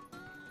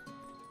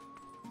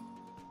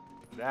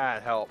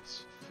 That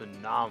helps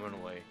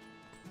phenomenally.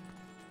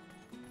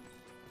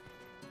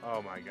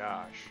 Oh my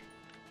gosh.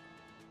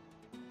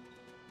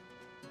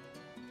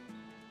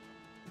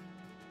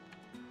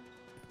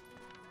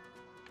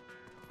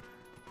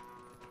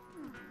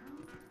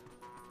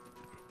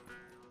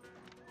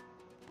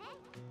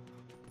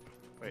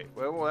 Wait,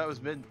 well, that was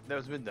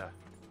Midna.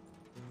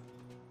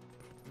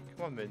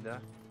 Come on, Midna.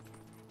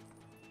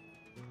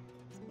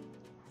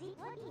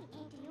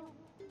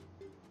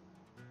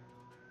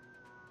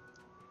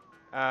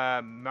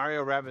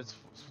 Mario Rabbids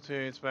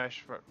Splatoon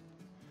Smash.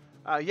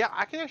 Yeah,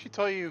 I can actually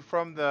tell you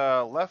from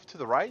the left to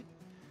the right.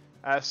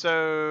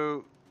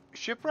 So,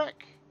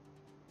 Shipwreck,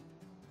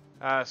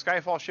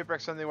 Skyfall,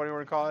 Shipwreck Sunday, what do you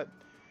want to call it?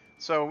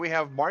 So we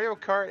have Mario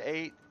Kart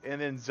 8,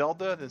 and then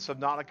Zelda, then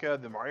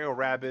Subnautica, then Mario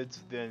Rabbids,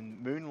 then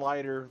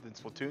Moonlighter, then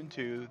Splatoon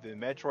 2, then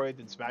Metroid,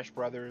 then Smash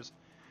Brothers,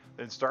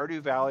 then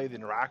Stardew Valley,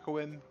 then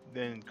Rakuen,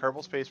 then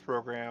Kerbal Space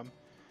Program,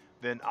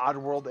 then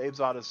Oddworld Abe's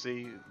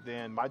Odyssey,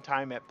 then My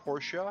Time at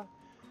Portia,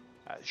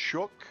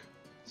 Shook,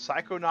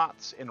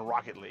 Psychonauts, and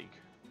Rocket League.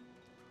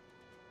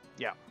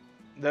 Yeah,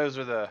 those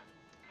are the...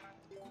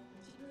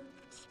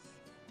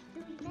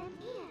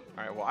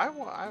 Alright, well,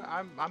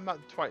 I'm not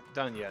quite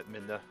done yet,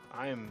 Minda.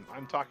 I'm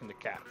talking to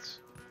cats.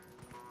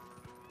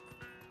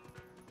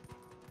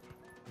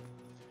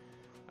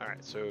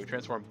 Alright, so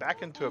transform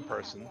back into a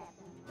person.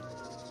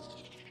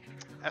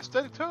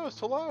 Aesthetic Toast,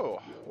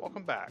 hello!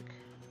 Welcome back.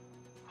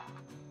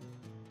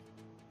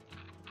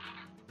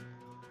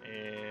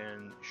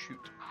 And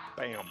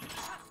Bam.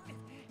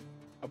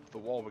 Up the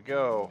wall we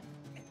go.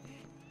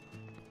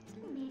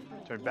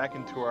 Turn back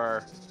into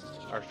our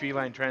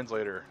feline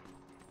translator.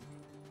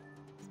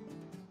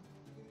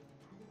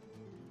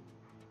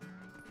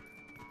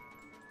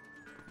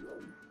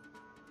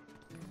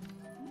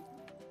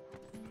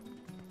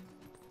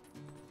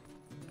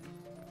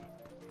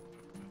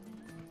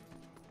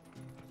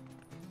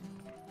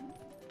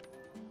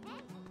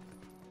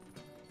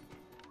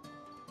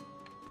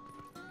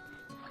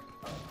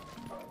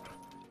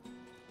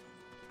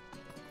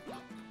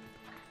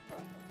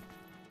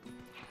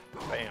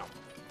 Bam.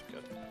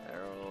 Got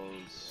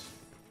arrows.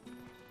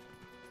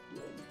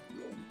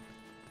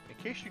 In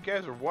case you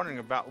guys are wondering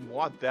about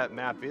what that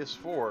map is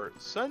for,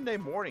 Sunday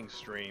morning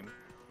stream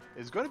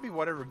is going to be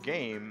whatever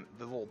game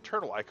the little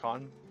turtle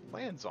icon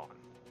lands on.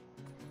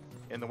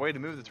 And the way to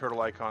move the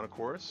turtle icon, of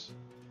course,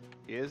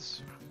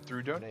 is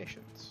through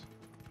donations.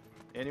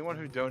 Anyone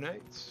who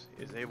donates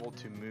is able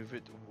to move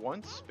it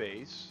one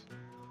space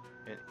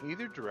in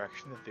either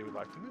direction that they would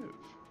like to move.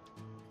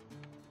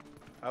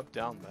 Up,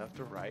 down, left,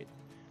 or right.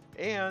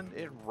 And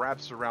it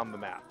wraps around the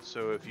map.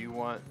 So if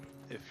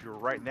you're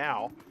right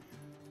now,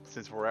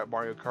 since we're at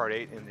Mario Kart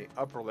 8 in the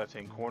upper left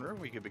hand corner,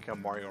 we could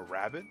become Mario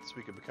Rabbids,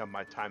 we could become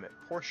My Time at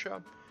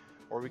Portia,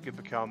 or we could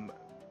become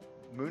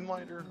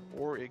Moonlighter,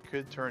 or it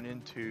could turn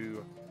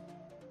into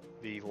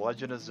the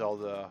Legend of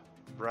Zelda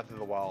Breath of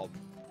the Wild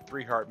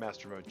 3-Heart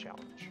Master Mode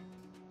Challenge.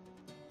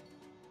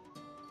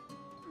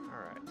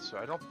 Alright, so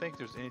I don't think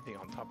there's anything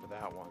on top of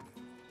that one.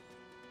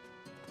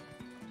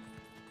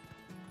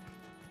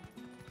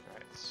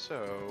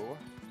 So,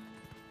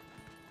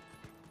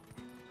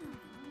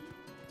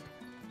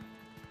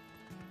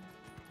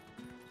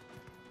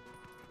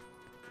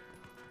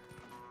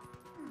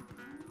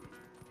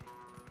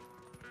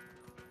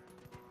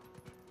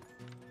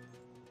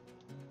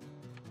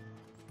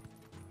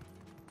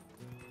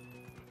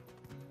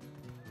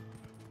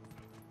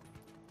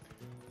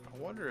 I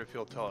wonder if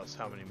he'll tell us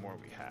how many more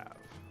we have.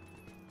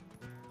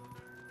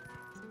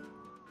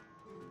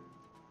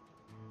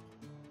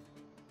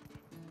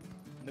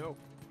 Nope.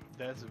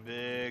 That's a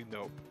big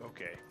nope.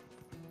 Okay.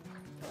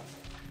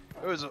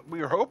 We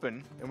were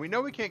hoping, and we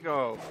know we can't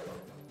go.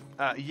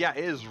 Yeah,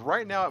 it is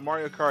right now at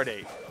Mario Kart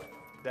 8.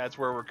 That's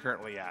where we're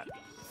currently at.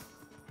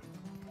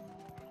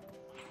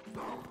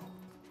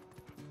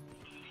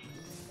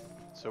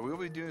 So we'll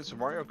be doing some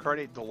Mario Kart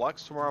 8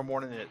 Deluxe tomorrow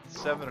morning at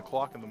 7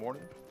 o'clock in the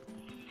morning.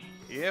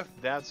 If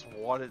that's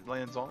what it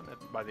lands on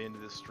by the end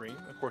of this stream.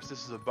 Of course,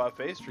 this is a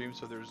buffet stream,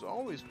 so there's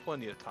always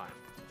plenty of time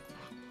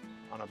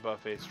on a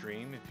buffet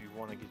stream if you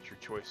want to get your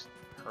choice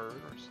heard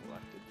or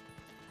selected.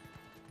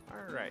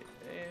 Alright,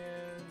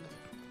 and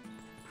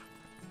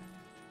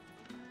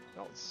I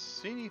don't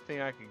see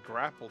anything I can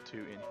grapple to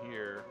in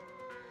here.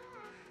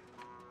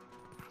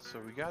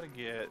 So we gotta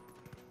get...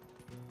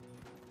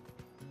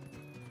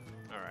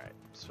 Alright,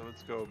 so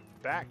let's go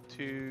back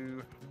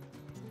to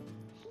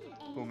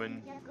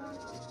Human.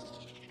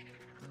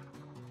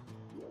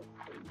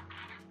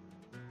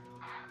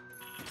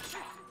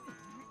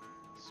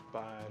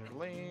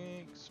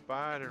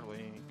 Spider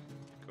Link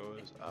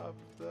goes up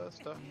the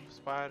stuff.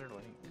 Spider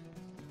Link.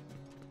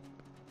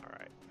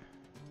 Alright.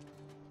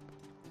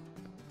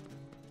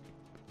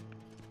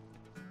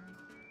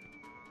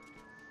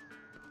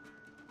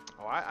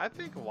 Oh, I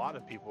think a lot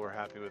of people are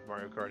happy with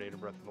Mario Kart 8 and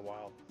Breath of the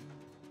Wild.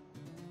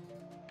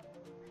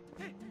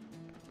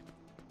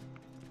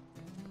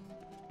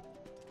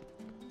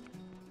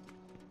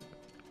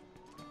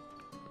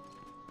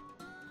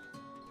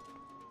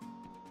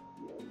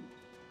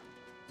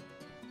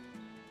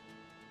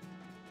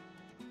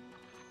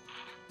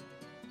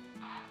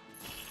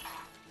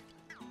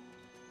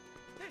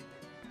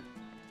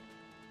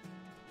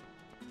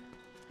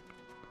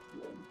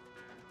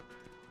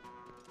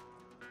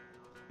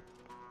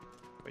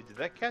 Wait, did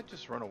that cat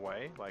just run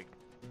away, like,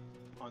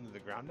 onto the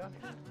ground down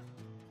here?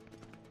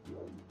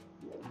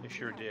 It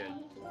sure did.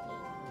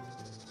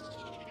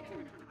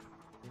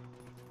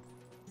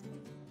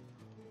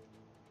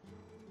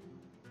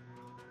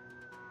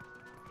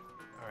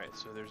 Alright,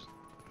 so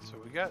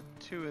we got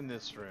 2 in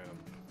this room.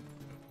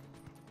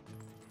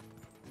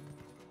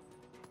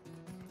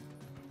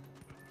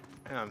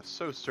 And I'm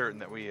so certain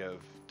that we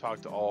have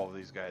talked to all of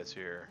these guys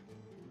here.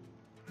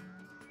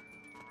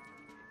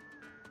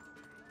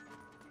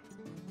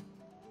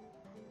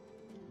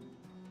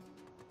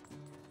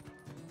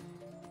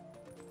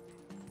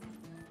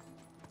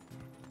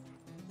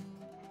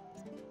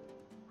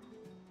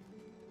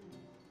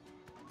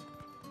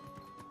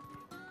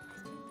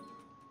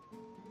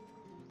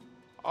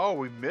 Oh,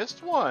 we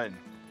missed one.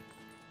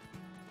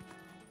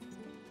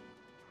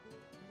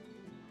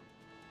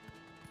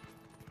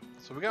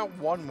 So we got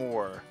one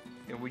more,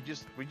 and we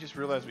just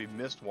realized we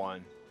missed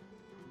one.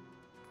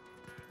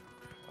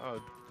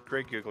 Oh,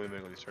 great Googly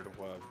Miggly sort of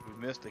web. We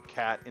missed a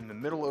cat in the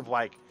middle of,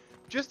 like,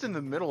 just in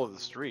the middle of the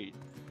street.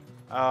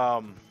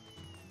 Wow.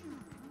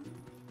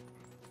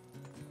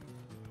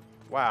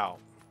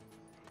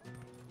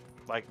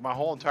 Like, my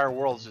whole entire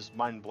world is just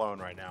mind blown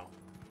right now.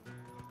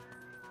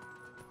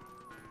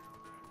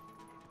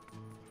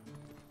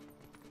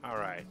 All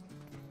right.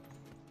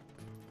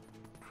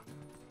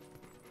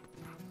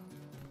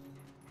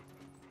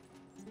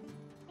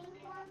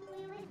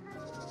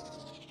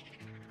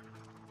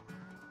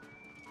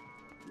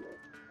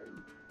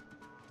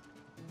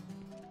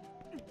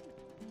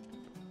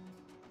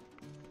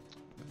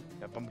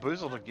 Yeah,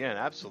 bamboozled again.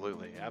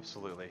 Absolutely,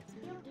 absolutely.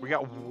 We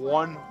got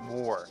one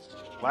more.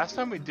 Last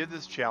time we did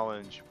this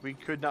challenge, we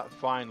could not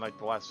find like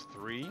the last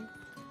 3.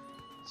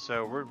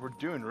 So we're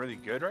doing really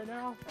good right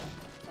now.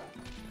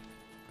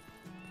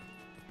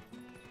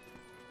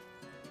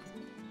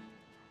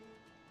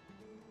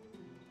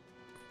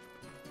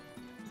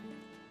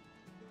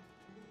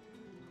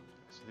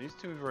 So these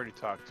 2 we've already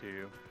talked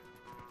to.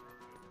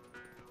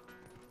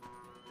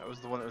 That was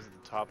the one that was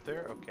at the top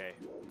there? Okay.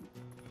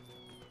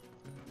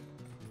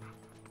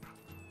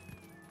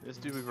 This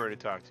dude we've already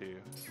talked to.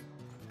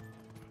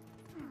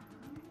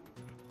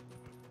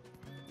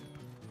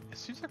 It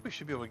seems like we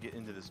should be able to get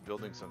into this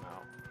building somehow.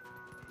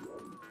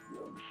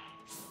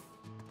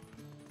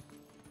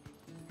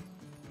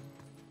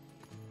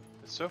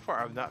 But so far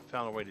I've not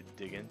found a way to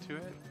dig into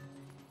it.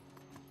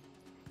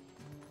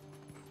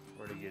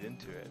 Or to get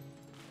into it.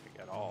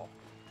 Like, at all.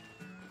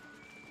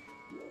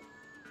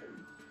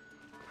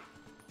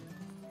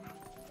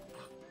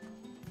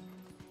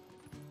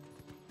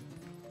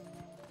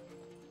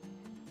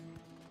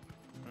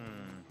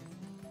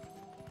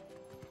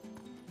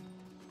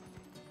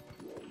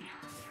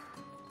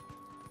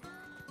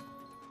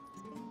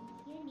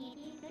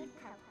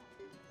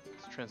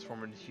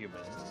 Transform into human.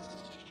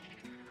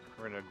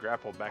 We're gonna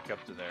grapple back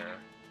up to there.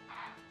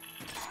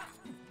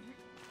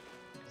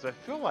 Because I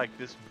feel like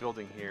this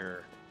building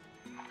here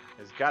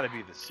has got to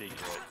be the secret.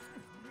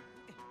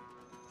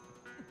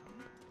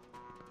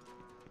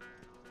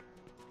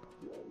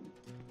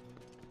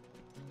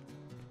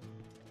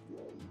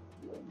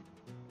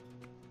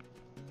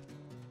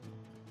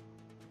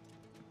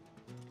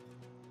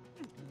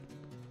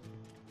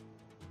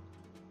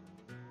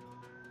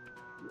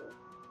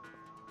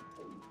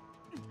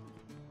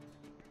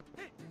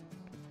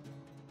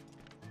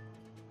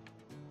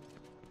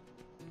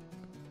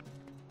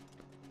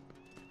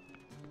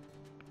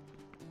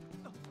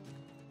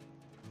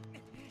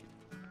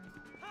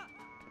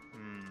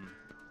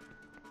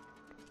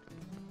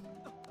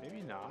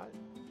 Maybe not.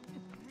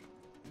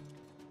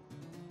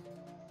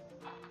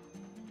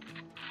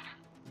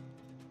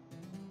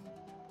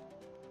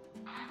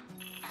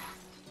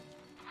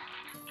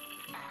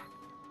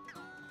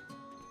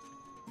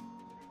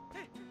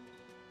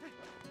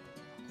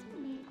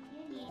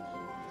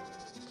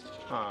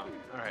 Huh.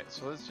 Alright,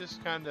 so let's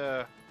just kind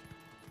of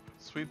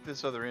sweep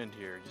this other end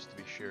here, just to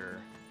be sure.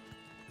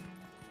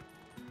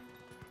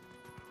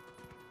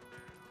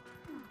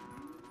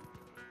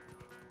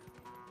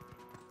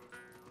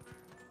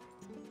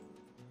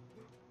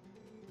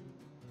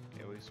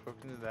 Okay, we've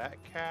spoken to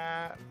that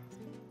cat.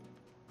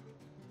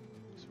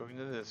 Spoken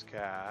to this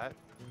cat.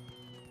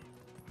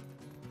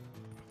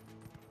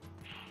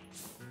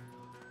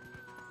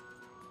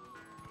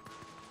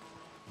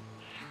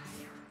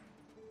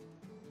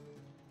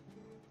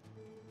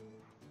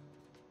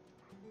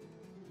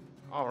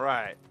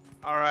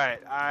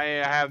 Alright, I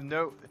have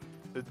no...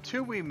 The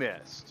 2 we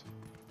missed.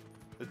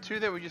 The 2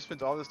 that we just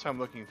spent all this time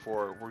looking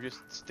for were just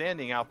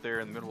standing out there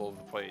in the middle of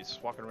the place,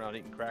 walking around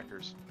eating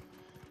crackers.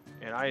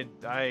 And I...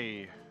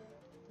 In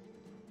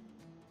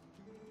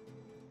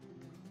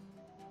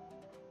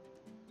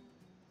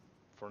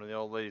front of the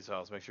old lady's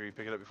house. Make sure you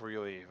pick it up before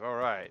you leave.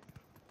 Alright.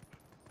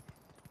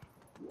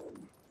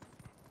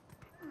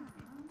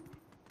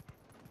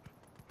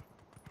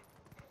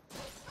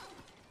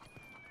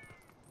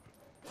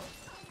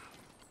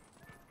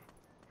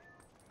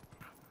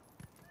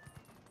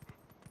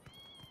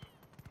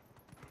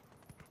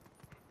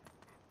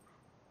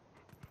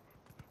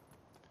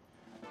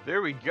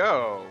 There we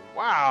go.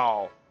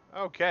 Wow.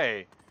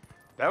 Okay.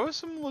 That was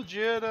some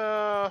legit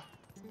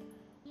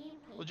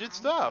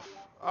stuff.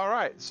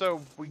 Alright, so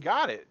we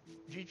got it.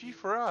 GG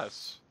for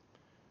us.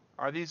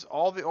 Are these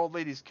all the old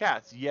lady's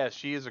cats? Yes,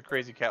 she is a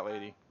crazy cat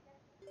lady.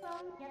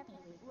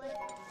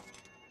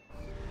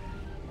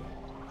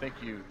 Thank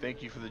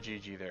you for the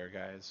GG there,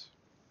 guys.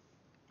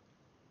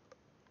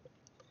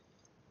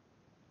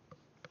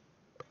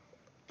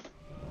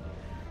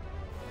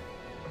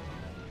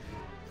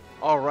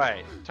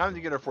 Alright, time to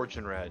get our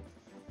fortune read.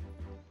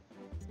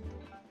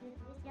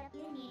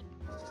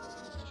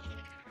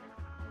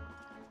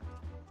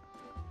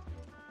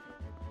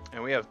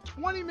 And we have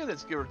 20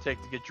 minutes, give or take,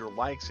 to get your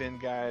likes in,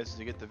 guys,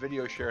 to get the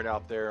video shared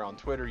out there on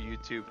Twitter,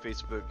 YouTube,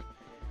 Facebook,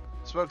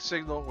 Smoke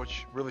Signal,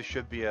 which really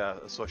should be a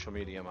social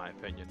media, in my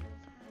opinion.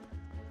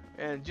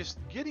 And just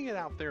getting it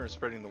out there and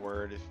spreading the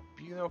word. If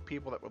you know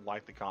people that would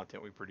like the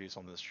content we produce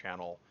on this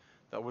channel,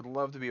 that would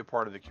love to be a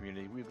part of the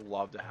community, we'd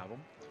love to have them.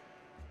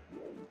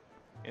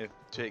 And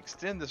to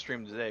extend the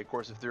stream today, of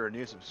course, if they're a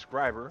new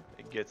subscriber,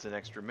 it gets an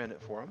extra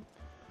minute for them.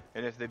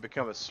 And if they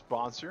become a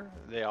sponsor,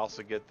 they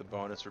also get the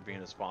bonus for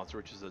being a sponsor,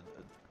 which is a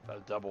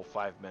double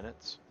 5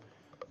 minutes.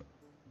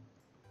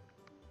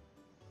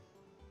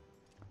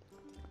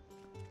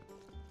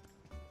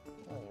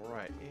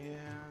 Alright,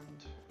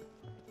 and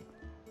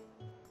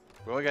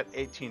we only got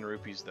 18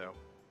 rupees though.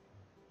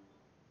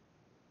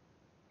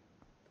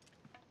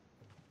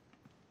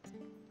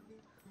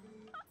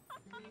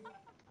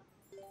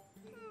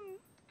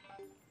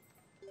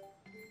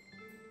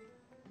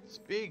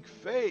 Speak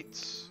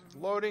fates!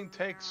 Loading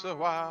takes a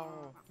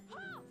while.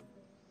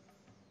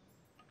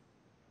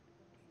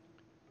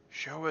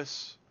 Show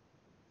us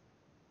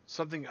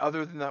something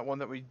other than that one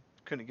that we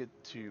couldn't get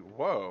to.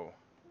 Whoa.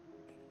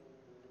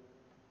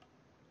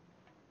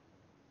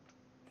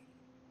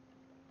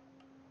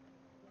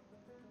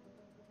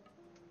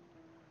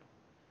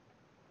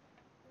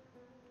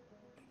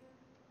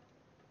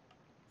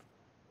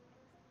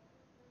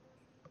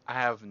 I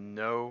have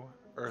no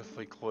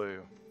earthly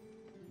clue.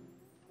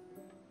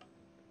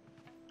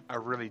 I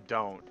really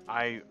don't.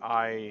 I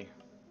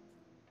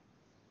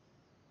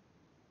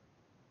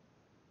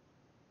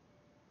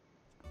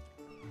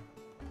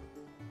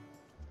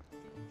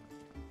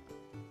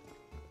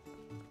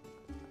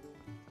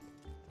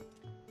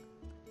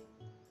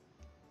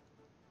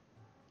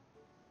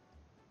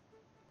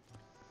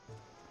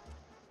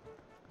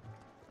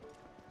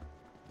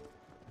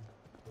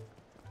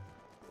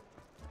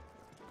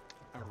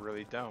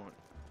really don't.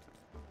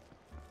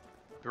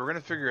 But we're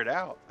gonna figure it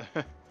out.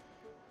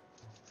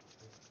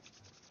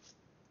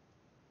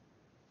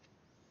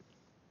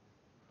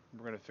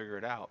 We're gonna figure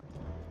it out.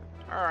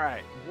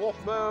 Alright, wolf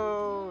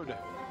mode!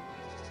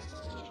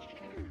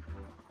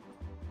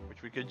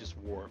 Which we could just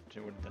warped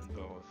and would have done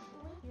both.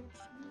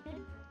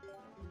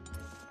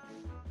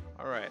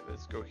 Alright,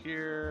 let's go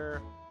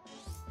here.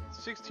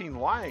 16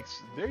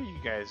 likes. There you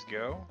guys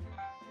go.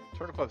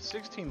 Turtle Club,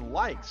 16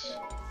 likes.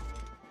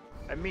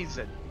 That means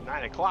at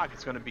 9 o'clock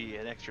it's going to be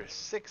an extra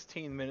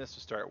 16 minutes to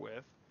start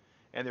with.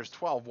 And there's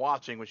 12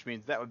 watching, which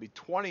means that would be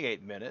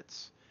 28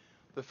 minutes.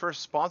 The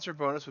first sponsor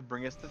bonus would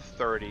bring us to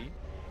 30.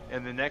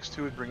 And the next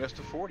two would bring us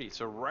to 40.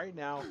 So right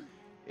now,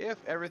 if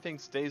everything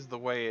stays the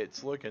way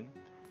it's looking,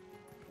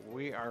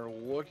 we are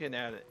looking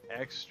at an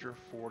extra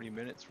 40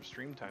 minutes for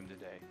stream time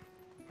today.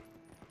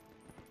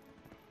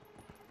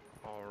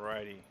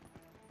 Alrighty.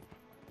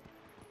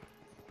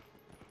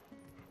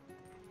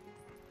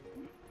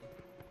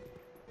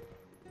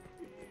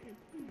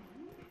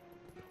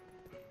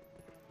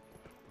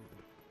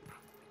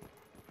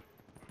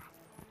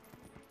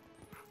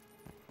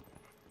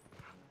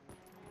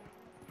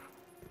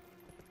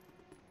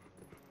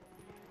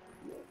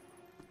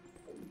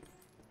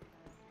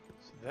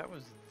 That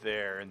was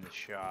there in the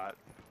shot.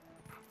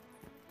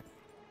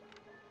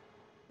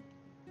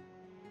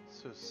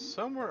 So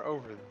somewhere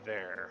over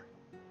there.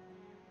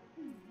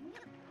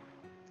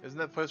 Isn't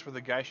that place where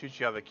the guy shoots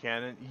you out of the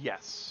cannon?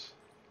 Yes.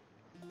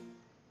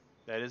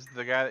 That is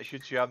the guy that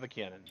shoots you out of the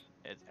cannon.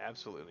 It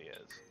absolutely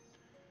is.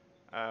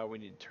 We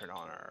need to turn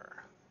on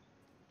our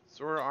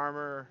sword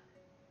armor.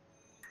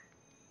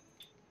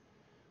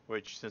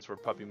 Which, since we're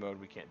puppy mode,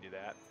 we can't do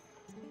that.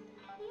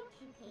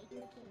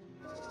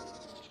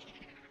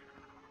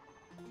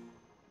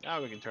 Now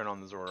we can turn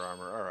on the Zord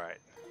armor. Alright.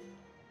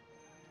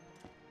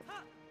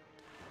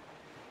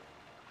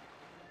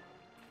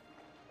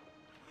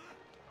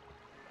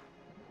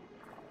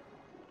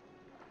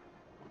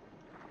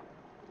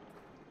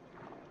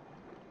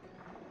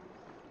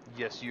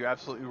 Yes, you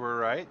absolutely were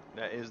right.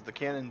 That is the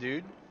cannon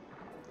dude.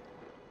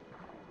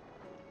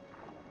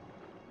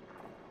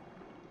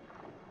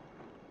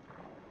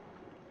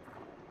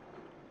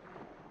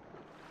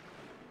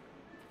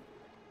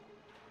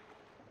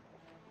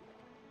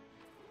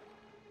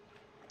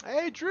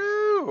 Hey,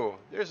 Drew!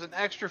 There's an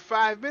extra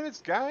 5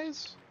 minutes,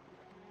 guys.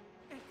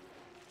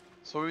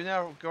 So we're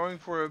now going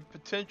for a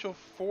potential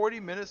 40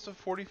 minutes to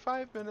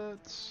 45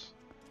 minutes.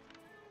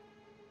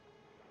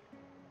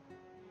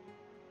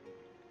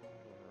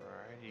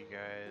 Alrighty,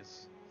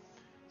 guys.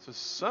 So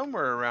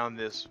somewhere around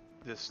this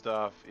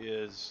stuff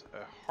is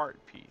a heart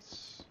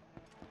piece.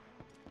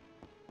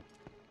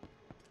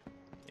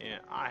 And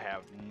I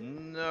have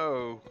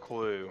no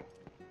clue.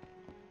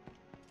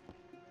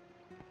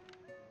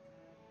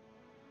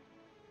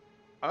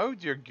 Oh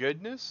dear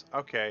goodness.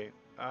 Okay.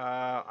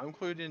 I'm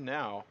clued in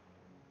now.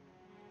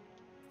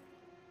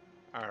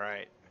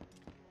 Alright.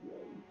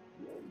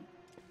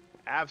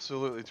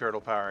 Absolutely turtle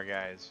power,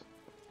 guys.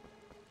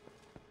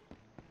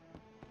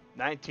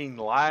 19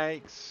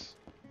 likes.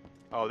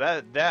 Oh,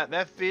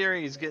 that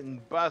theory is getting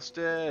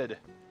busted.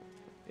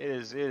 It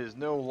is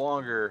no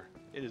longer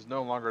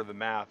the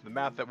math. The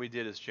math that we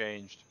did has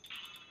changed.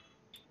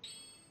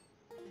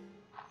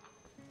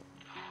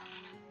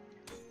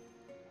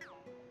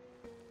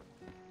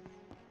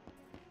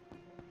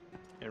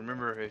 And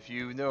remember, if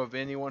you know of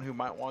anyone who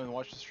might want to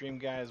watch the stream,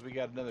 guys, we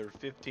got another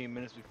 15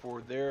 minutes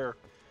before they're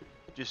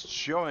just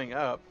showing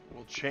up.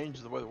 Will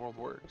change the way the world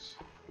works.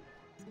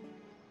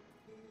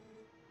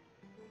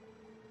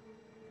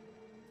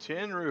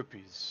 10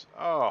 rupees.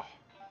 Oh.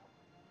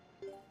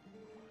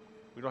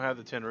 We don't have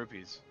the 10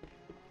 rupees.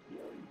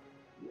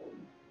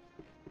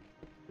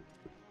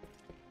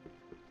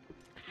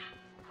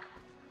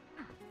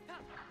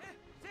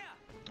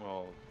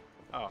 Well,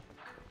 oh.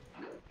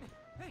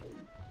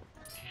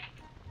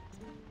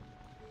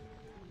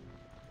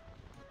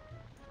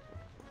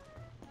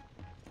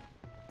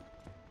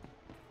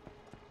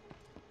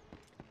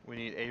 We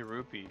need a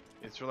rupee.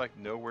 Is there like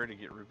nowhere to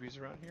get rupees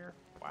around here?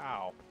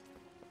 Wow.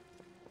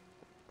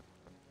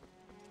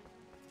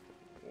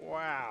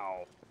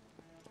 Wow.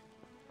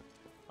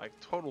 Like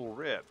total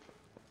rip.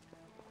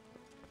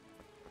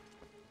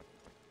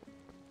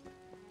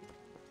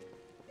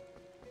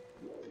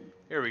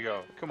 Here we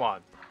go. Come on.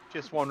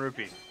 Just 1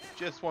 rupee.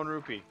 Just 1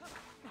 rupee.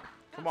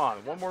 Come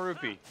on. 1 more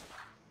rupee.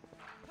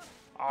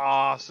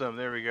 Awesome.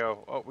 There we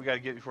go. Oh, we got to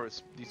get before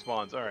it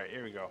despawns. All right.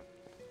 Here we go.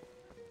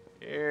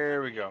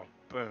 Here we go.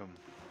 Boom.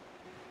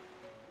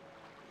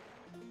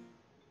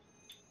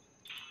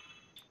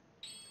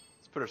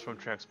 Let's put our swim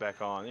trunks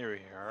back on. There we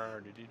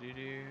are. Do do do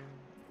do.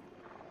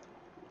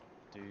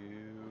 Do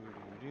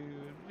do do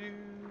do.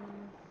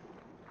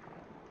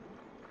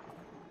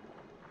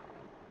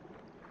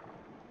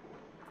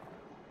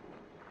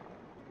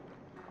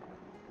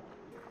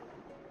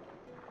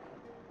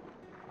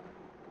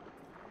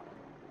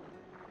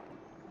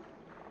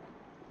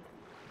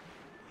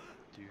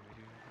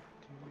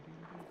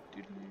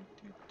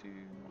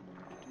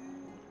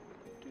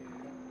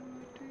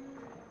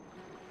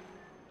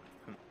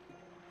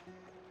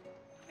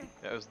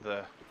 That was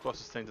the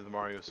closest thing to the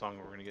Mario song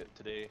we're gonna get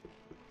today.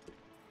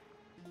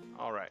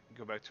 Alright,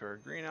 go back to our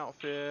green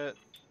outfit.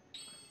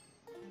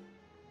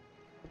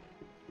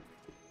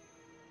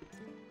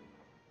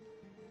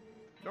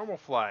 Normal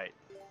flight.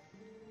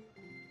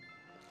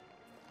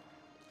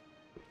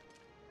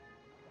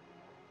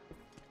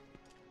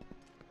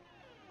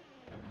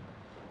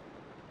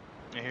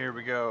 And here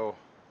we go.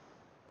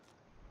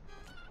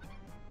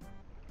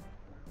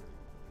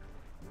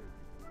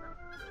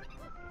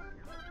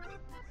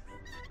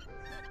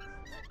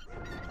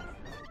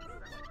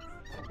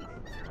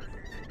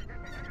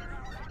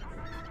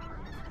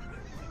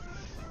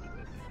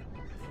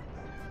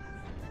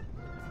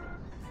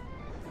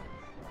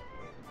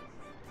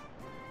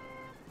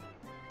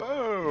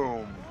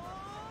 Boom!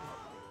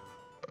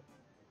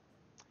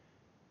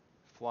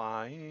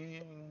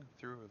 Flying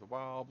through the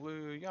wild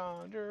blue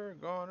yonder,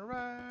 gonna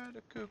ride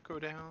a cuckoo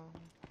down.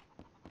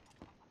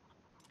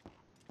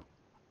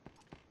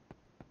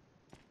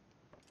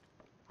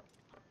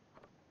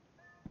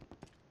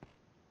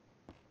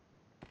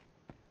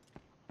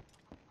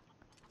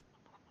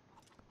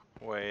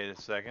 Wait a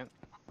second.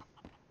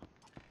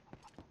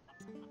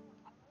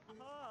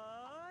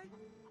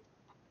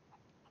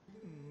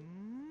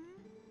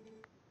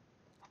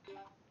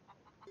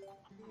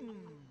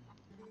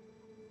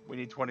 We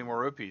need 20 more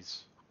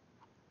rupees.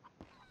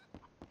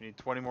 We need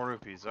 20 more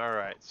rupees.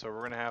 Alright, so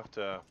we're gonna have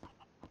to...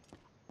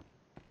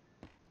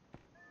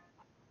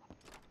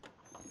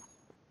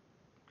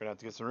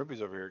 get some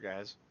rupees over here,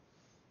 guys.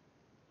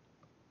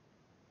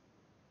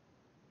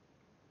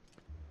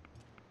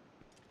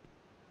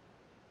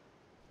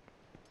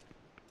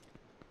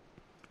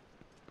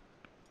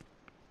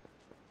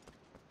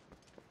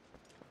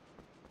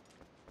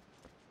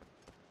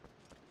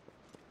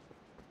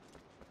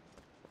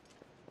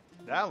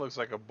 That looks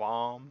like a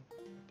bomb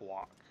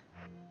block.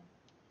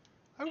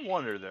 I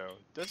wonder though,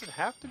 does it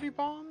have to be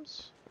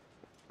bombs?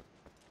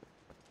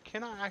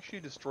 Can I actually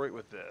destroy it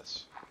with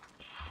this?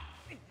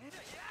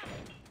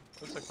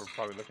 Looks like we're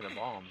probably looking at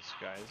bombs,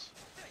 guys.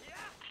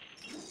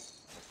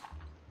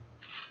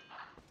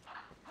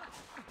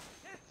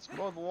 Let's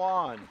mow the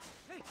lawn.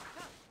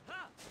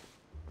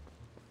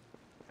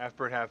 Half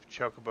bird, half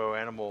chocobo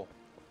animal.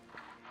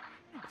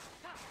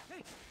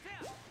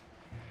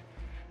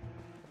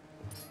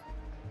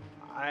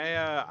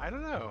 I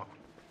don't know.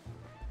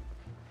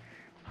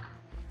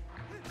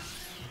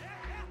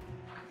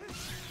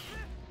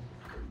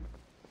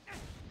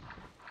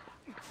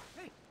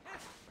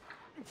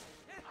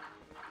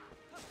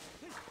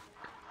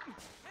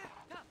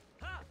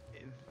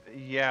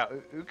 Yeah,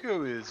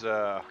 Uko is,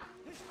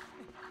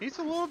 he's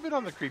a little bit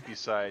on the creepy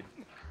side.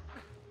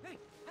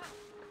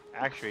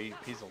 Actually,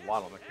 he's a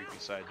lot on the creepy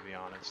side, to be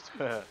honest.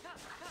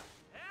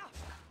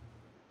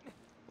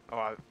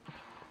 Oh,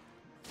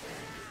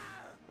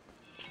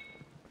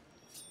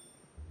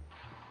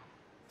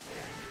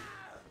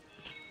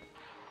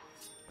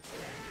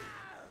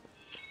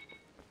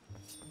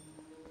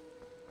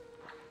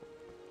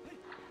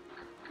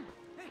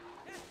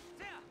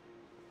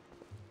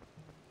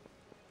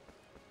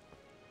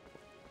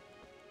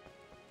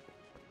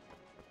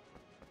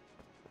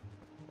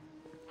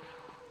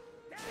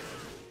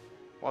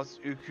 what's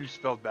Uku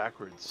spelled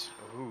backwards?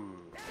 Ooh,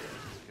 that's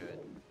good.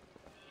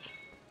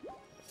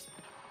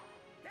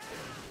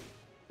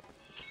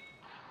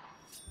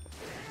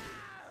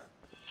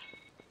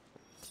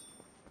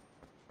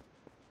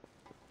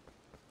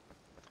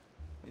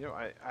 You know,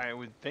 I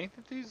would think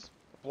that these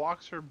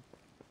blocks are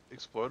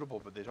explodable,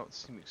 but they don't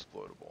seem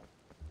explodable.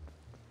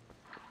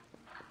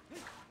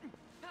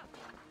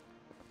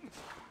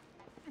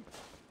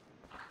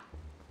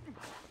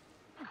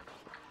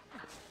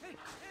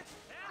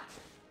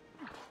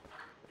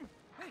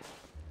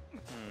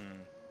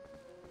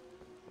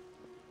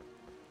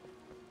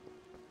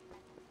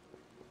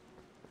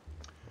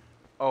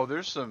 Oh, there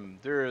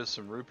is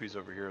some rupees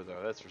over here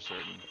though, that's for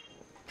certain.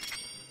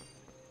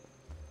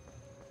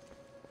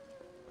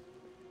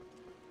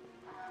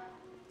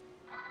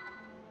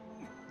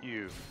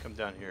 come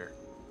down here.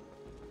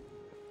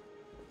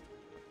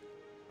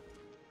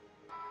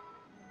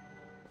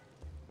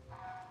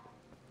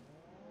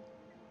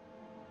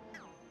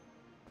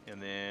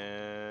 And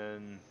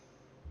then...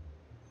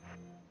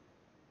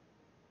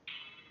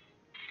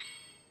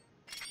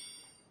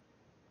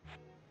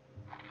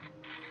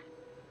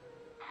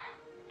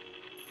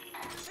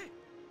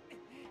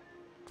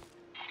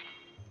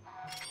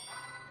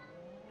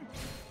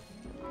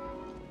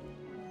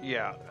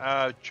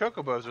 Yeah,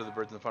 chocobos are the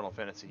birds in Final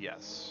Fantasy,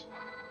 yes.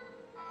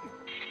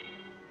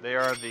 They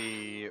are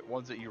the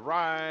ones that you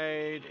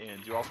ride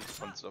and do all sorts of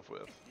fun stuff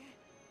with.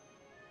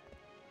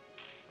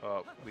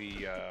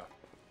 We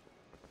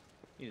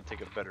need to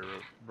take a better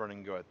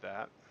running go at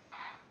that.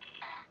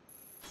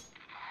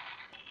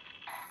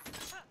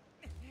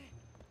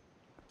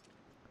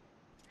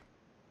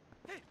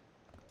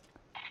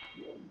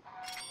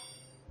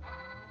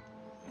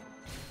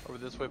 Over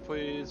this way,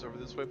 please. Over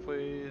this way,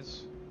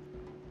 please.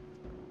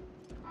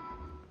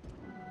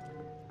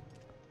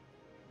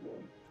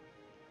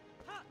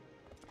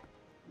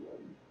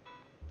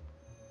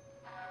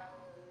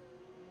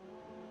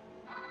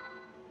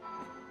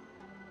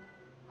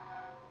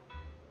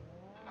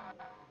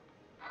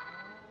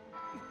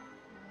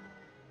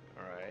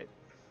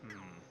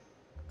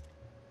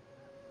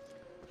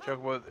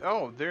 Chocobo,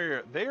 oh,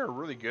 they are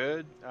really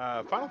good.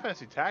 Final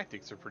Fantasy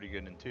Tactics are pretty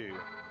good in too.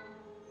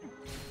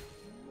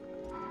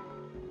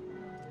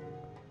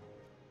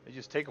 They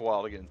just take a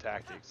while to get in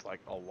Tactics,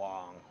 like a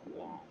long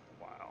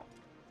while.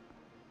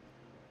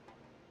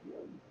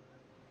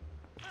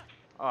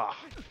 Ah,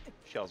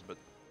 shells, but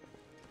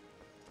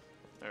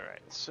all right.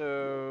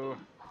 So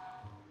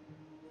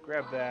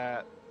grab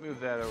that, move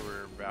that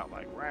over about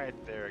like right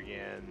there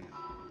again.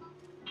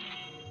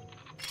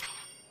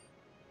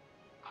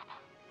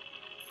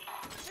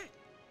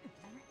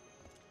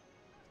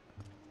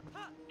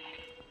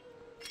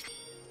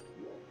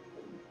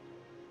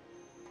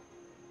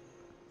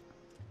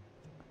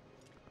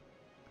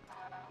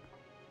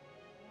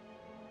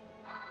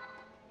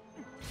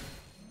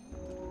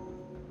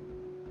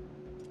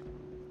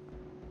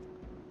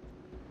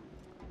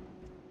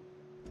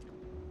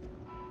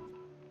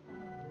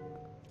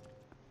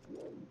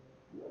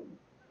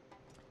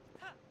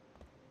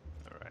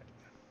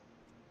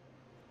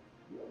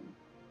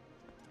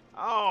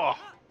 Oh!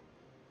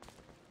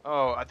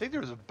 Oh, I think there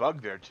was a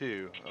bug there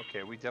too.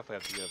 Okay, we definitely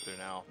have to get up there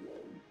now.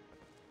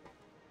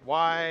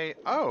 Why?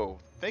 Oh,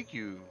 thank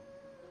you.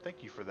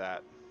 Thank you for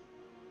that.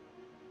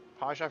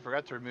 Posh, I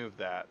forgot to remove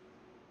that.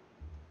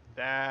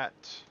 That...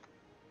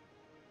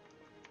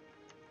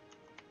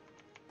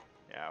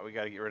 Yeah, we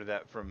gotta get rid of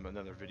that from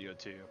another video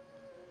too.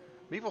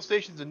 Meeple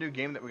Station's a new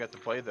game that we got to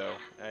play though.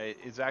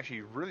 It's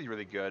actually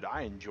really good.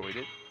 I enjoyed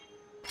it.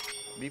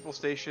 Meeple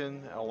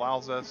Station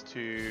allows us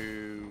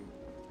to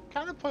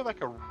kind of play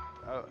like a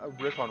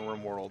riff on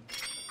RimWorld.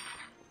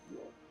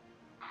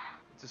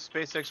 It's a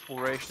space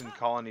exploration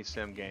colony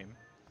sim game,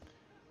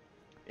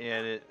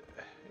 and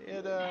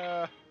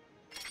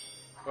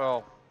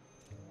well,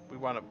 we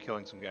wound up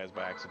killing some guys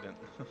by accident.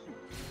 All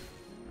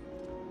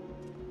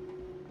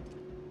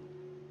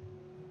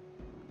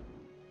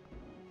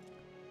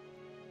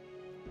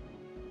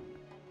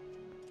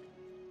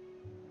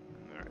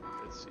right,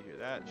 let's see here.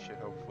 That should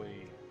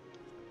hopefully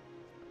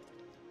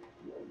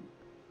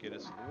get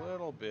us a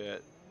little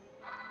bit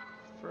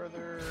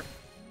further.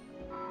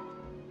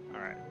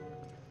 All right.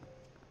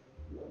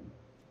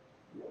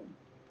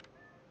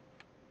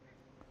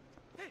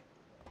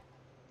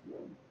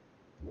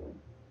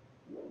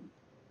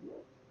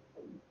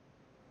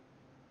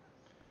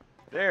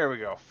 There we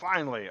go.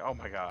 Finally. Oh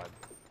my god.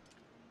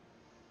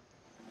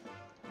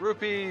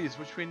 Rupees,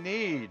 which we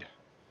need.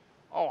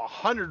 Oh,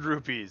 100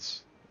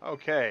 rupees.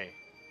 Okay.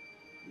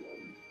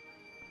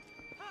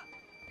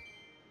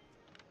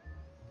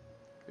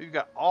 We've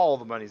got all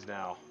the monies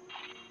now.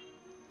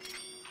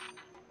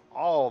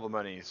 All the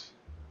monies.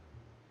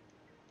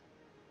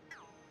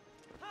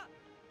 I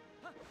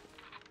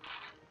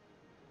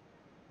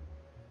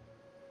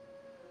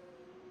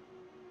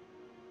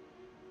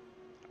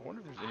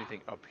wonder if there's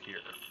anything up here.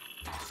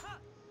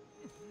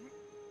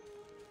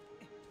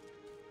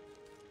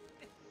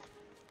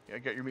 Yeah, I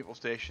got your Meeple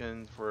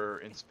Station for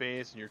in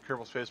space and your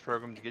Kerbal Space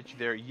Program to get you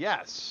there.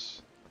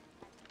 Yes!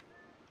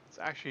 It's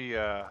actually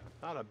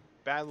not a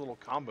bad little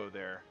combo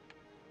there.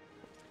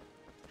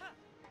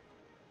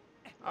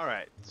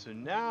 Alright, so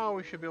now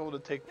we should be able to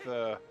take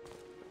the...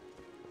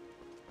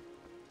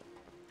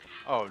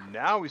 Oh,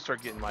 now we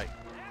start getting, like,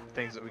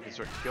 things that we can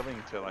start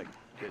killing to, like,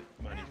 get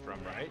money from,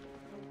 right?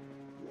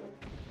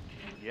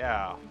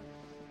 Yeah.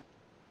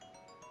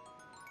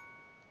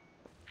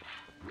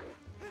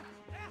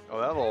 Oh,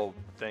 that little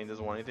thing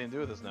doesn't want anything to do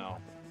with us now.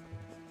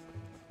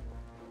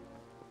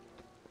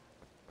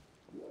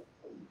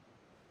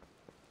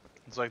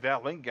 It's like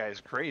that Link guy is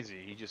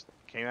crazy. He just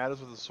came at us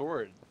with a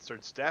sword and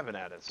started stabbing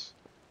at us.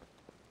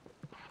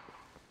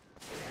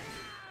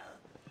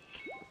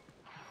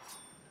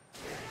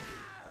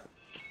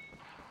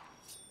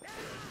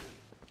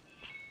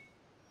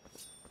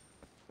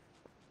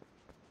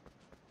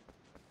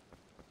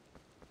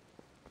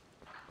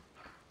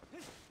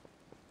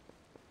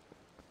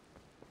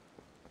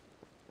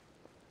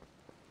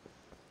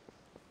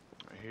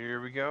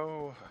 we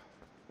go.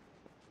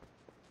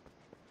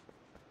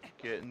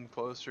 Getting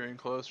closer and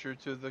closer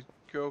to the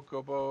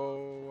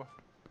Kokobo.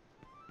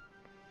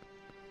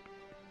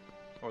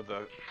 Or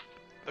the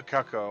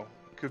Cucko,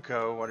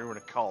 whatever you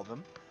want to call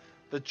them.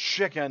 The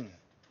chicken.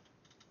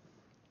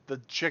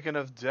 The chicken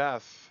of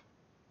death.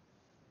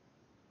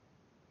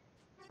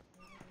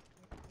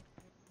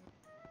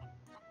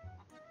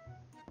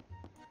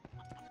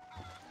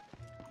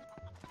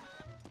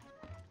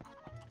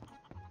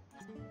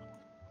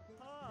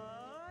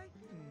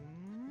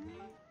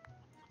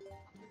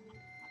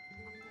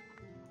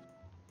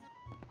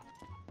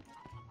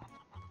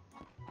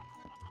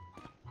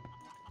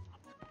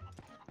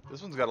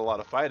 This one's got a lot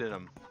of fight in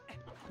him.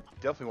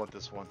 Definitely want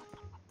this one.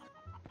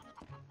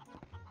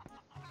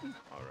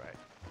 Alright.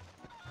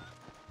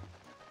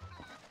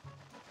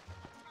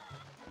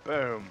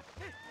 Boom.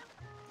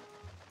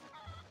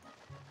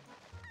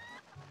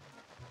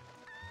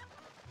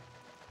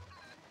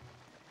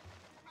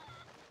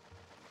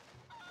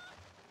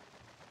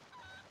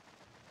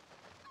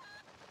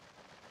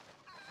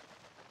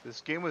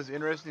 This game was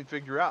interesting to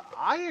figure out.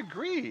 I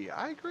agree.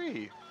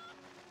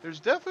 There's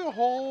definitely a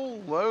whole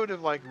load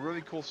of like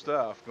really cool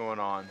stuff going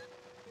on.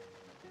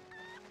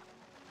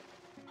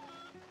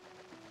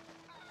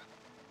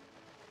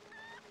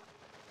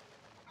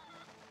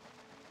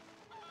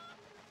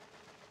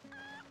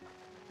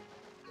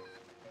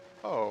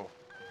 Oh.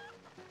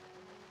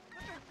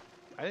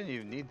 I didn't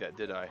even need that,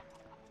 did I?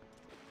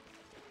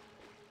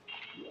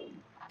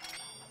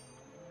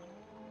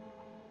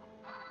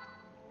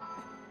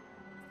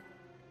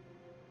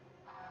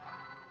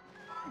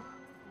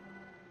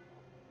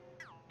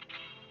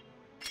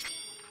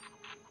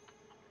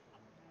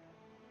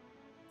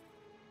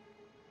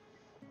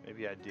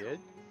 Maybe I did?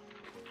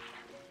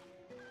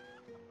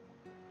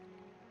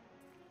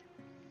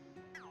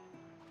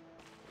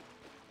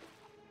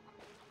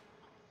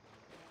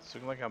 It's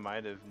looking like I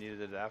might have needed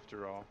it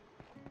after all.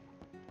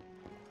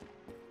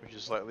 Which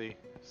is slightly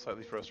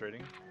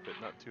frustrating, but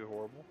not too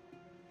horrible.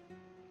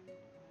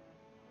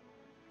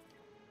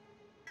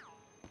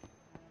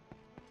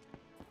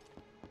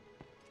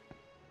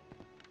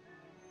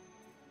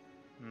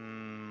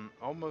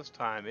 Almost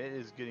time. It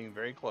is getting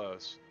very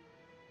close.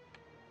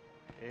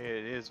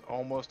 It is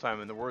almost time.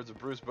 In the words of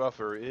Bruce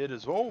Buffer, it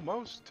is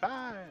almost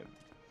time.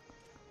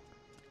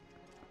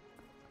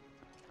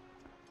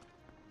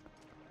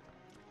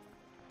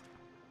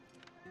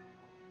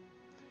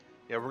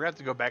 Yeah, we're going to have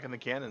to go back in the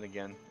cannon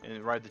again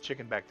and ride the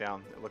chicken back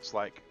down, it looks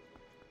like.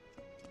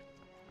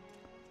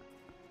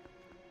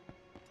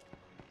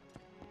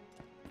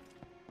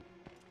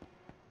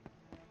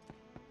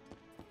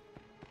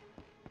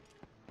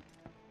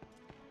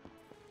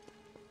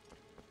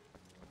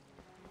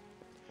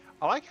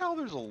 I like how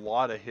there's a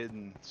lot of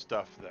hidden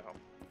stuff, though.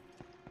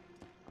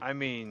 I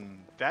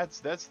mean, that's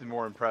the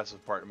more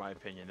impressive part, in my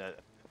opinion.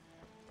 That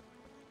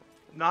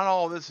not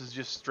all of this is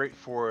just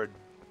straightforward.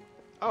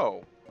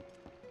 Oh,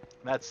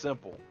 that's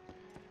simple.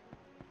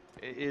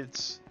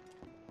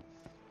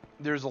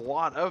 There's a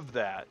lot of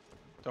that.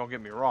 Don't get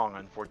me wrong,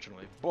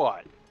 unfortunately,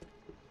 but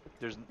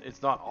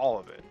it's not all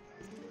of it.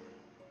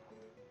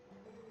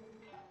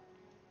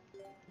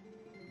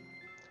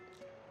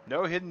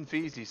 No hidden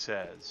fees, he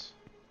says.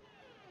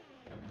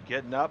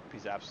 Getting up,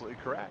 he's absolutely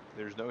correct.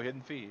 There's no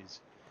hidden fees.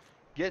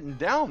 Getting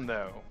down,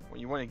 though, when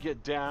you want to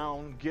get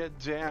down,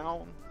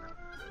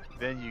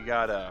 then you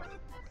gotta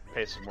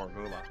pay some more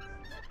moolah.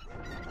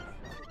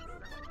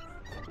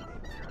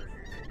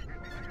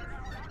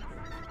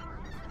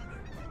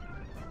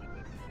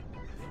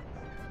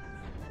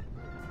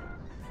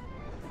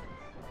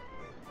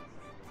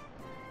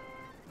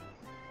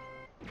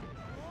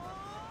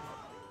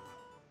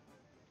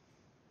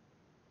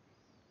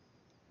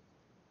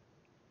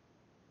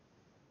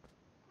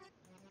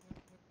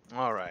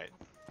 All right.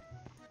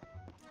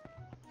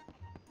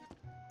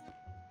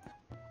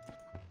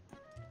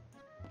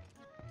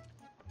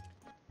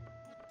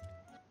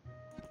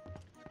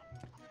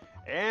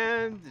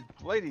 And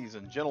ladies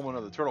and gentlemen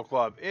of the Turtle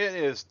Club, it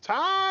is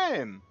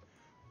time.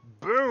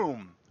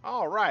 Boom.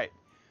 All right.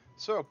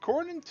 So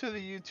according to the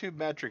YouTube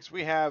metrics,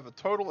 we have a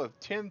total of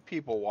 10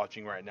 people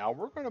watching right now.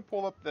 We're going to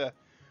pull up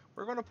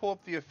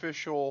the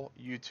official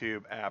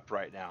YouTube app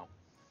right now.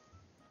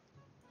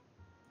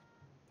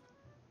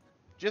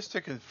 Just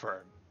to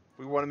confirm,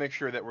 we want to make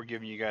sure that we're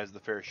giving you guys the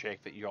fair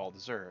shake that you all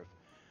deserve.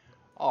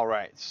 All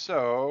right,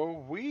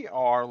 so we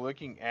are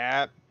looking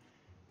at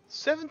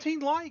 17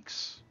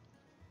 likes.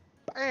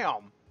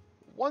 Bam!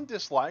 1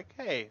 dislike.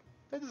 Hey,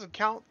 that doesn't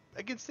count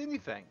against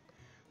anything.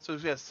 So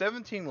we have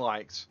 17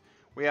 likes.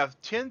 We have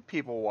 10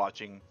 people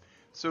watching.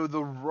 So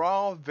the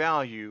raw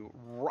value,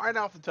 right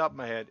off the top of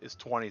my head, is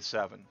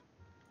 27.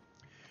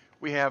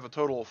 We have a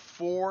total of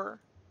 4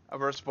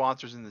 of our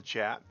sponsors in the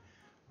chat.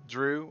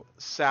 Drew,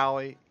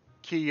 Sally,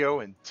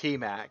 Keo, and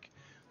T-Mac.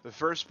 The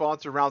first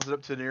sponsor rounds it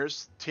up to the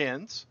nearest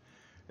tens.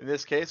 In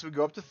this case, we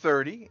go up to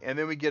 30, and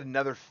then we get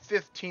another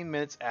 15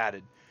 minutes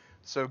added.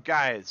 So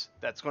guys,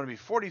 that's going to be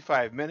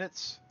 45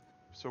 minutes.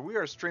 So we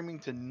are streaming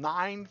to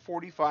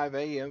 9:45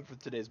 a.m. for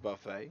today's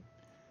buffet.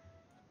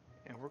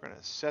 And we're going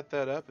to set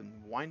that up and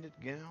wind it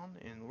down.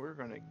 And we're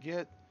going to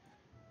get...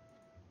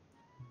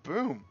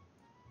 Boom!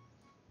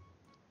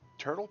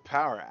 Turtle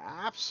power.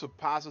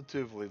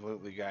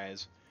 Absolutely,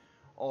 guys.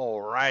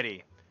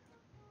 Alrighty.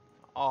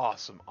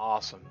 Awesome,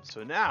 awesome.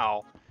 So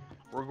now,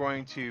 we're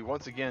going to,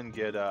 once again,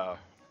 get... Alright.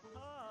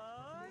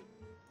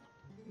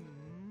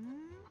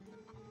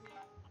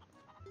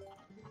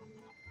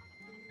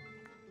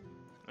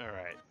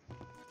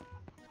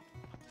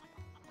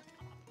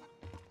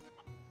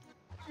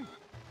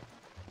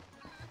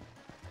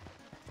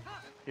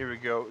 Here we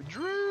go.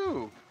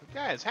 Drew!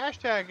 Guys,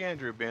 hashtag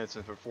Andrew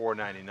Benson for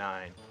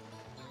 $4.99.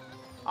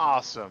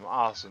 Awesome,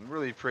 awesome.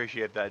 Really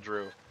appreciate that,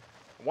 Drew.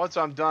 Once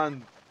I'm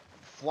done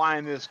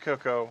flying this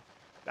Coco,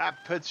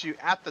 that puts you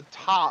at the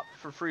top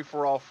for Free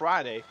For All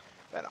Friday.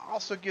 That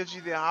also gives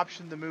you the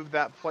option to move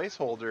that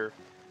placeholder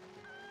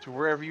to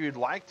wherever you'd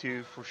like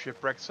to for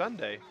Shipwreck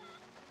Sunday.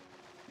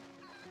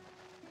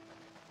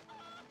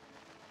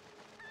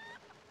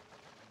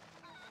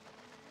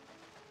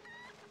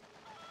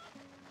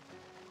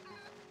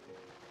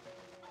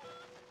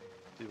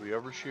 Did we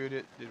overshoot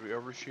it? Did we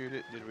overshoot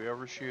it? Did we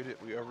overshoot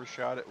it? We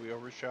overshot it. We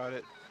overshot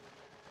it.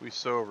 We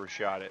so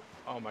overshot it.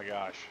 Oh my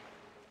gosh.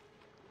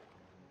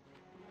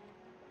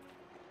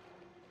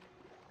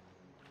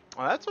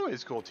 Oh, that's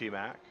always cool,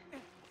 T-Mac.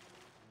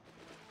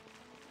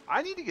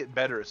 I need to get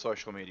better at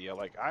social media.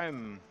 Like,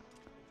 I'm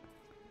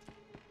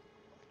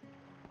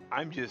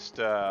just,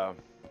 I'm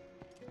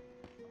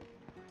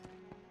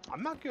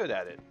not good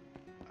at it.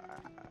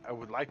 I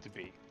would like to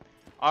be.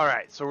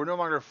 Alright, so we're no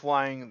longer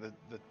flying the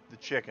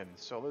chicken.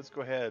 So let's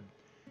go ahead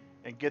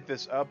and get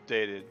this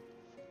updated.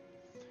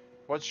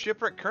 What's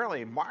Shipwreck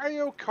currently?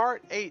 Mario Kart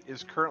 8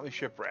 is currently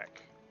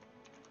Shipwreck.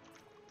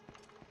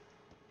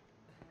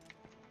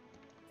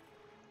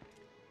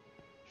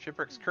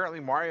 Shipwreck's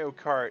currently Mario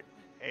Kart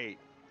 8.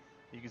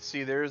 You can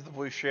see there's the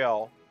blue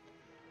shell.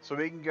 So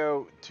we can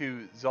go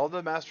to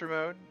Zelda Master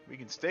Mode. We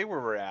can stay where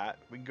we're at.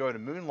 We can go to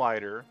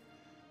Moonlighter.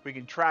 We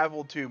can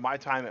travel to My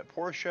Time at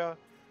Portia.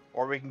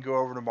 Or we can go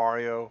over to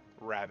Mario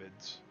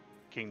Rabbids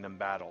Kingdom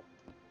Battle.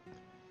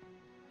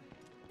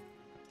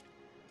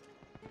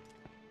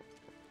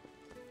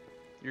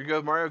 You're good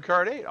with Mario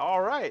Kart 8?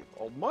 Alright.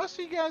 Well, most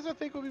of you guys, I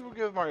think, will be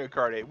good with Mario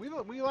Kart 8.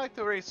 We like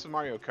to race some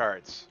Mario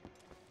Karts.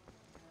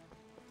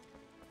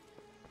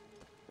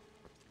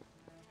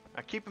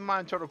 Now, keep in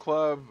mind, Turtle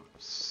Club,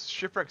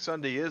 Shipwreck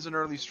Sunday is an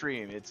early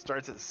stream. It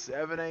starts at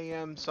 7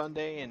 a.m.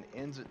 Sunday and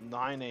ends at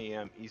 9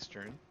 a.m.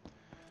 Eastern.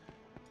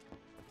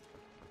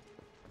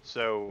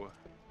 So,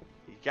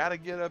 you gotta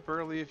get up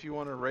early if you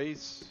want to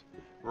race.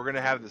 We're gonna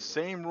have the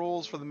same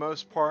rules for the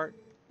most part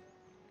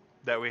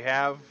that we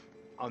have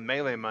on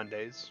Melee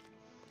Mondays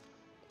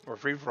or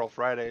Free For All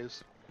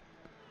Fridays.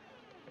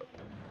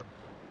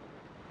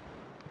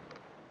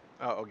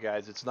 Uh oh,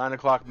 guys, it's 9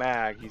 o'clock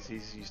Mag.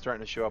 He's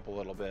starting to show up a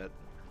little bit.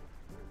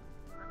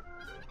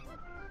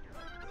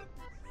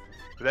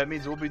 But that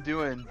means we'll be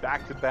doing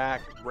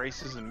back-to-back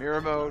races in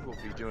Mirror Mode. We'll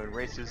be doing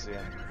races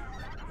in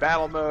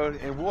Battle Mode,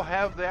 and we'll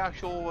have the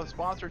actual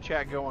sponsor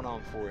chat going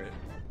on for it.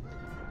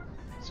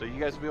 So you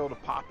guys will be able to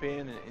pop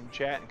in and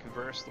chat and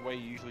converse the way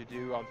you usually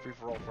do on Free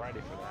For All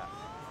Friday for that.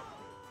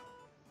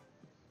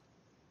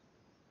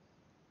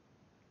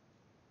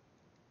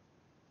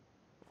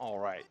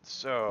 Alright,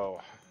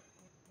 so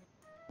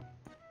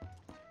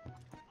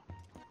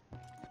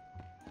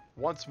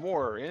once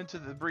more into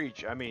the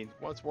breach. I mean,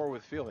 once more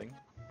with feeling.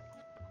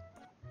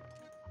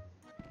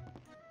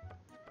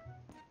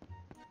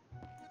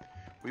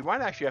 We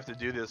might actually have to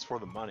do this for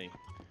the money.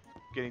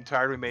 Getting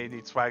tired, we may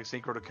need Swag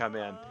Synchro to come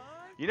in.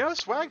 You know,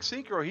 Swag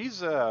Synchro,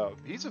 he's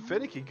a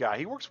finicky guy.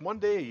 He works 1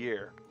 day a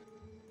year.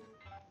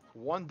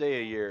 1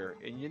 day a year.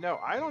 And you know,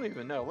 I don't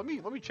even know. Let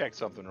me check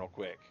something real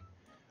quick.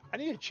 I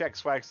need to check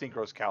Swag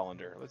Synchro's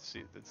calendar. Let's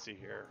see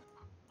here.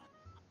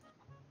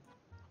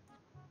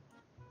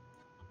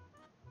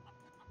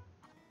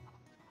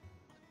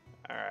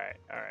 Alright.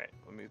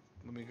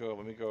 Let me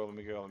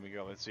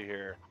go. Let's see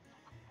here.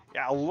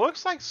 Yeah, it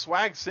looks like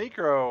Swag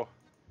Synchro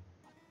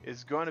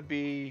is going to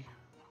be...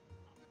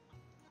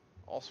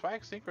 Well,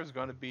 Swag Synchro is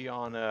going to be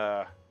on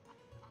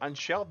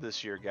Unshelled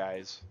this year,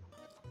 guys.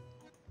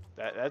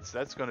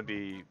 That's going to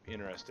be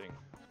interesting.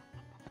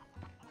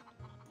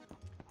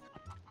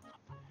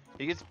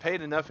 He gets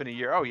paid enough in a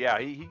year. Oh yeah,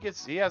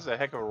 he has a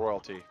heck of a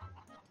royalty.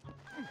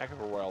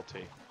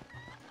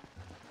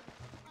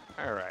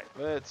 All right,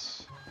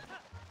 let's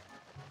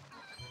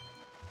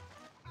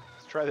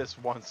try this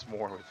once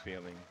more with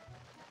feeling.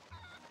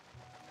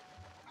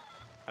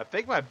 I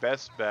think my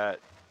best bet.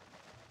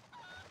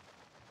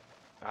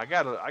 I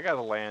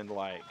gotta land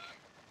like.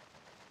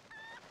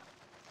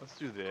 Let's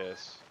do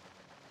this,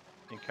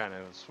 and kind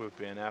of swoop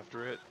in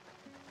after it,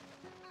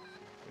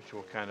 which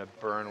will kind of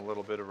burn a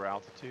little bit of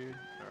altitude.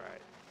 All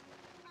right.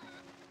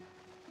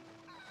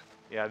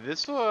 Yeah,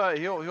 this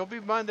he'll be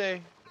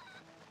Monday.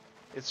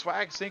 It's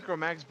Swag Synchro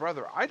Mag's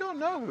brother. I don't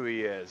know who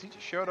he is. He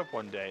just showed up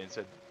one day and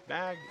said,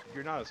 "Mag,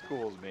 you're not as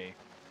cool as me."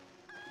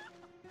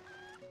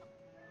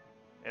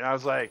 And I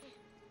was like,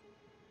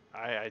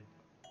 I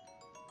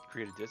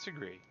agree to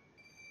disagree.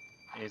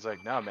 And he's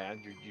like, no,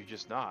 man, you're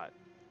just not.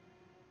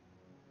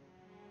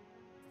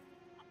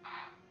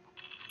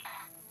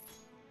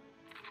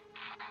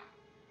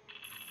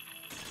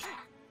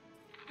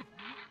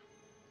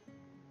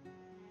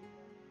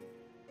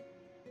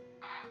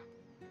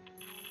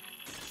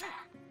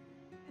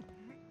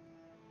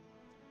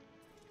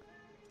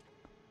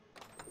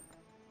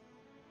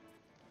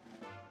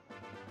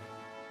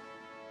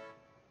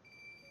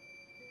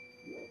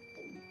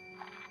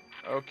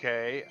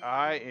 Okay,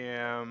 I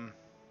am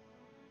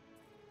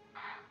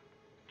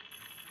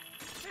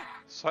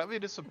slightly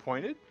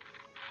disappointed.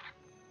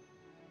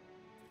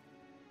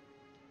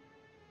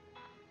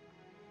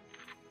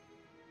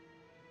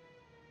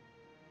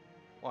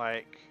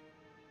 Like,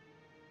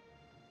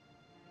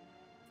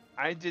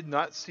 I did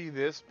not see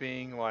this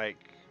being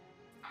like,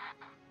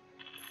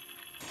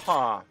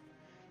 huh.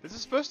 This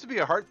is supposed to be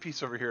a heart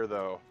piece over here,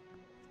 though.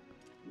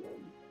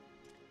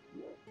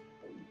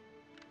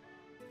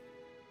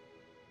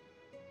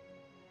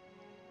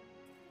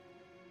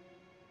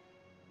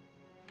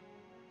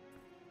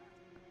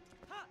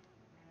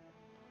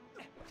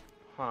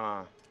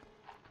 Huh.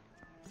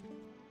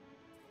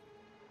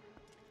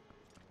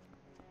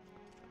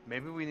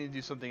 Maybe we need to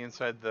do something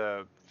inside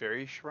the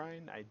fairy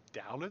shrine? I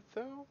doubt it,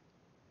 though.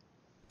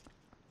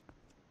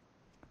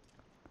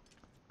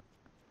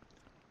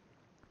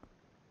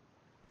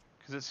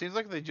 Because it seems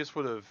like they just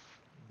would have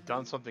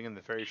done something in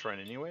the fairy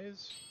shrine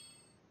anyways.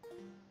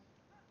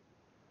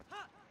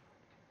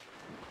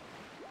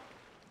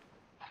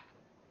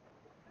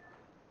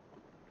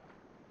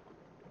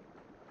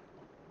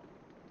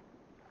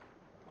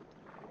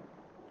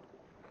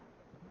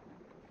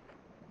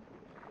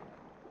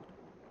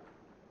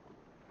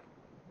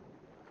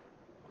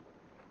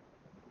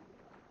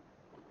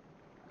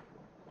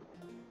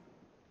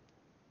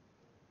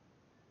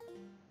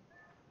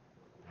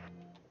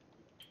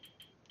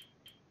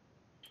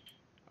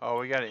 Oh,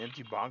 we got an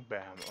empty bonk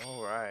bam.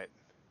 All right.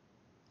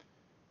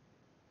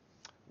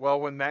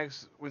 Well, when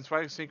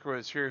Swag Synchro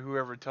is here,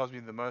 whoever tells me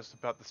the most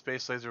about the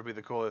space laser will be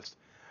the coolest.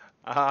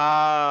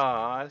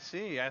 Ah, I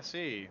see. I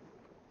see.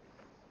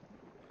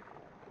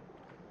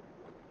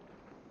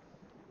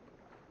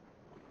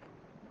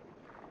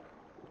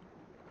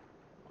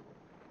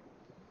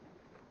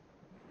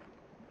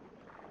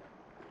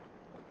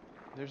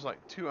 There's like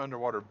 2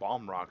 underwater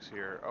bomb rocks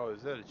here. Oh,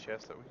 is that a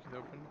chest that we can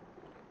open?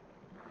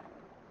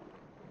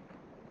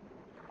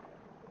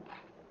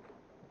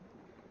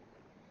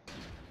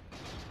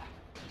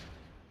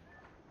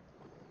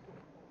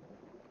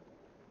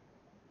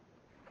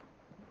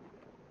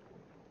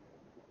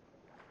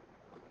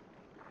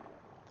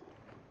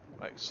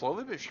 Like,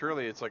 slowly but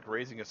surely, it's like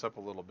raising us up a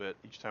little bit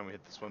each time we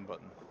hit the swim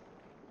button.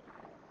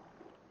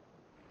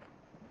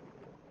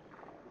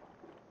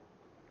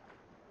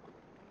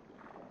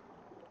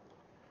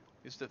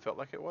 At least it felt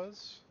like it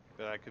was,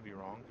 but I could be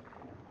wrong.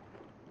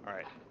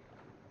 Alright.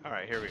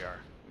 Alright, here we are.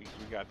 We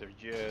got there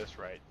just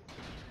right.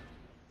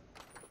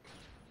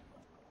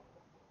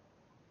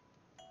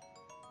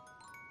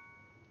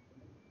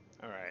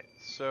 Alright,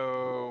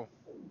 so...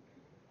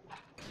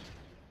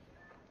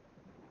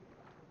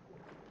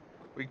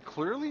 we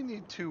clearly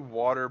need 2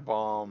 water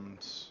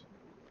bombs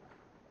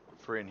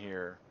for in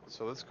here.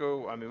 So let's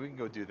go, I mean, we can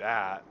go do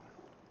that.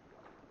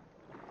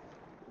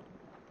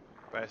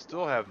 But I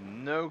still have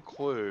no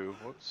clue.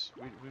 Whoops,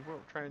 we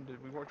weren't trying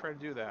to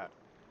do that.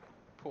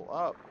 Pull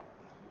up.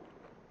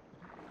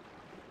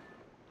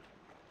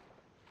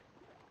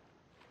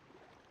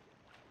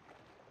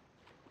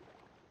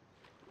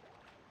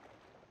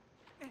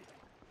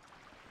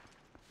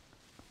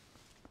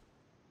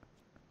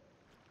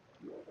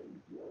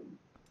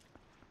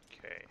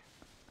 Okay.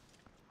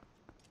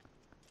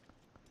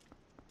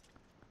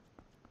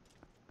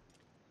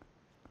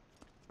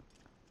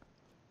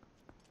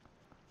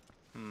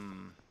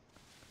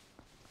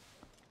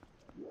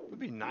 It would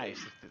be nice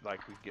if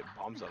like we get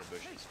bombs out of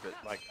bushes, but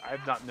like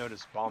I've not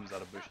noticed bombs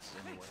out of bushes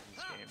anywhere in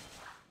this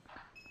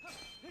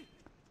game.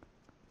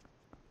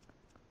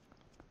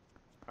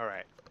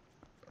 Alright.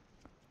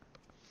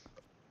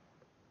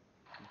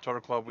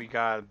 Total Club, we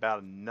got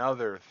about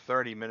another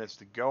 30 minutes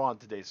to go on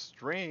today's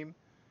stream.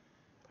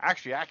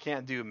 Actually, I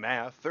can't do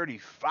math.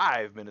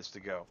 35 minutes to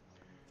go.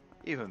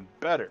 Even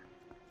better.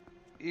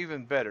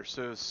 Even better.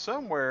 So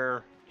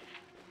somewhere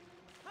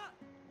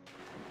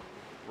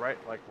right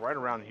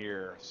around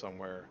here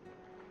somewhere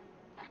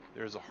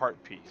there's a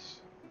heart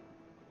piece.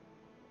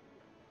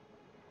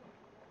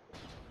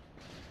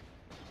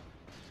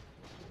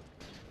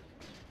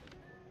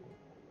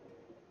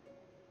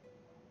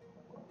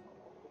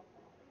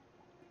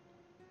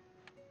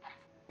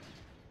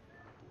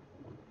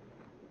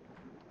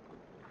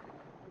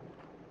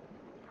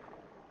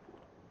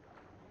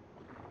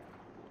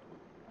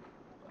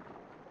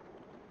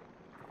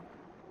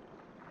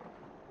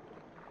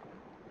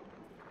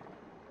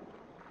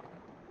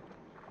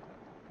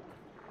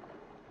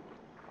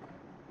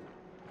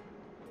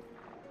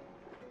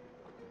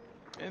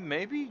 And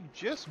maybe,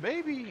 just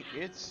maybe,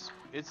 it's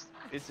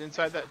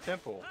inside that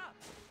temple,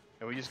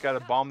 and we just got to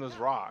bomb those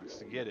rocks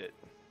to get it.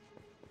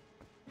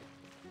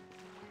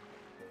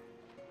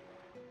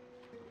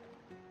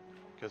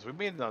 Because we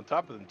made it on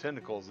top of them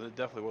tentacles, and it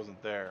definitely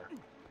wasn't there.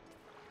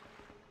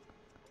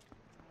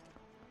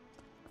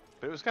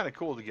 But it was kind of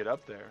cool to get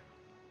up there.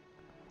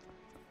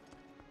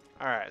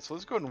 Alright, so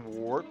let's go ahead and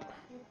warp.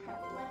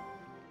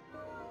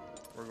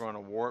 We're going to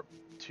warp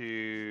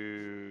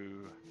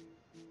to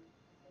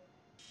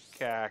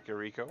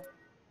Kakariko.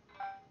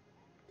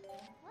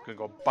 Gonna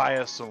go buy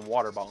us some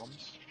water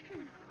bombs.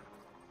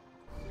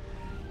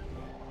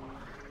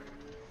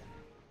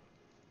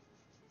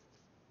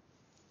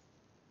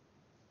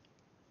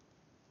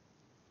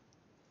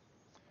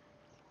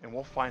 And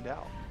we'll find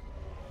out.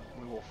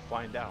 We will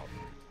find out.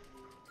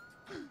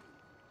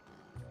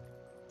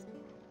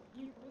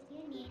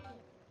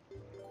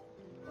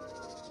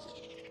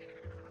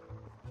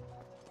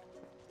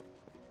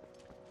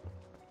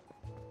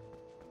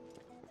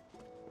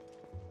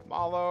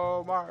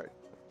 Malo Mart.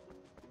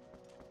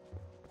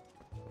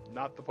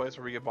 Not the place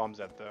where we get bombs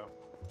at, though.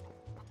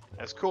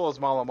 As cool as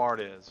Malo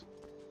Mart is,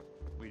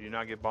 we do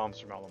not get bombs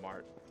from Malo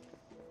Mart.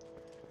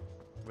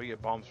 We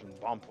get bombs from the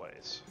bomb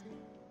place.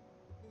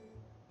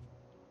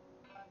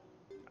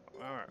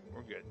 Alright,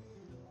 we're good.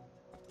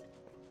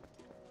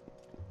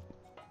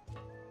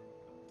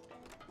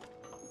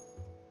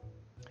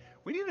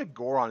 We need a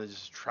Goron to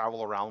just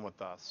travel around with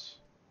us.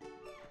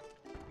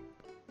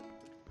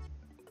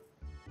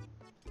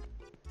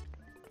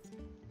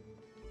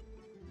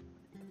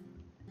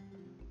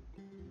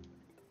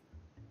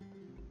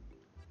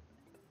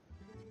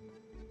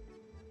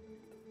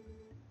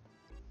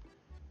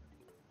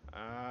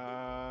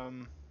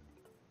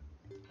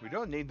 We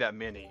don't need that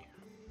many.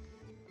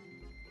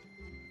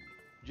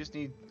 We just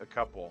need a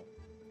couple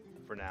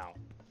for now.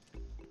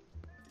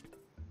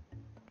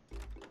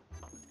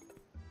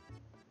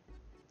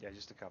 Yeah,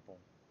 just a couple.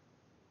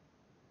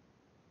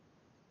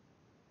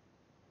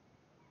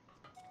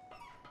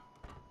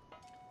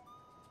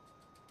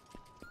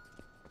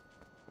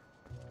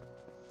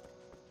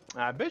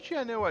 I bet you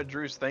I know what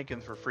Drew's thinking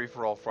for Free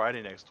For All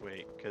Friday next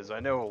week, because I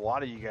know a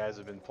lot of you guys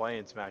have been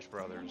playing Smash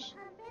Brothers.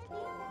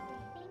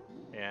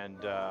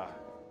 And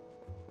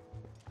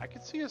I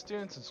could see us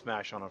doing some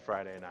Smash on a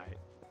Friday night.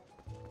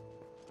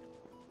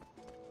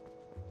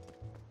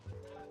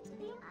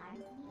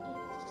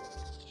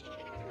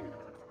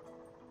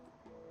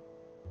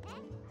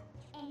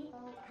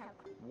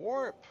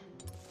 Warp!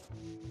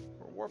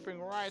 We're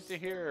warping right to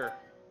here.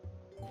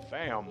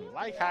 Bam!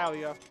 Like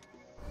Hylia.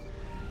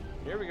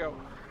 Here we go.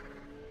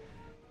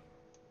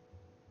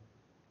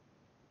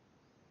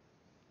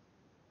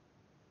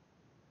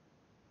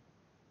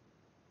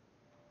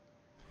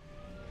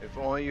 If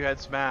only you had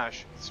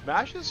Smash.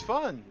 Smash is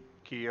fun,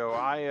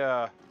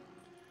 Kyo.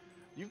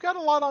 You've got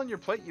a lot on your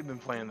plate you've been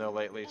playing though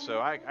lately,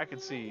 so I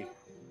could see.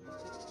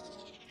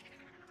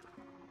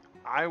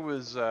 I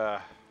was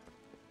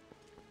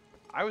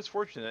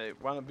fortunate.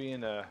 It wound up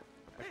being a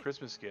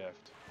Christmas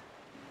gift.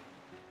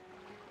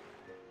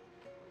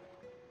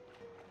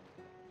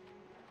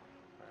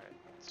 Alright,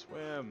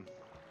 swim.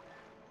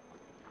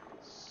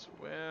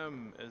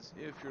 Swim as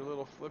if your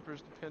little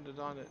flippers depended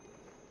on it.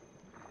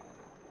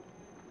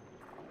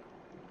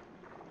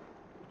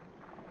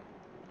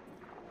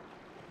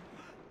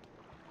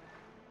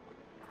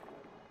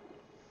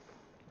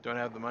 Don't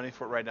have the money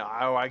for it right now.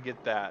 Oh, I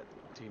get that,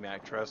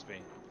 T-Mac. Trust me.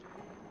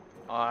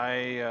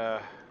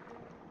 I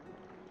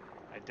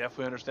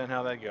definitely understand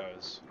how that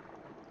goes.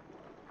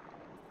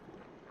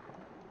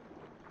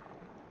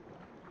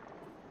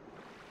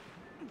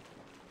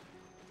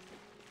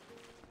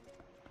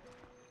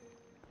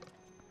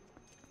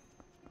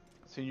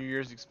 Senior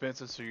year's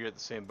expensive, so you're at the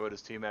same boat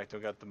as T-Mac.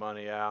 Don't got the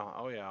money. Yeah.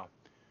 Oh yeah.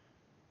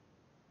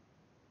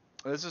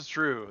 This is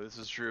true. This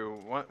is true.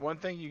 One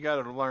thing you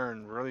got to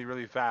learn really,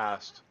 really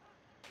fast,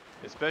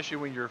 especially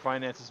when your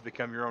finances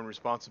become your own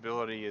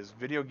responsibility, is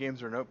video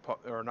games are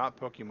not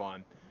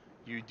Pokemon.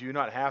 You do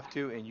not have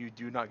to, and you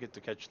do not get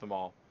to catch them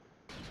all.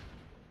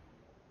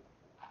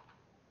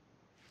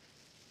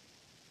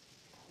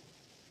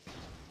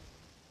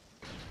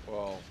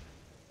 Well,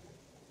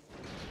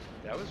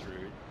 that was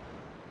rude.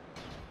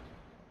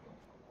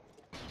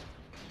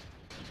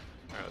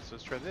 Alright, so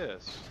let's try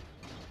this.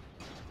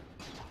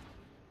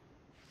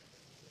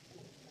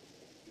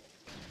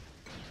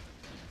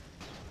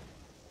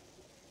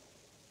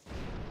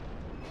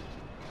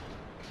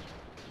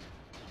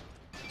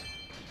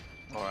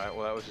 Alright,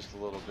 well that was just a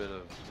little bit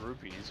of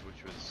rupees,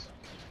 which was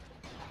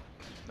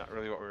not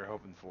really what we were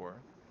hoping for.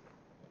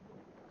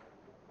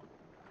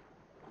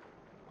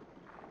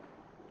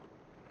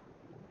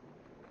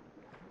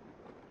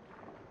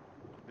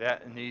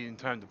 That and needing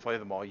time to play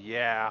them all.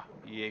 Yeah,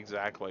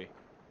 exactly.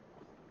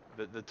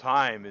 The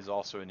time is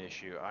also an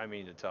issue, I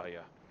mean to tell you.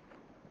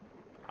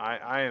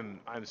 I'm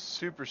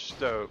super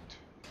stoked.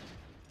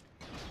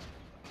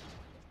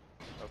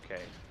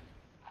 Okay.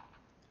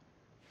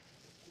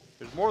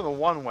 There's more than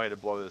one way to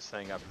blow this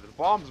thing up. If the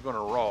bomb's gonna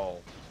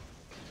roll.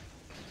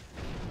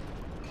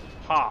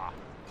 Ha!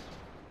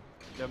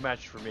 No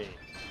match for me.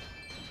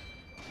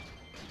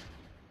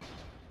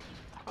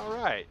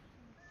 Alright.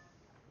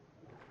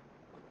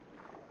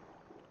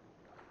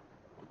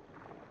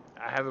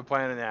 I have a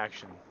plan in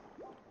action.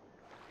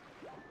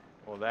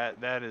 Well,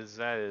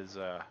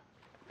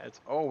 that's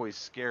always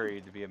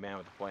scary to be a man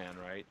with a plan,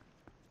 right?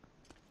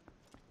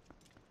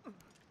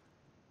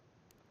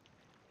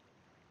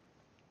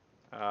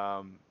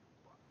 Um,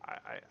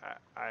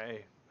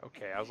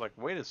 okay. I was like,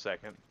 wait a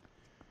second.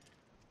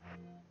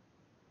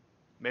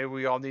 Maybe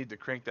we all need to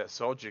crank that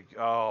soldier.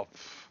 Oh,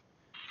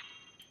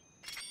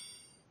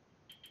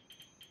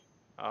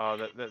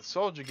 oh, that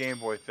soldier Game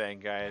Boy thing,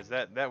 guys.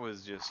 That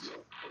was just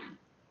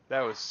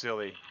that was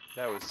silly.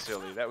 That was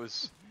silly. That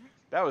was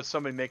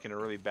somebody making a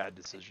really bad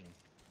decision.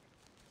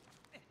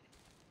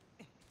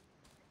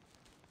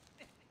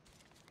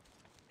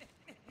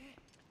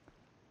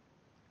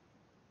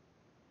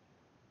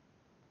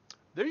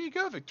 There you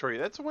go, Victoria.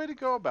 That's a way to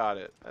go about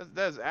it.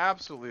 That is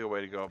absolutely a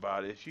way to go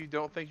about it. If you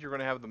don't think you're going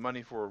to have the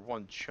money for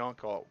one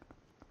chunk, oh,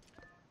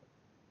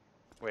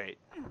 wait.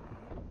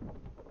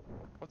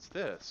 What's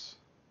this?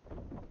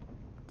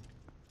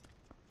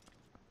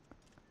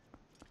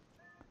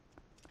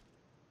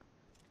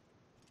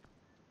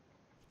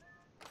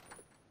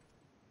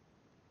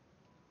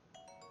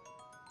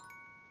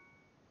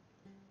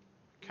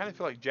 Kind of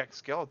feel like Jack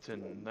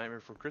Skeleton in Nightmare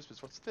Before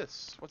Christmas. What's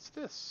this? What's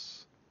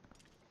this?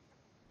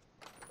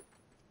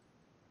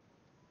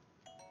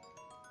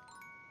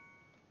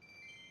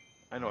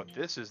 I know what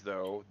this is,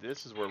 though.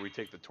 This is where we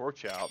take the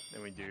torch out,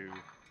 and we do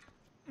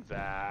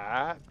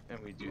that, and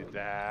we do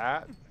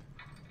that,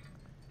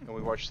 and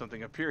we watch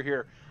something appear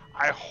here.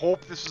 I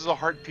hope this is a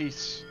heart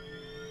piece.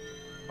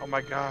 Oh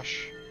my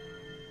gosh.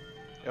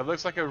 It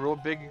looks like a real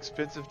big,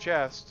 expensive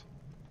chest.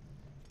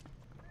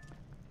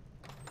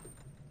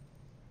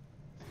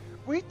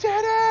 We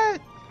did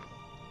it!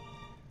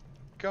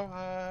 Go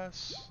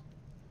us.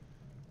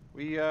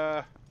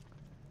 We're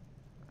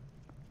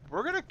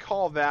gonna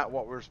call that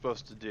what we're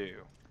supposed to do.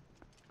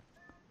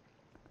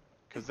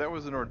 Because that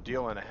was an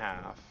ordeal and a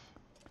half.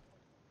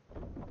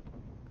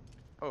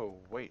 Oh,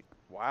 wait.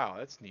 Wow,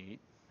 that's neat.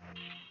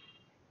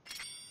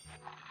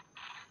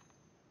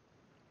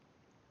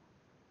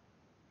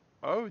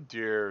 Oh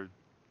dear.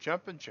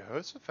 Jumping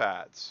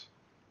Jehoshaphat's.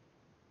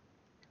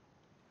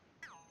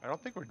 I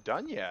don't think we're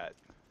done yet.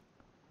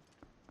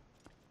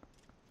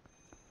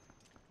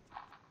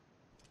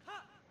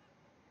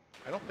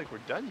 I don't think we're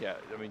done yet.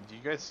 I mean, do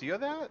you guys see all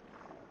that?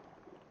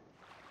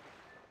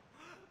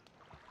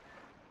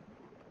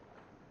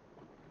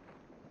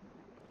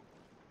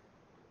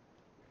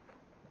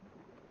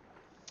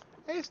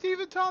 Hey,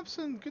 Stephen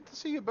Thompson. Good to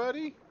see you,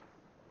 buddy.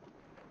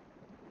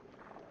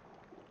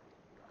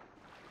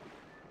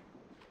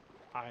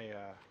 I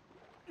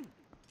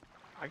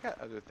got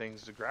other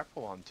things to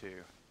grapple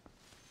onto.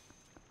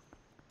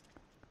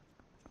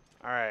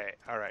 Alright,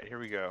 here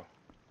we go.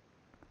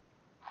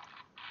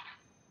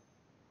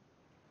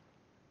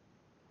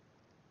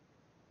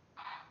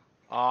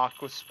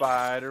 Aqua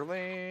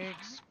Spiderlink,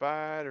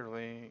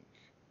 Spiderlink.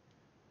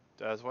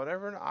 Does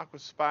whatever an Aqua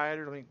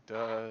Spiderlink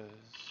does.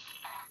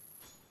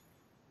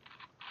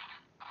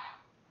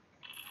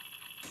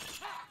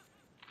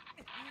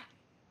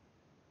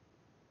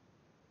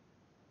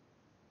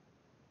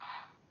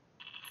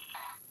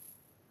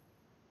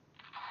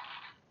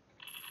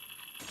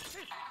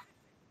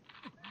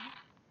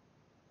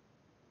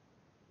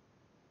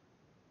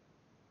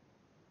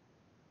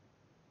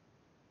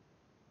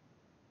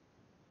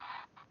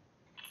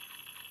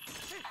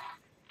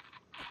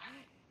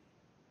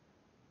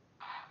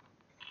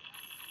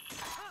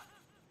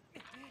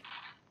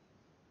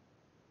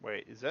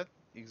 Wait, is that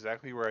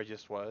exactly where I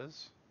just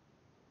was?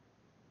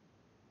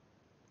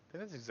 I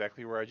think that's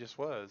exactly where I just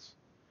was.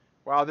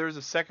 Wow, there's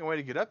a second way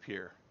to get up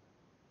here.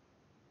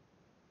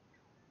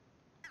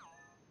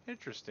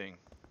 Interesting.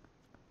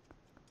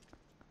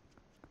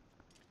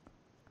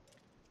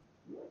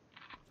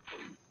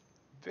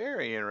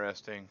 Very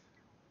interesting.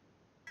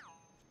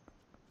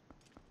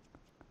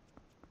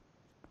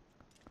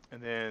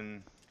 And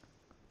then...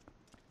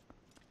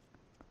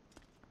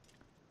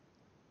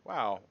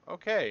 Wow,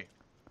 okay.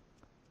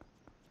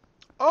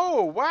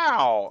 Oh,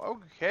 wow,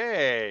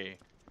 okay.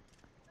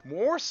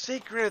 More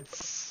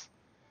secrets!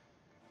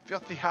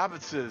 Filthy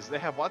Hobbitses, they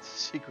have lots of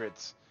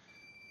secrets.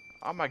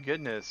 Oh my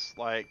goodness,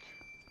 like...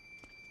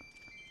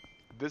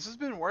 This has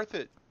been worth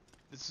it.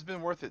 This has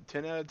been worth it.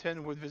 10 out of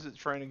 10 would visit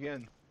Shrine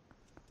again.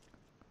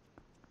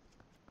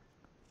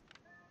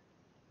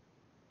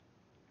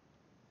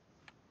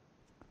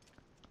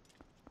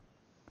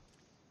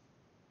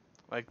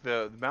 Like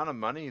the amount of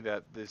money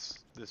that this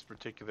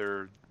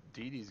particular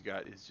deity's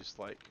got is just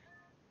like,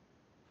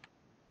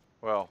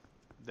 well,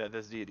 that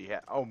this deity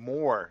had. Oh,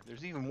 more.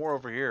 There's even more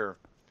over here.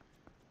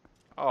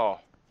 Oh,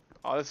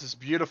 this is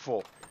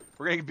beautiful.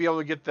 We're gonna be able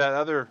to get that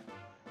other.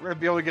 We're gonna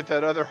be able to get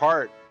that other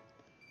heart.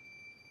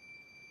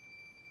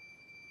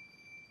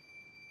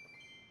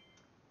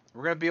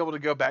 We're gonna be able to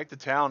go back to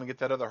town and get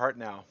that other heart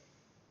now.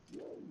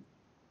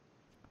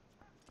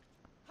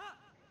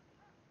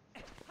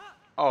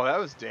 Oh, that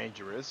was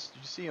dangerous.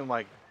 Did you see him,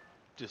 like,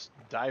 just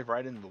dive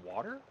right into the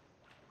water?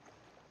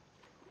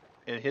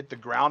 And hit the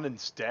ground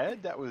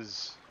instead? That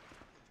was...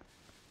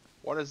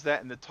 What is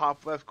that in the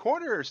top left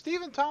corner?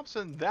 Stephen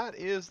Thompson, that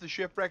is the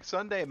Shipwreck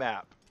Sunday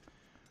map.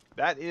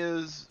 That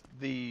is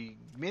the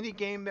mini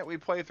game that we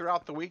play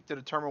throughout the week to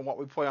determine what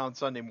we play on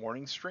Sunday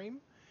morning stream.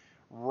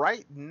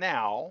 Right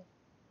now,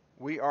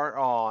 we are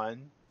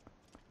on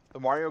the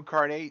Mario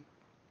Kart 8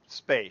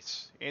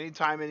 space.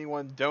 Anytime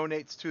anyone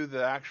donates to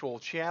the actual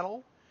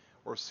channel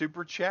or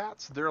super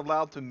chats, they're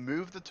allowed to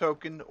move the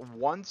token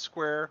one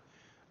square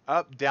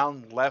up,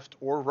 down, left,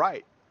 or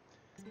right.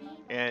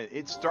 And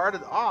it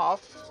started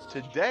off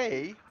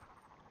today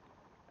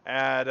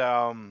at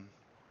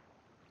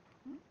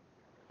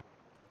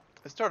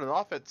it started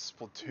off at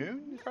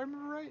Splatoon, if I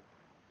remember right.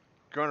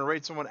 Going to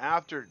raid someone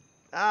after.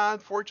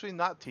 Unfortunately,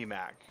 not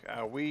T-Mac.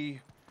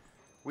 We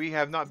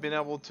have not been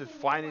able to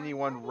find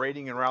anyone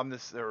raiding around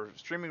this or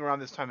streaming around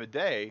this time of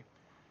day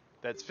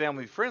that's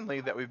family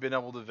friendly that we've been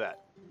able to vet.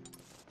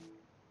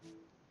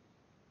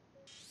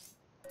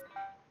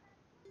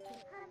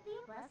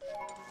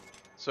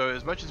 So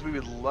as much as we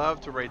would love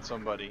to raid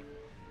somebody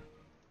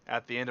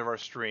at the end of our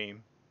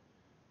stream,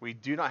 we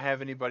do not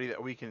have anybody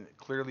that we can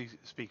clearly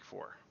speak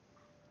for.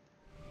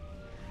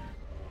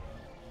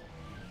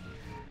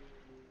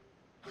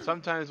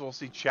 Sometimes we'll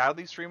see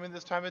Chadley streaming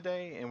this time of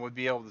day, and we'll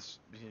be able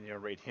to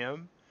rate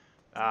him.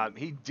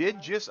 He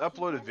did just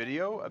upload a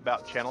video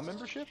about channel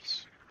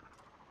memberships,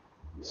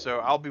 so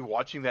I'll be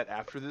watching that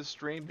after this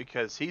stream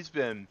because he's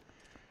been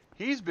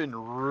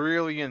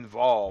really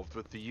involved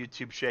with the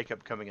YouTube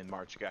shakeup coming in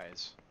March,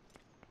 guys.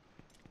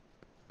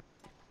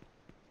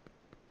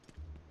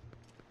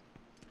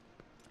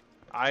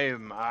 I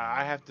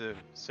have to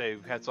say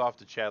hats off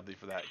to Chadley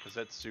for that because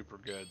that's super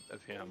good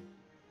of him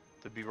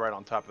to be right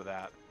on top of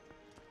that.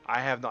 I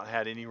have not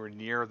had anywhere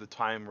near the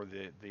time or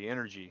the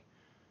energy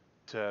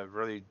to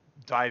really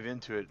dive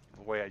into it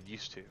the way I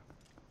used to.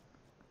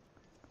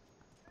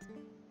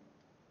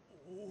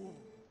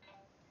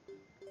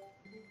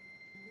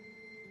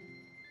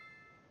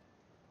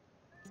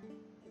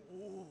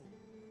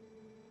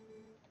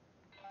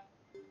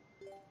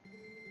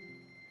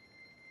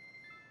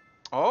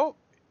 Oh,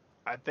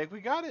 I think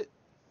we got it.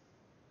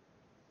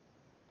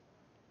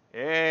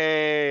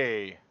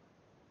 Hey.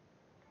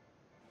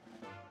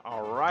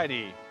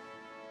 Alrighty.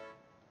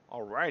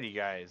 Alrighty,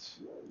 guys.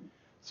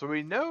 So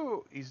we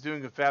know he's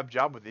doing a fab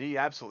job with it. He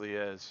absolutely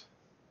is.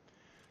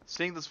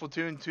 Seeing the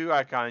Splatoon 2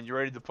 icon, you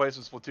ready to play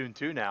some Splatoon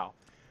 2 now?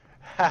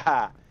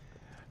 Haha.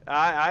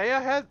 I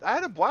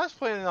had a blast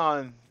playing it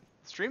on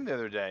stream the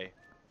other day.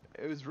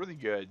 It was really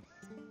good.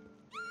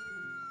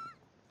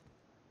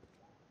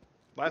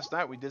 Last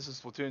night we did some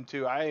Splatoon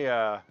 2.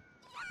 I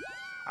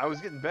was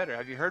getting better.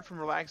 Have you heard from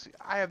Relax?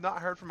 I have not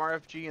heard from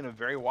RFG in a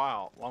very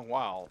long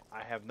while.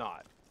 I have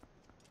not.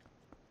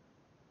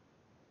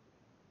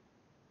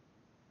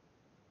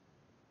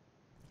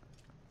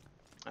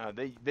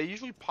 They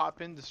usually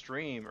pop into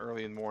stream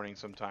early in the morning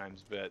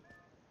sometimes, but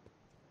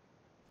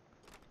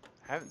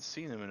I haven't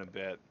seen them in a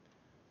bit.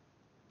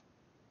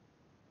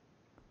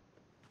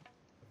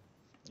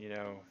 You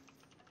know,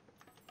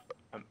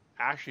 I'm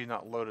actually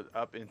not loaded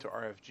up into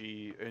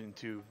RFG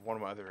into one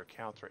of my other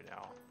accounts right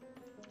now.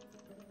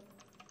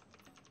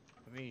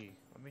 Let me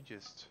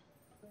just.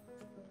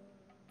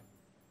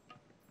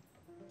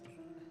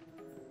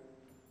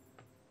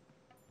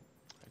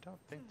 I don't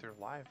think they're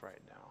live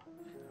right now.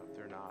 No,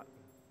 they're not.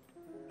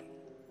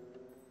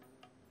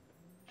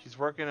 She's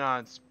working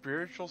on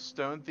Spiritual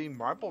Stone themed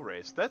marble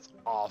race. That's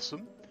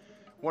awesome.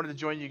 Wanted to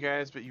join you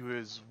guys, but you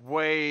was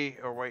way.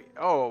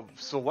 Oh,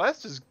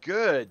 Celeste is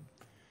good.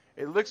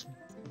 It looks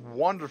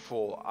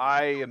wonderful.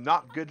 I am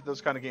not good at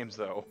those kind of games,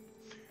 though.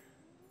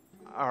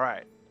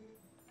 Alright.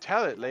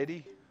 Tell it,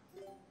 lady.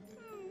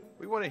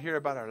 We want to hear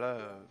about our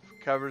love.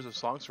 Covers of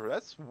songs for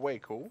that's way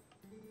cool.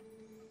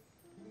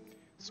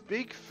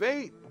 Speak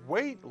fate.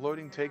 Wait,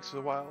 loading takes a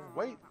while.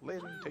 Wait,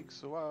 loading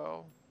takes a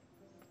while.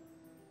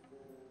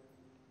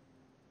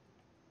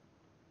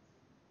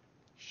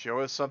 Show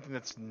us something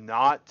that's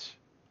not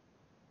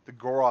the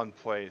Goron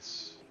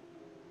place.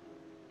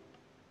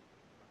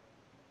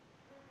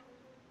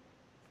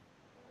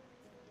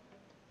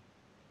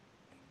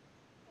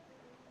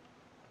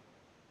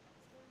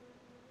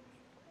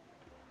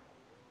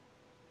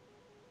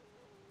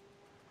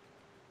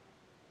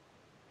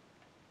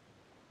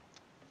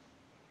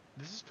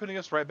 This is putting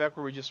us right back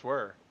where we just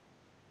were.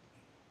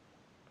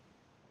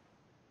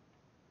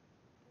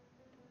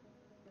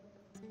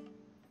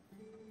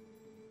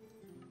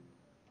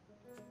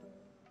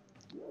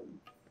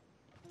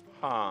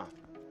 Huh.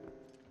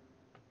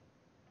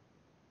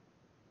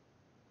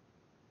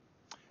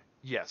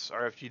 Yes,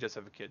 RFG does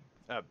have a kid.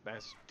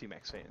 As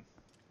T-Mac saying.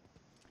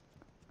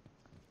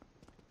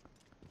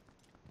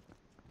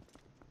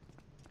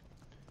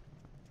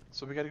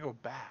 So we got to go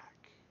back.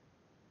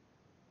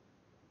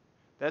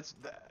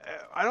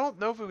 I don't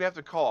know if we have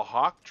to call a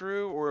hawk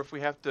Drew or if we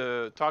have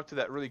to talk to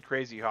that really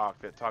crazy hawk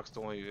that talks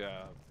to only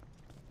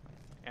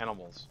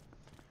animals.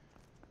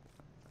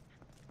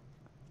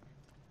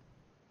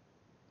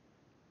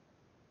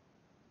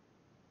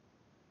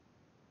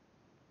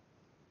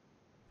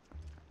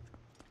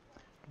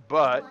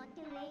 But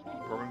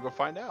we're gonna go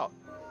find out.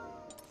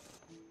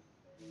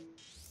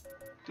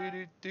 Do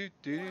do do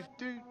do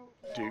do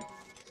do.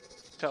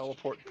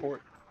 teleport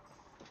port.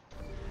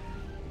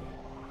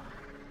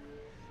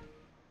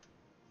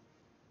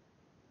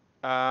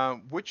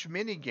 Which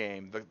mini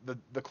game?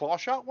 The claw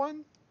shot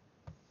one?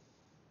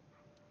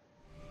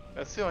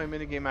 That's the only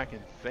mini game I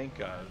can think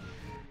of.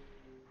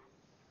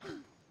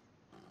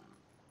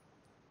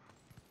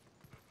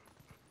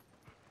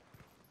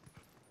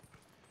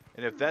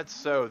 And if that's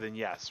so, then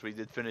yes, we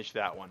did finish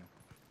that one.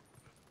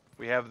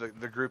 We have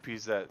the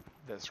groupies that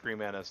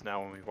scream at us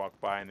now when we walk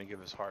by and they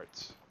give us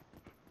hearts.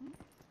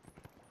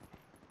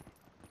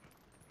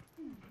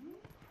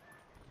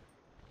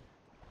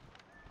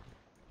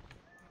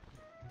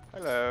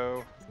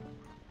 Hello.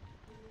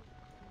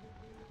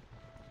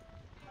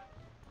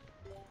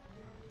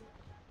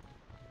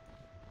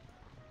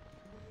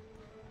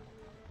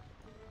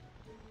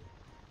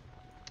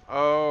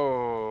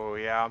 Oh,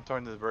 yeah, I'm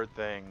talking to the bird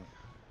thing.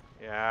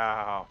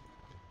 Yeah.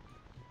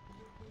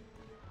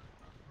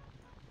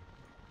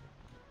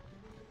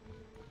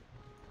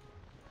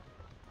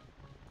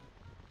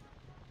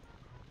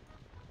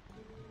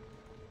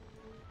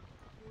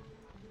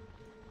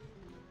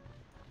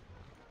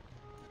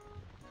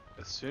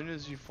 As soon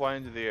as you fly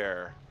into the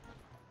air.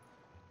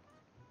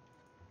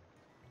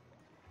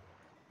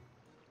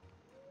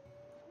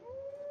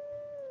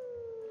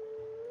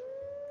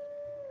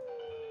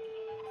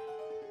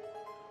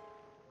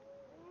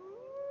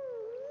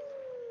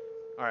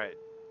 Alright.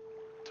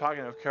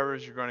 Talking of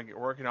covers, you're going to get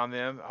working on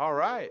them.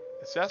 Alright.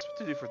 Assessment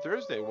to do for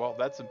Thursday. Well,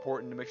 that's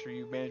important to make sure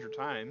you manage your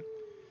time.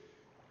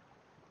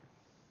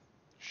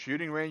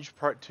 Shooting range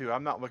part 2.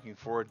 I'm not looking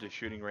forward to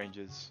shooting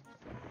ranges.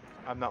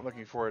 I'm not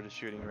looking forward to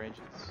shooting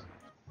ranges.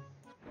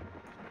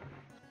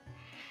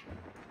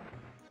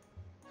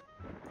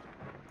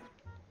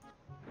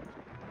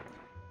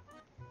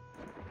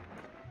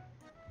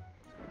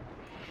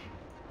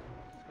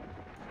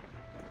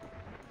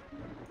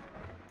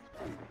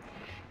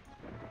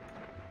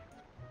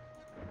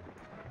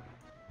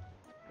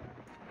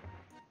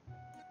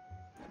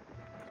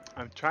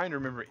 I'm trying to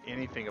remember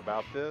anything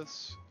about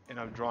this, and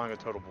I'm drawing a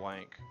total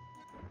blank.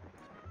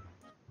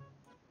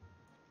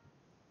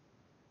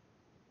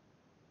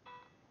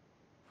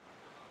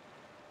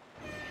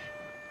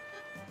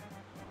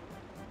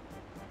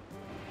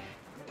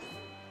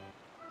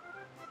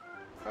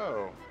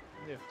 Oh,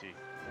 nifty.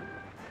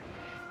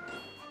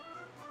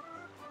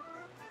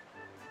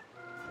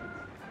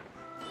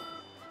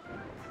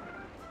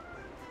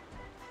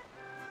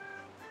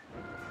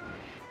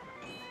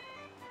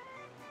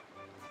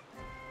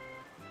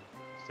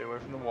 Stay away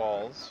from the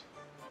walls.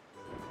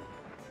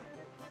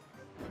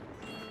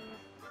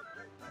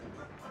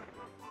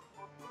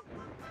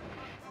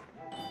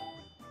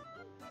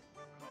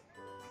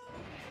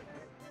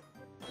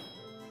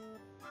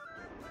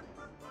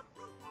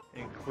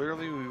 And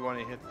clearly we want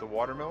to hit the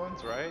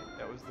watermelons, right?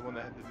 That was the one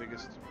that had the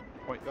biggest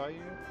point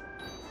value?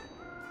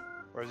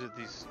 Or is it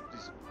these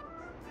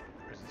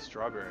or is it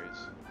strawberries?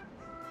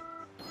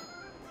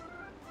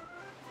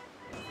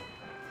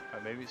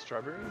 Maybe it's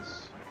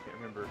strawberries? I can't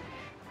remember.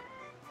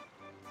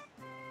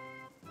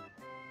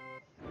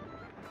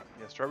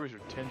 Yeah, strawberries are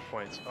 10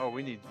 points. Oh,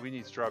 we need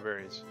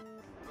strawberries.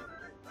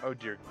 Oh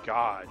dear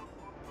God.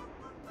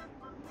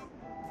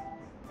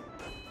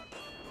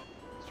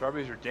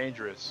 Strawberries are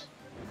dangerous.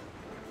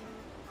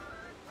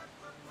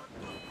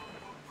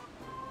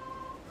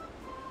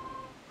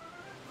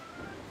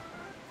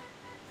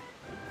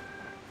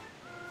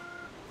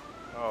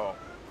 Oh,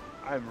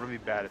 I'm really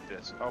bad at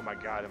this. Oh my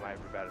God, am I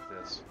ever bad at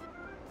this?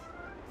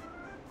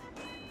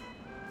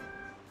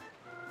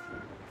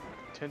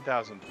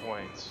 10,000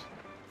 points.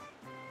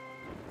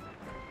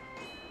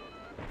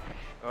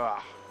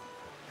 Ugh.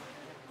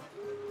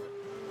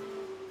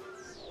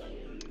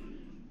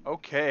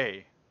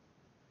 Okay.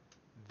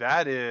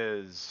 That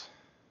is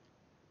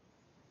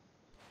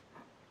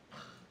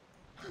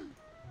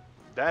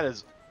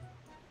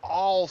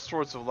all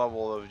sorts of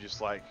level of just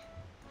like,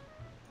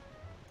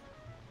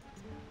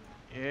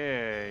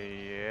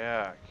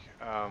 yeah.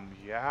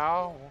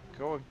 Yeah, we'll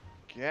go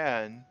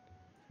again.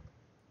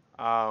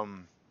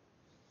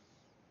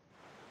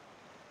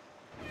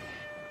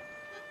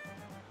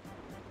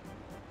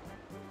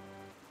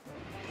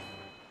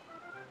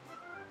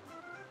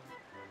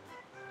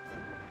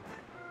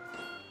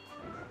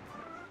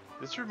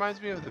 This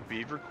reminds me of the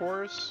Beaver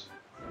course.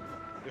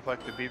 If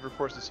like the Beaver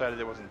course decided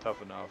it wasn't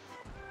tough enough.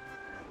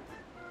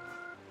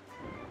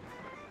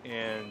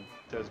 And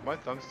does my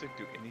thumbstick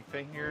do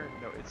anything here?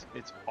 No,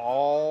 it's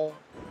all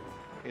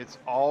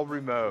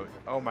remote.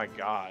 Oh my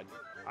God.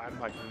 I'm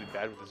like really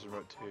bad with this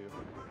remote too.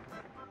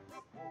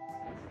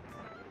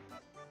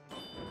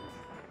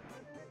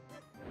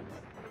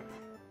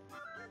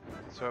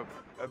 So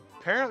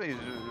apparently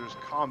there's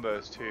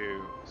combos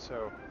too.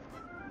 So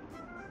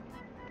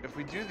if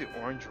we do the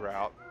orange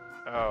route,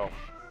 oh.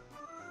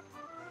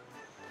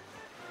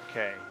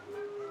 Okay.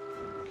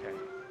 Okay.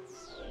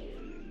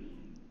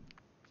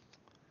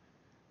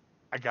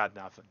 I got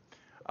nothing.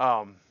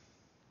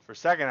 For a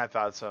second I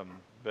thought something,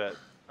 but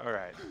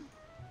alright.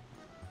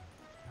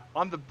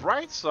 On the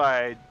bright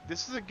side,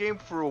 this is a game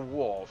for a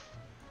wolf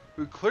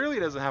who clearly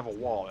doesn't have a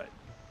wallet.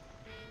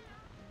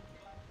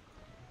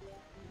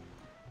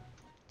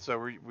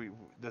 So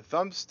the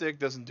thumbstick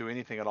doesn't do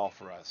anything at all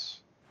for us.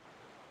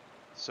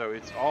 So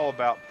it's all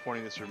about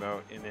pointing this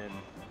remote and then...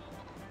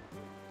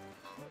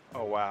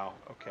 Oh wow,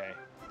 okay.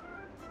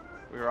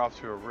 We were off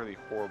to a really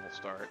horrible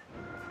start.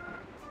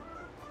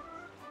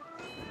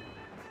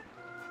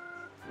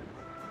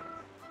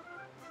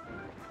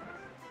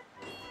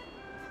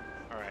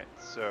 Alright,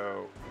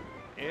 so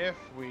if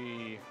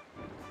we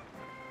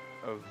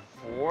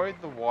avoid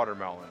the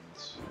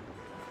watermelons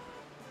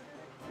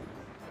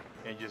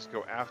and just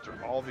go after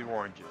all the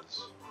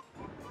oranges.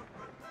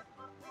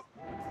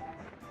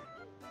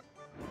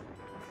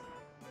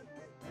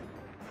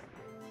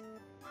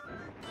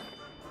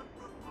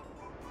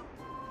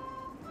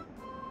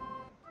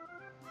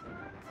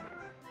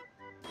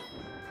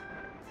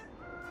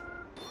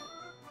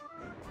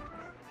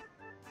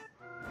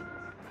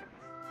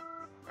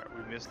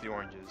 Missed the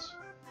oranges.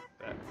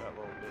 That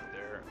little bit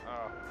there.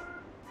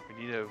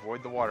 We need to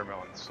avoid the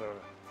watermelons, so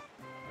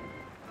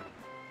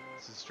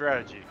it's a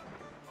strategy.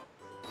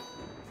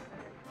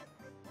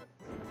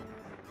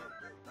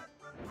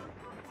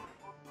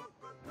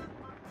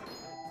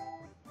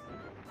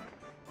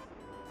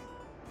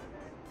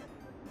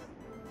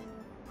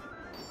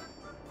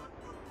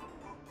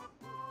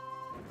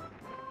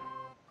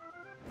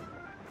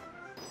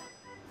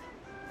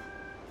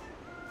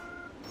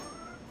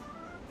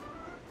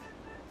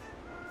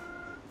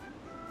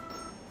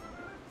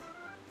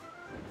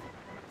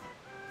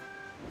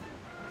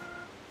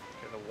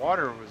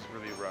 Water was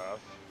really rough.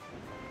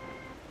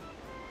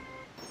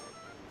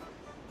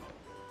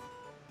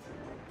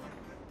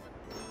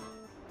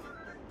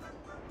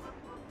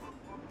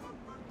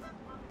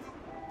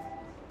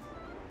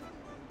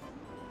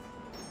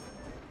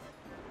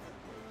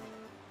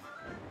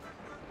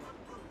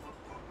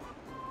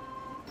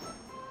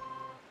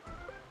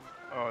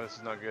 Oh, this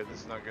is not good.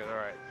 This is not good. All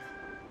right.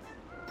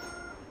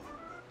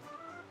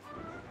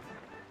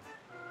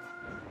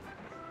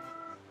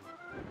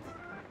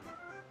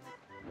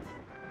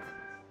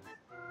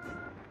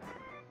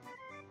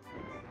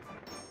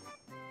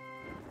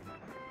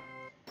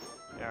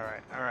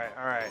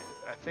 Alright.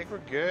 I think we're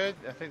good.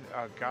 I think,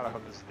 oh god, I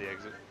hope this is the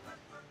exit.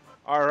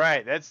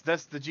 Alright, that's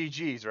the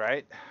GG's,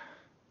 right?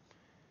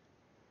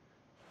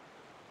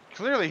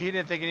 Clearly, he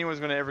didn't think anyone was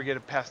going to ever get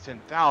it past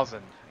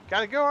 10,000.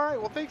 Gotta go, alright.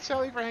 Well, thanks,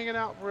 Sally, for hanging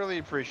out. Really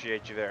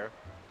appreciate you there.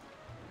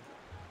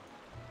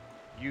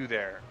 You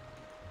there.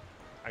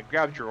 I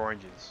grabbed your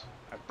oranges.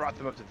 I brought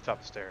them up to the top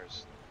of the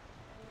stairs.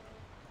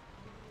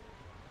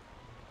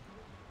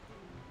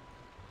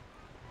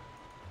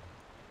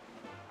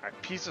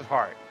 Alright, piece of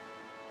heart.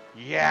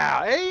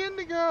 Yeah, hey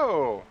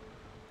Indigo!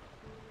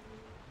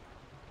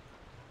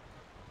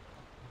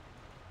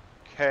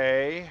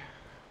 Okay.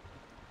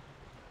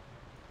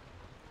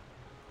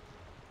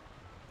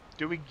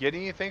 Do we get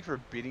anything for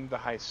beating the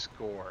high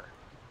score?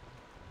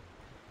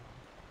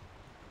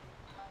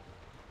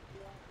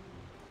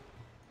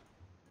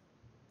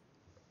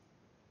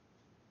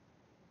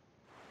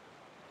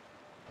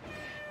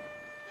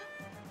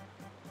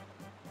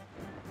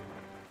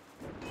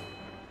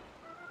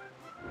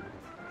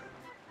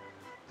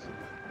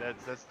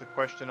 That's the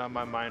question on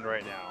my mind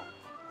right now.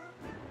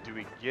 Do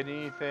we get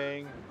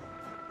anything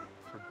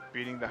for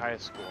beating the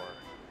highest score?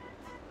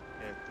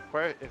 And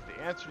if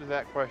the answer to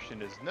that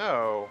question is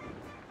no,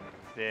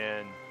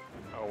 then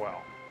oh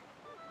well.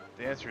 If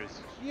the answer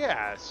is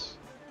yes,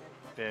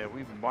 then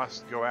we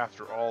must go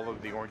after all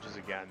of the oranges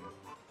again.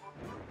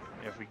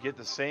 And if we get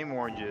the same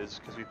oranges,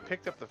 because we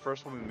picked up the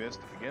first one we missed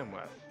to begin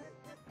with.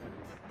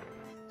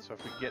 So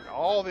if we get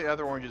all the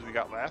other oranges we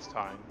got last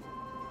time,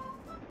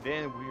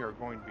 then we are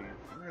going to be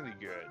really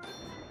good.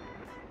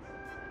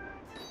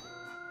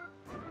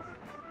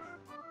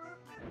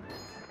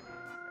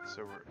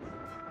 So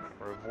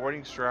we're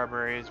avoiding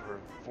strawberries, we're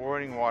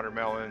avoiding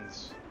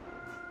watermelons,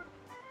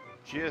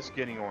 just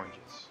getting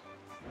oranges.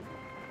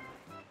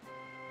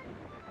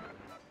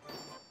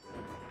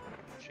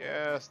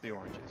 Just the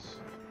oranges.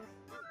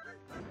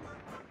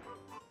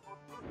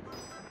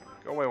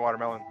 Go away,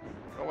 watermelon.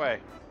 Go away.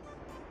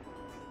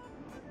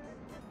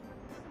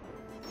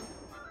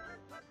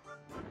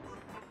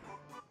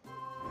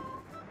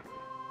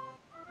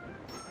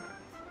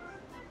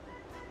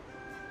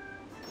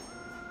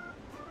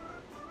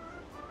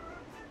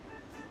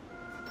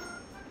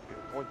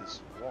 Avoid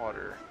this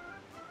water.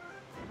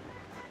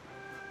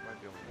 Might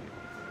be able to get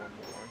one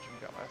more orange we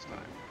got last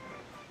time.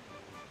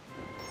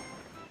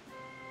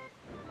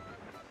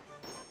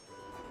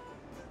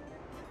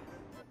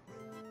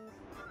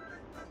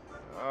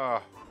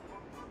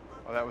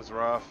 Oh, that was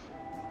rough.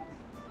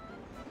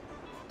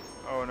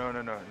 Oh no.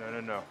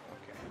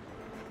 Okay.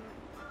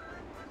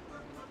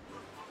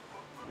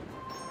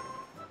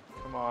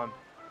 Come on.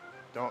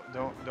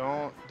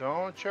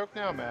 Don't choke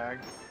now, Mag.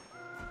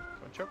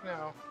 Don't choke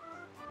now.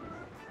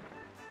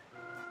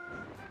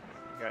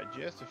 Got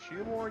just a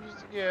few more oranges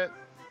to get.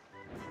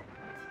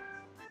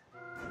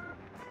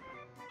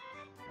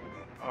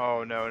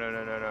 Oh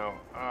no.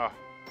 Ah.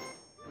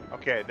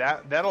 Okay,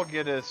 that'll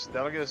get us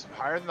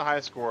higher than the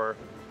highest score,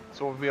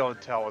 so we'll be able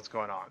to tell what's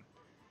going on.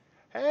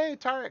 Hey,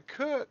 Tyrant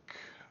Cook.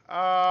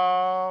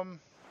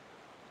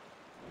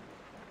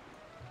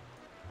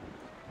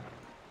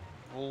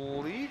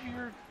 Believe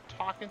you're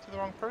talking to the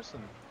wrong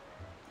person.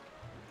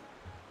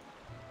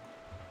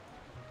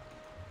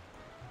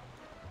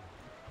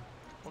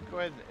 We'll go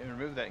ahead and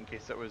remove that in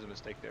case that was a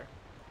mistake there.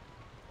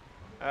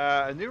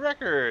 A new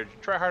record.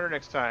 Try harder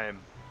next time.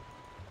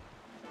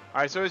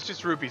 Alright, so it's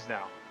just rupees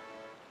now.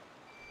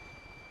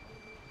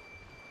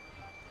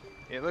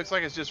 It looks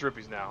like it's just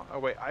rupees now. Oh,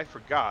 wait, I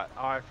forgot.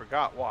 Oh, I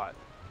forgot what?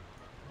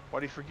 What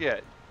did he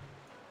forget?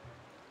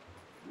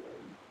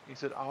 He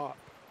said, ah,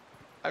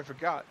 I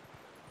forgot.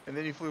 And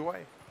then he flew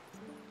away.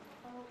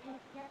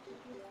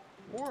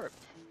 Warp.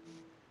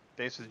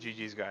 Thanks for the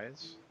GG's,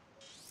 guys.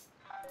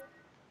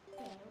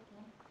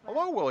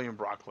 Hello, William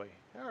Broccoli.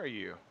 How are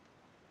you?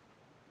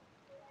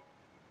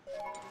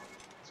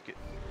 Let's get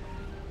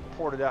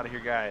ported out of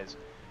here, guys.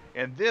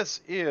 And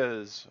this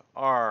is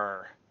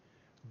our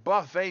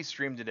buffet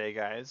stream today,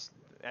 guys.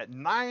 At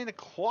 9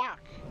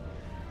 o'clock,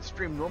 the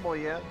stream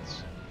normally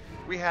ends.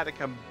 We had a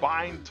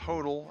combined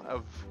total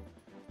of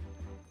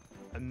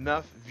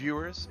enough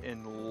viewers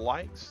and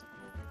likes.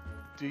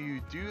 Do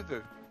you do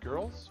the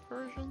girls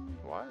version?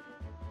 What?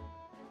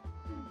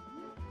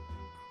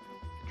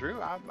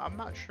 Drew, I'm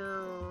not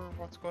sure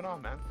what's going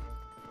on, man.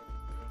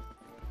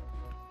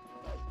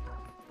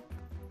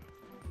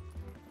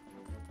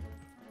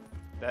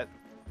 That...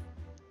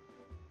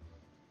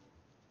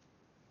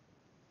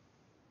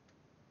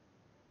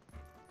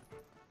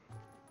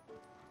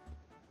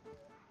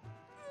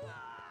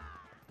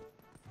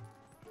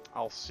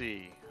 I'll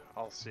see.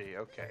 I'll see.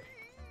 Okay.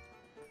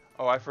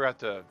 Oh, I forgot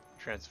to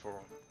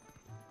transform.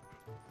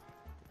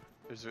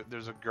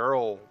 There's a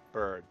girl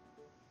bird.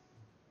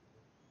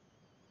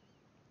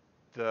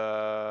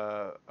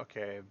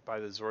 Okay, by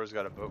the Zora's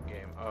Got a Boat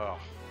game. Oh.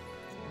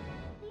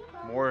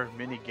 More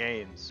mini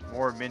games.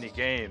 More mini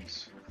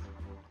games.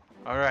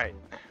 Alright.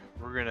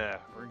 We're gonna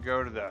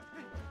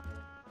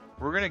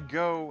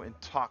go and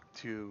talk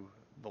to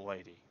the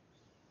lady.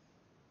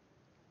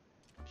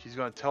 She's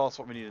gonna tell us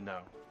what we need to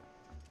know.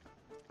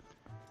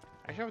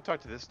 Actually, I'm gonna talk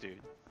to this dude.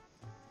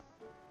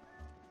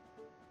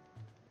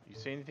 You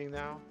see anything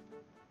now?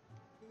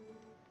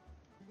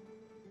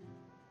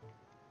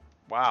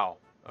 Wow.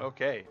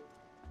 Okay.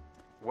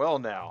 Well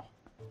now.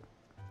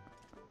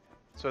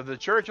 So the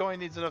church only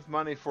needs enough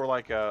money for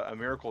like a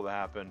miracle to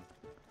happen,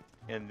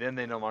 and then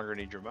they no longer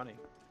need your money.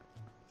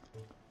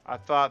 I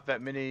thought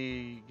that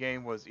mini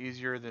game was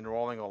easier than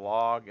rolling a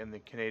log in the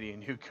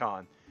Canadian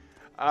Yukon.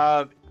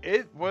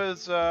 It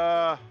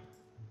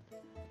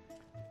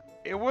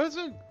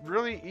wasn't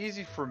really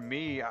easy for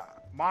me.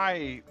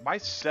 My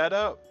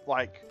setup,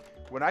 like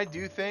when I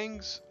do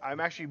things, I'm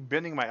actually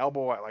bending my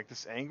elbow at like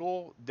this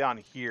angle down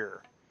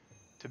here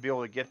to be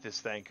able to get this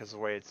thing because of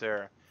the way it's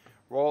there.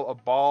 Roll a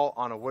ball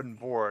on a wooden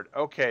board.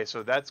 Okay,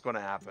 so that's going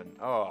to happen.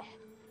 Oh.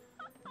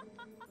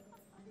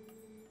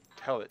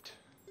 Tell it.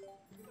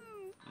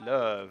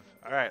 Love.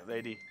 Alright,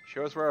 lady.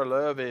 Show us where our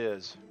love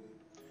is.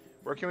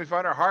 Where can we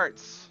find our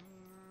hearts?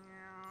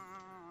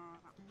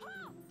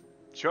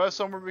 Show us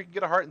somewhere we can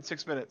get a heart in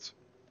 6 minutes.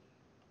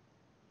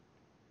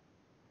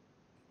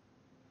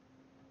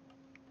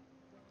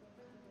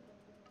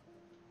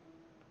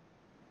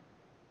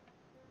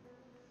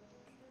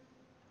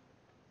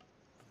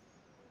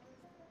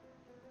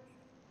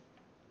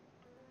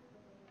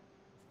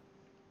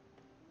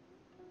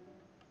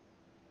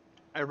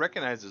 I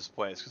recognize this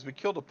place because we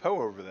killed a Poe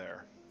over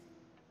there.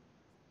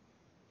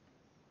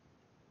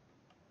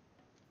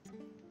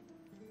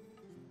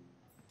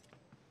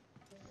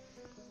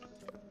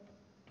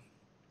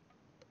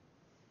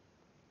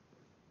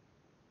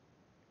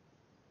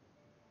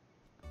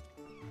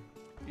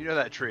 You know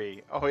that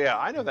tree. Oh yeah,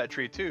 I know that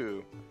tree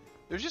too.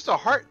 There's just a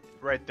heart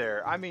right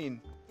there. I mean,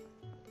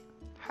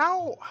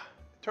 how...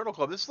 Turtle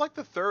Club, this is like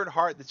the third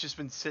heart that's just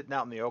been sitting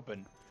out in the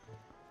open.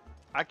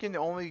 I can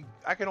only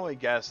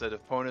guess that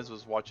if Ponas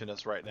was watching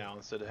us right now,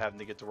 instead of having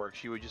to get to work,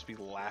 she would just be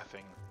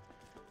laughing.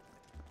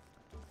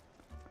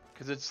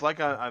 Because it's like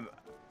I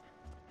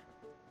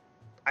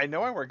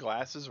know I wear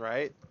glasses,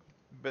 right?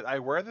 But I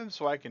wear them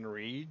so I can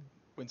read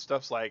when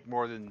stuff's like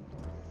more than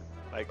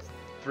like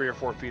 3 or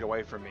 4 feet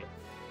away from me.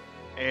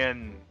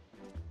 And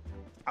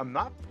I'm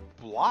not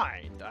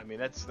blind. I mean,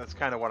 that's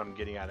kind of what I'm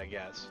getting at, I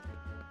guess.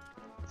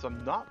 So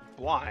I'm not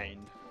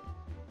blind,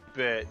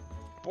 but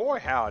boy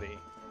howdy.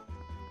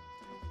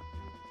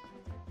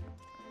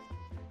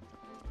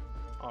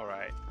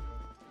 Alright.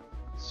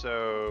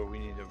 So we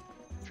need to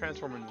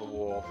transform into the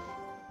wolf.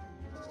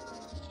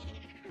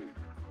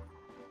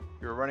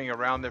 You're running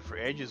around there for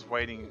ages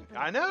waiting.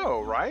 I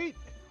know, right?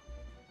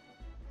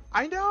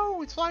 I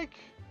know, it's like...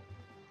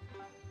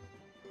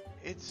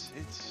 It's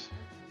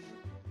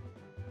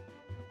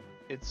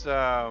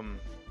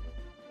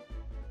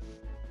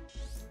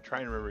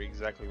trying to remember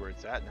exactly where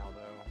it's at now,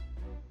 though.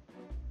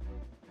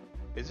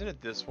 Isn't it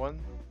this one?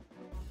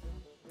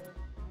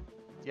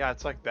 Yeah,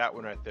 it's like that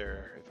one right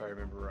there, if I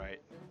remember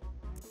right.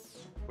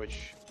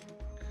 Which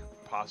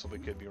possibly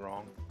could be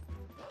wrong.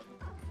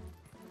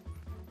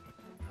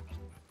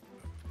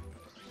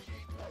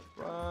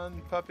 Run.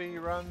 Run, puppy,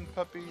 run,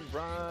 puppy,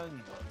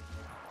 run.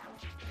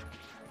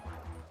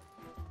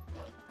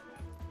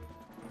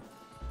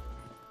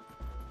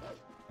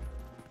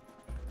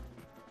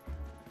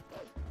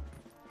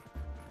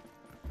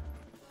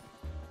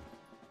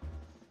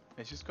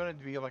 It's just going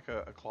to be like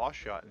a claw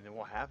shot, and then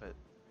we'll have it.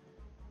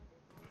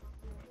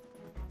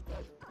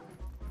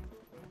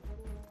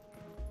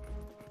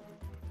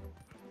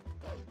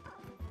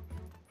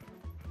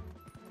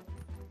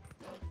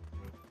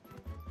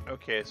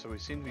 Okay, so we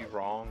seem to be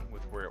wrong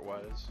with where it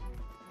was.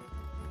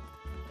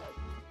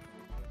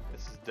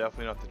 This is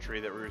definitely not the tree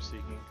that we were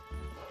seeking.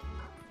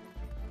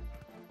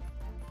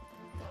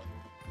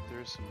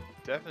 There's some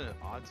definite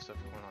odd stuff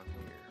going on here.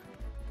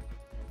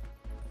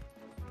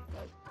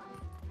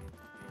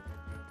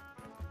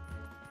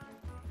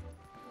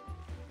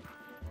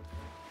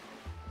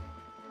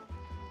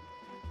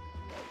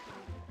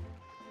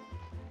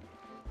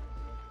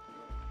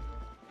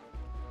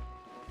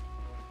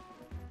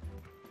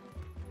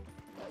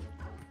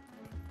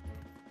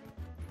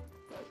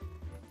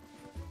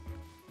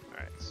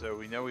 So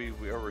we know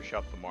we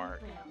overshot the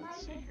mark.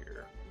 Let's see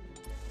here.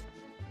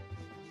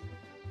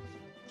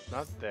 It's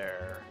not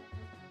there.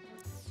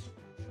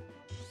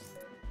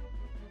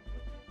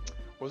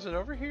 Was it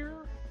over here?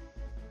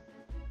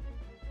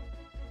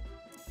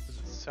 Is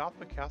it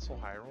south of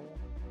Castle Hyrule?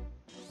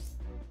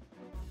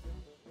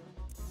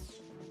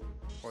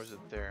 Or is it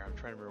there? I'm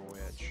trying to remember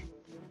which.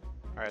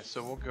 Alright,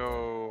 so we'll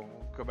go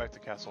back to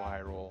Castle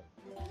Hyrule.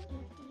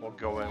 We'll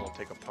go in, we'll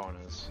take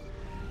Epona's.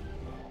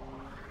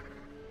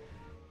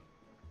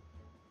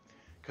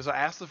 Because I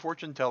asked the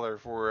fortune teller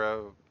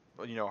for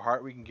you know,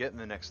 heart we can get in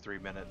the next 3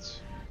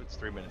 minutes. It's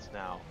 3 minutes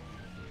now.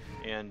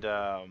 And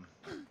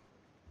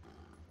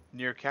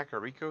near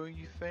Kakariko,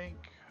 you think?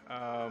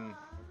 Alright,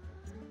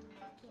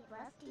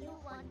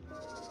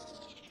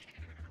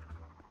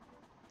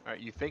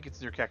 you think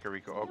it's near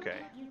Kakariko? Okay.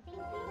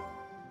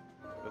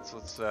 Let's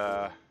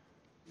so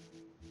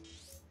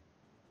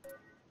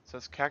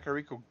it's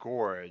Kakariko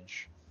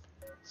Gorge.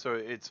 So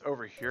it's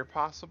over here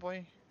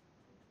possibly?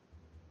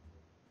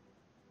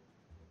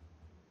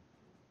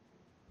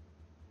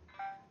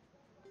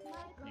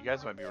 You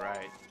guys might be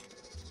right.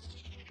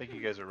 I think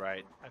you guys are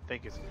right. I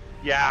think it's...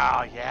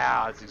 Yeah,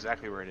 that's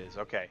exactly where it is.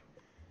 Okay.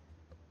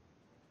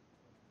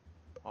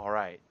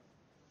 Alright.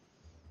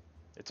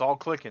 It's all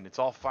clicking. It's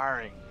all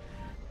firing.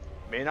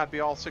 May not be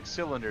all 6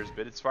 cylinders,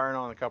 but it's firing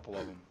on a couple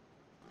of them.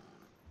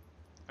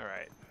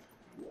 Alright.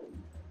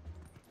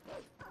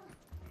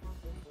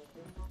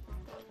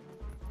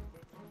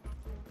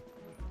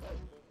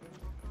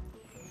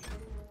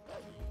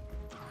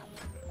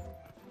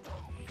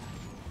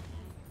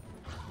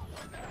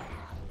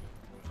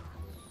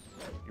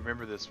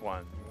 Remember this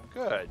one.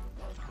 Good.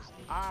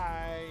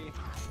 I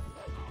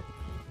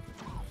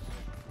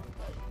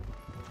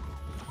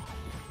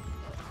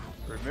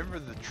remember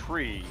the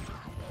tree.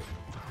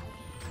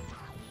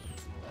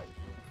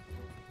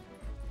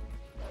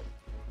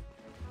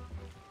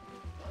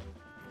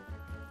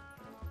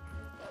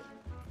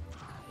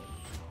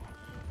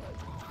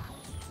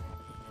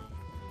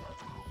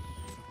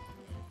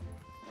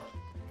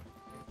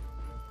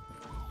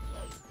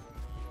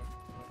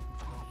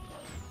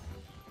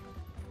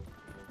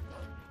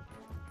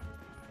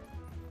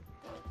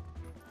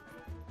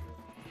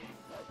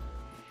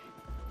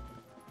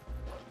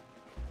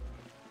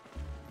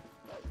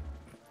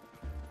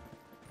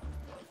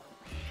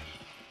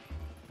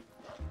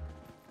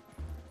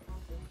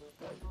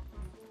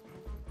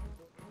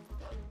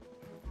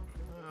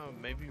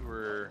 Maybe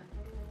we're...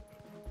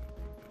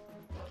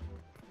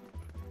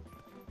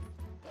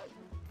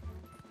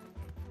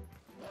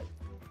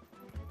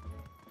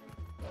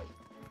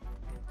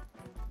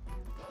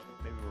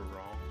 Maybe we're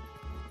wrong.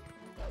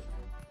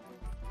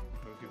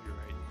 We'll give you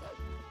right.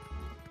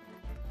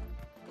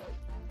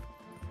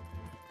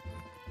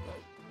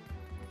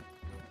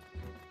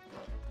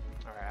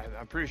 Alright,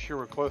 I'm pretty sure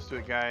we're close to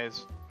it,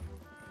 guys.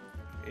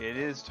 It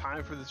is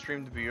time for the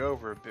stream to be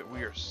over, but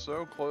we are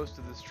so close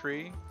to this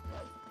tree.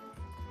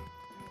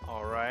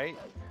 Alright.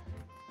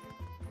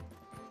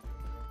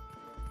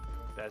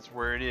 That's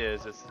where it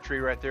is. That's the tree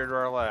right there to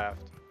our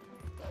left.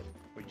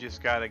 We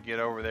just gotta get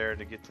over there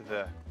to get to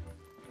the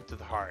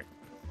heart.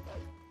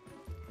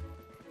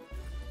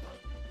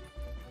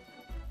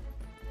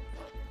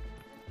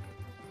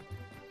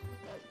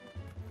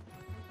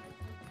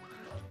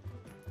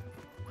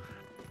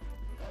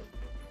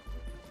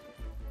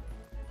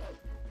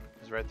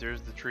 Because right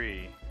there's the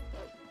tree.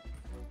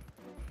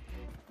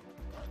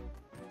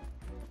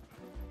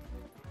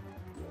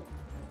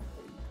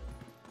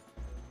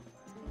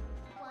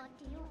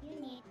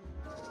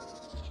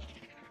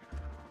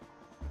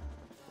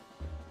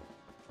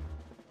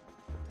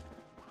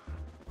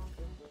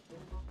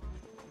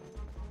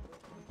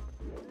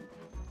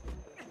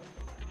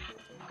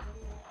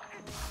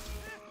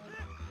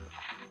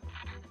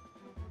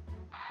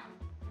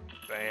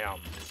 Bam.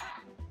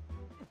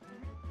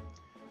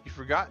 You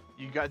forgot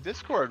you got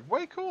Discord.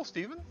 Way cool,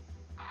 Steven.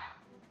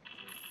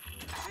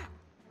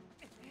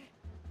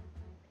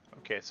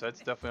 Okay, so that's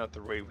definitely not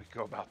the way we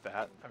go about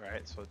that.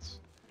 Alright, so let's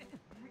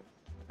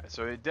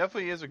so it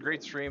definitely is a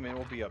great stream, and it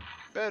will be a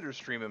better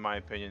stream in my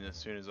opinion as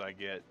soon as I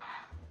get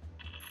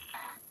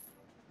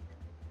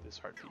this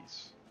heart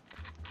piece.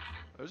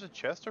 There's a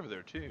chest over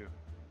there too.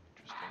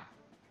 Interesting.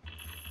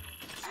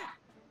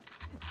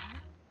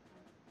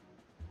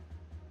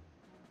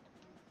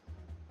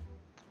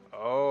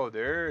 Oh,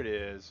 there it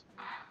is.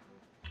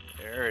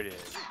 There it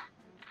is.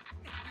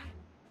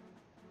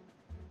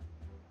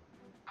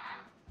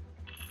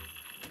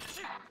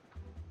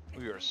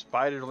 We are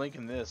spider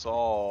linking this,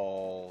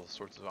 all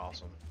sorts of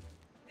awesome.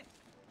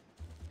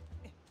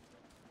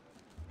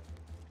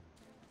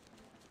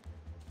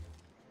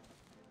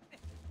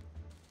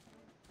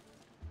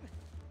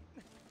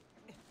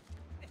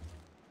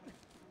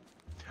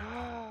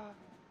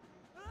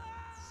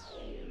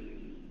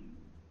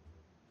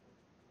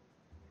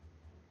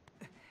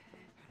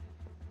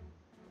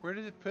 Where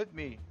did it put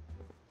me?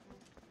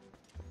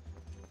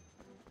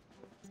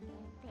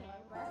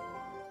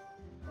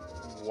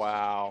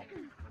 Wow.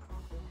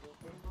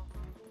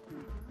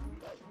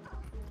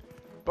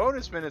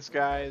 Bonus minutes,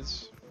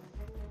 guys.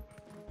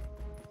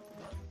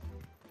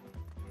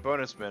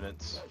 Bonus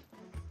minutes.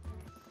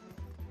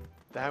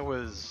 That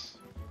was...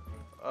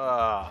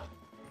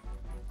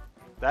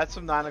 that's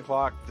some 9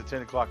 o'clock to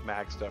 10 o'clock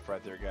mag stuff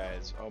right there,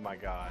 guys. Oh my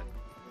god.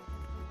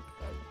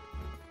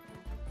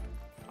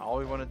 All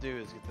we want to do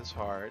is get this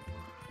heart.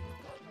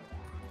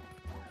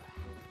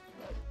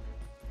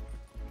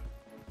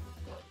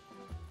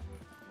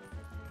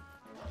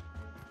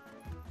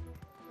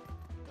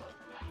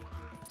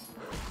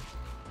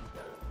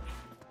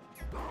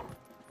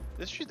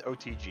 This should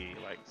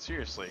OTG, like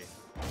seriously.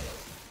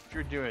 If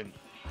you're doing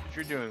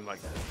like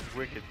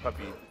wicked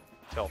puppy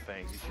tail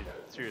things, you should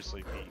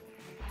seriously be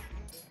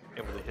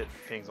able to hit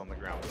things on the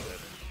ground with it.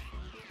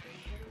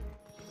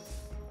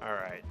 All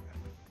right.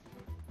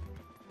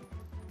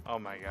 Oh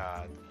my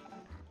god.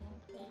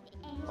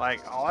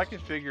 Like all I can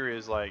figure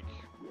is like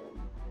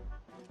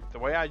the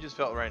way I just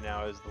felt right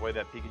now is the way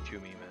that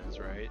Pikachu meme is,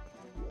 right?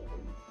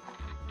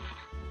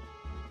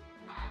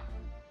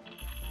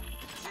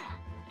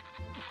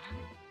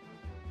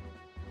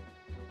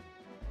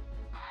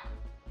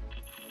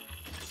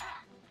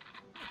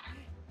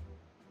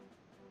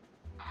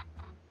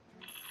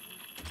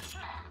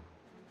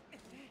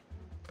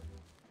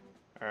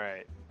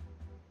 Alright.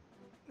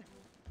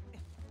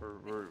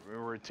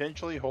 We're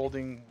intentionally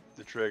holding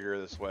the trigger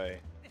this way.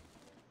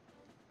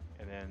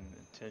 And then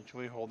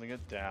intentionally holding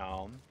it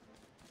down.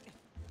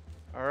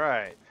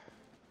 Alright.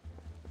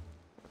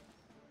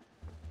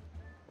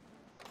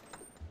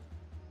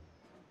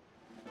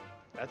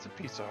 That's a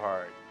piece of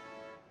heart.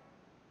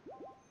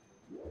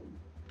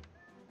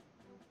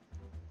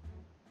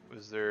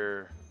 Was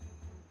there...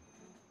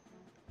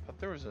 I thought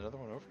there was another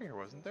one over here,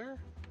 wasn't there?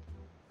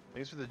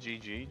 Thanks for the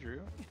GG, Drew.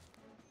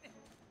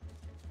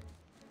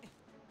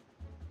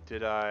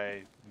 Did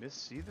I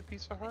missee the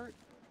piece of heart?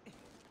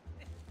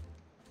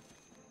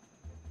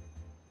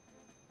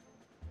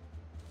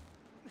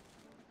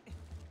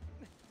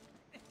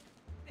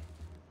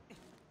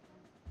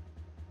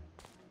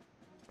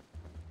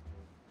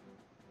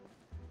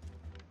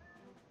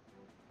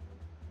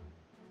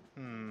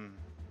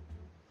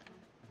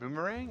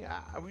 Boomerang?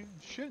 We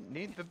shouldn't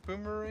need the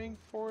boomerang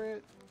for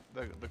it.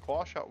 The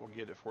claw shot will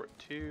get it for it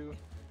too.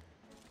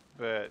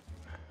 But...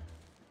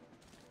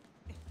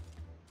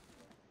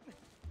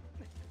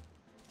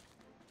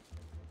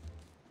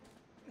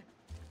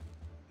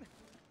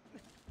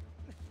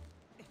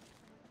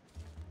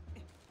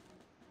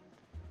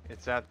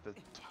 it's at the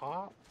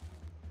top.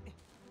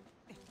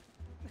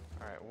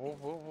 All right,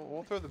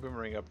 we'll throw the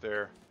boomerang up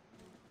there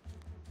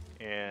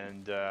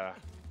and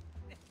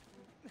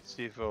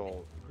see if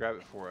it'll grab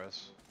it for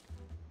us.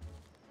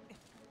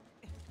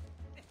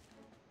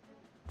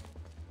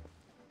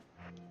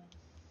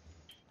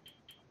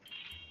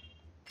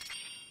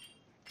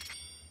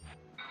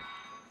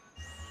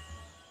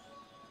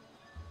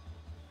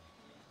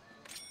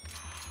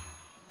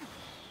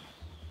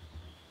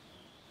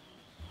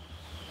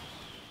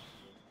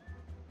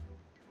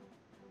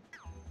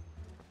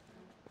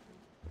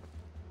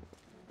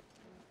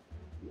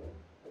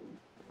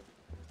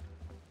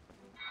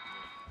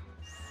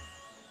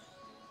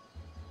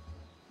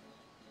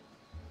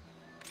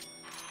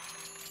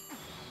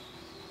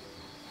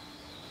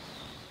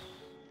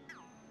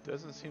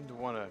 Doesn't seem to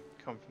want to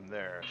come from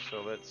there,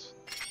 so let's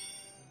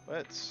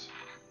what's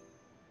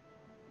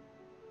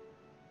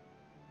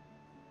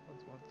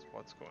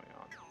going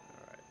on? All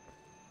right.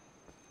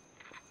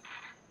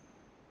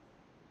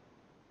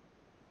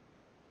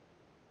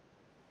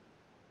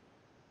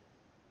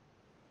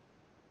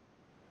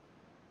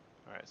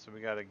 All right, so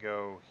we got to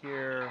go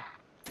here.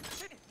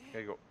 Got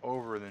to go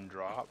over then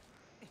drop.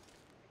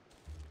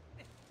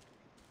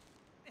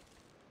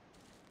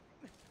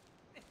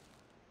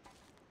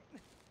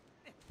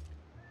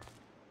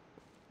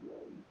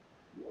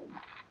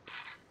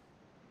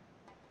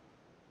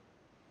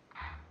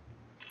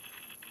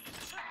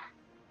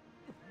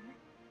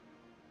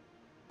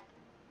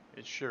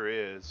 It sure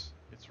is.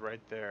 It's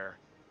right there.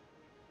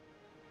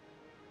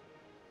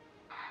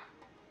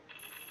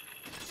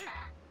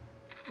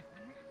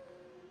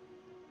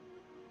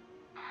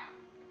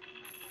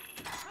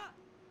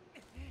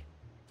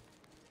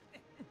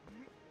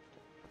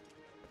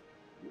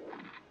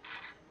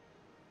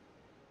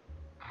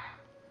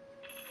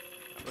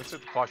 Looks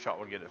like the claw shot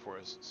will get it for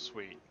us.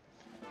 Sweet.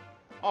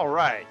 All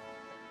right.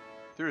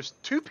 There's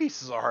 2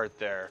 pieces of heart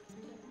there.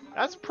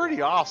 That's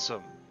pretty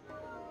awesome.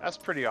 That's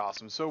pretty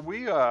awesome. So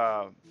we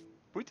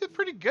did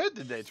pretty good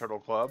today, Turtle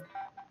Club.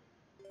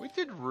 We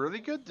did really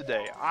good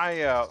today.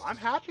 I'm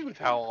happy with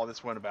how all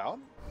this went about.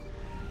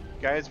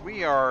 Guys,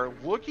 we are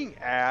looking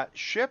at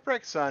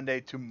Shipwreck Sunday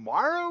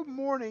tomorrow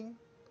morning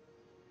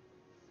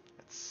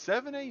at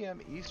 7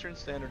 a.m. Eastern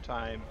Standard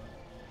Time.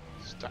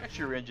 Start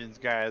your engines,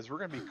 guys. We're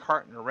going to be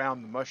carting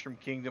around the Mushroom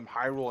Kingdom,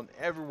 Hyrule, and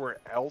everywhere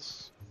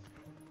else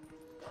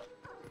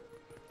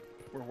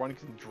where one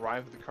can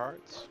drive the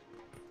carts.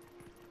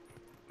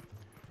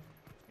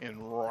 And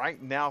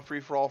right now, Free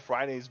For All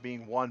Friday is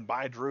being won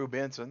by Drew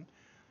Benson.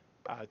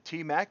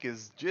 T-Mac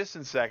is just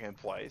in 2nd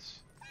place.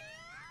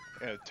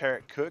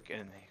 Tarek Cook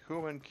and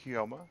Human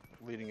Kiyoma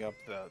leading up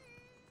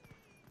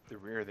the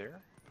rear there.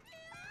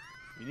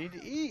 You need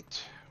to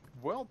eat.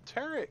 Well,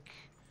 Tarek,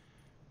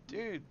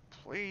 dude,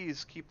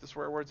 please keep the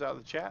swear words out of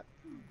the chat.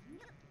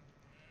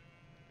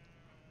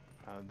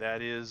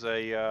 That is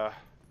a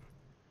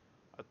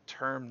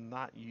term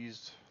not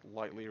used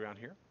lightly around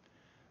here.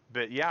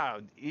 But yeah,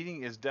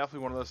 eating is definitely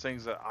one of those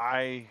things that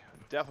I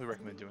definitely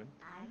recommend doing.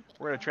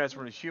 We're going to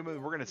transform to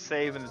human. We're going to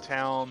save in the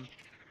town,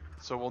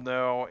 so we'll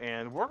know.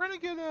 And we're going to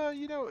get a,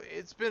 you know,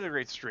 it's been a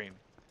great stream.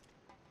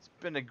 It's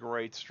been a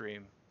great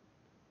stream.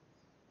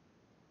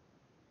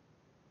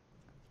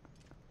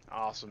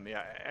 Awesome.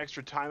 Yeah,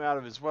 extra time out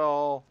of it as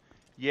well.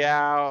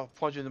 Yeah,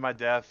 plunge into my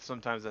death.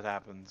 Sometimes that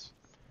happens.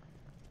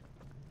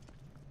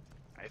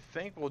 I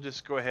think we'll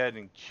just go ahead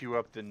and queue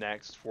up the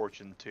next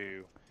Fortune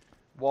 2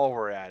 while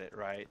we're at it,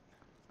 right?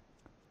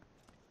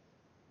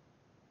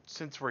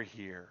 Since we're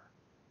here,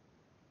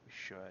 we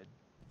should.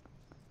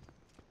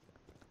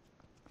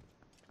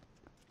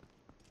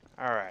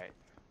 Alright.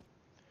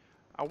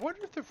 I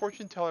wonder if the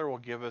fortune teller will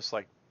give us,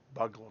 like,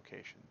 bug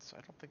locations.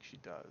 I don't think she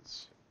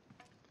does.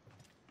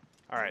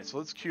 Alright, so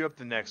let's queue up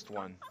the next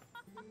one.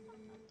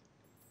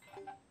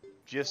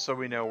 Just so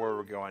we know where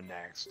we're going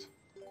next.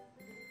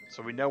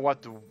 So we know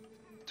what to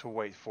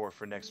wait for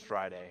next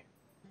Friday.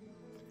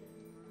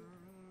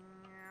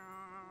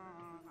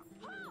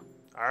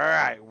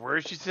 Alright, where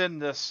is she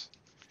sending us?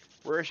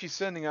 Where is she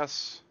sending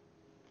us?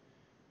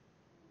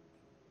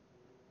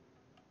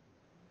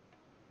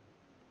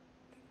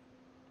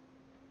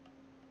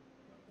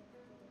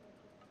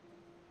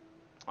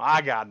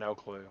 I got no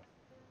clue.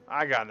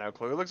 I got no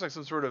clue. It looks like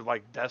some sort of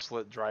like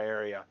desolate, dry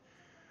area.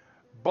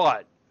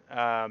 But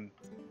we'll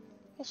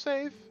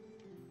save.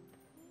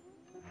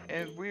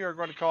 And we are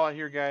going to call it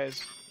here,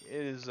 guys.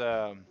 It is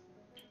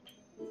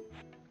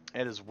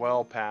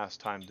well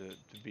past time to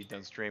be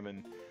done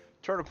streaming.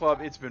 Turtle Club,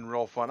 it's been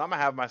real fun. I'm going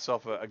to have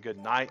myself a good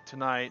night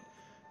tonight.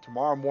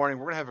 Tomorrow morning,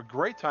 we're going to have a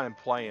great time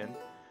playing.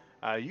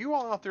 You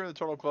all out there in the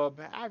Turtle Club,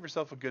 have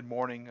yourself a good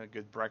morning, a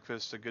good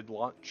breakfast, a good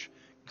lunch.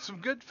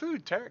 Some good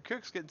food. Tarek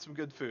Cook's getting some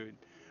good food.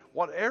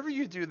 Whatever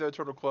you do, though,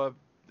 Turtle Club,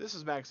 this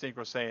is Max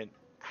Synchro saying,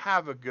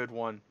 have a good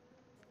one,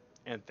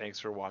 and thanks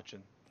for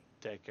watching.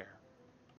 Take care.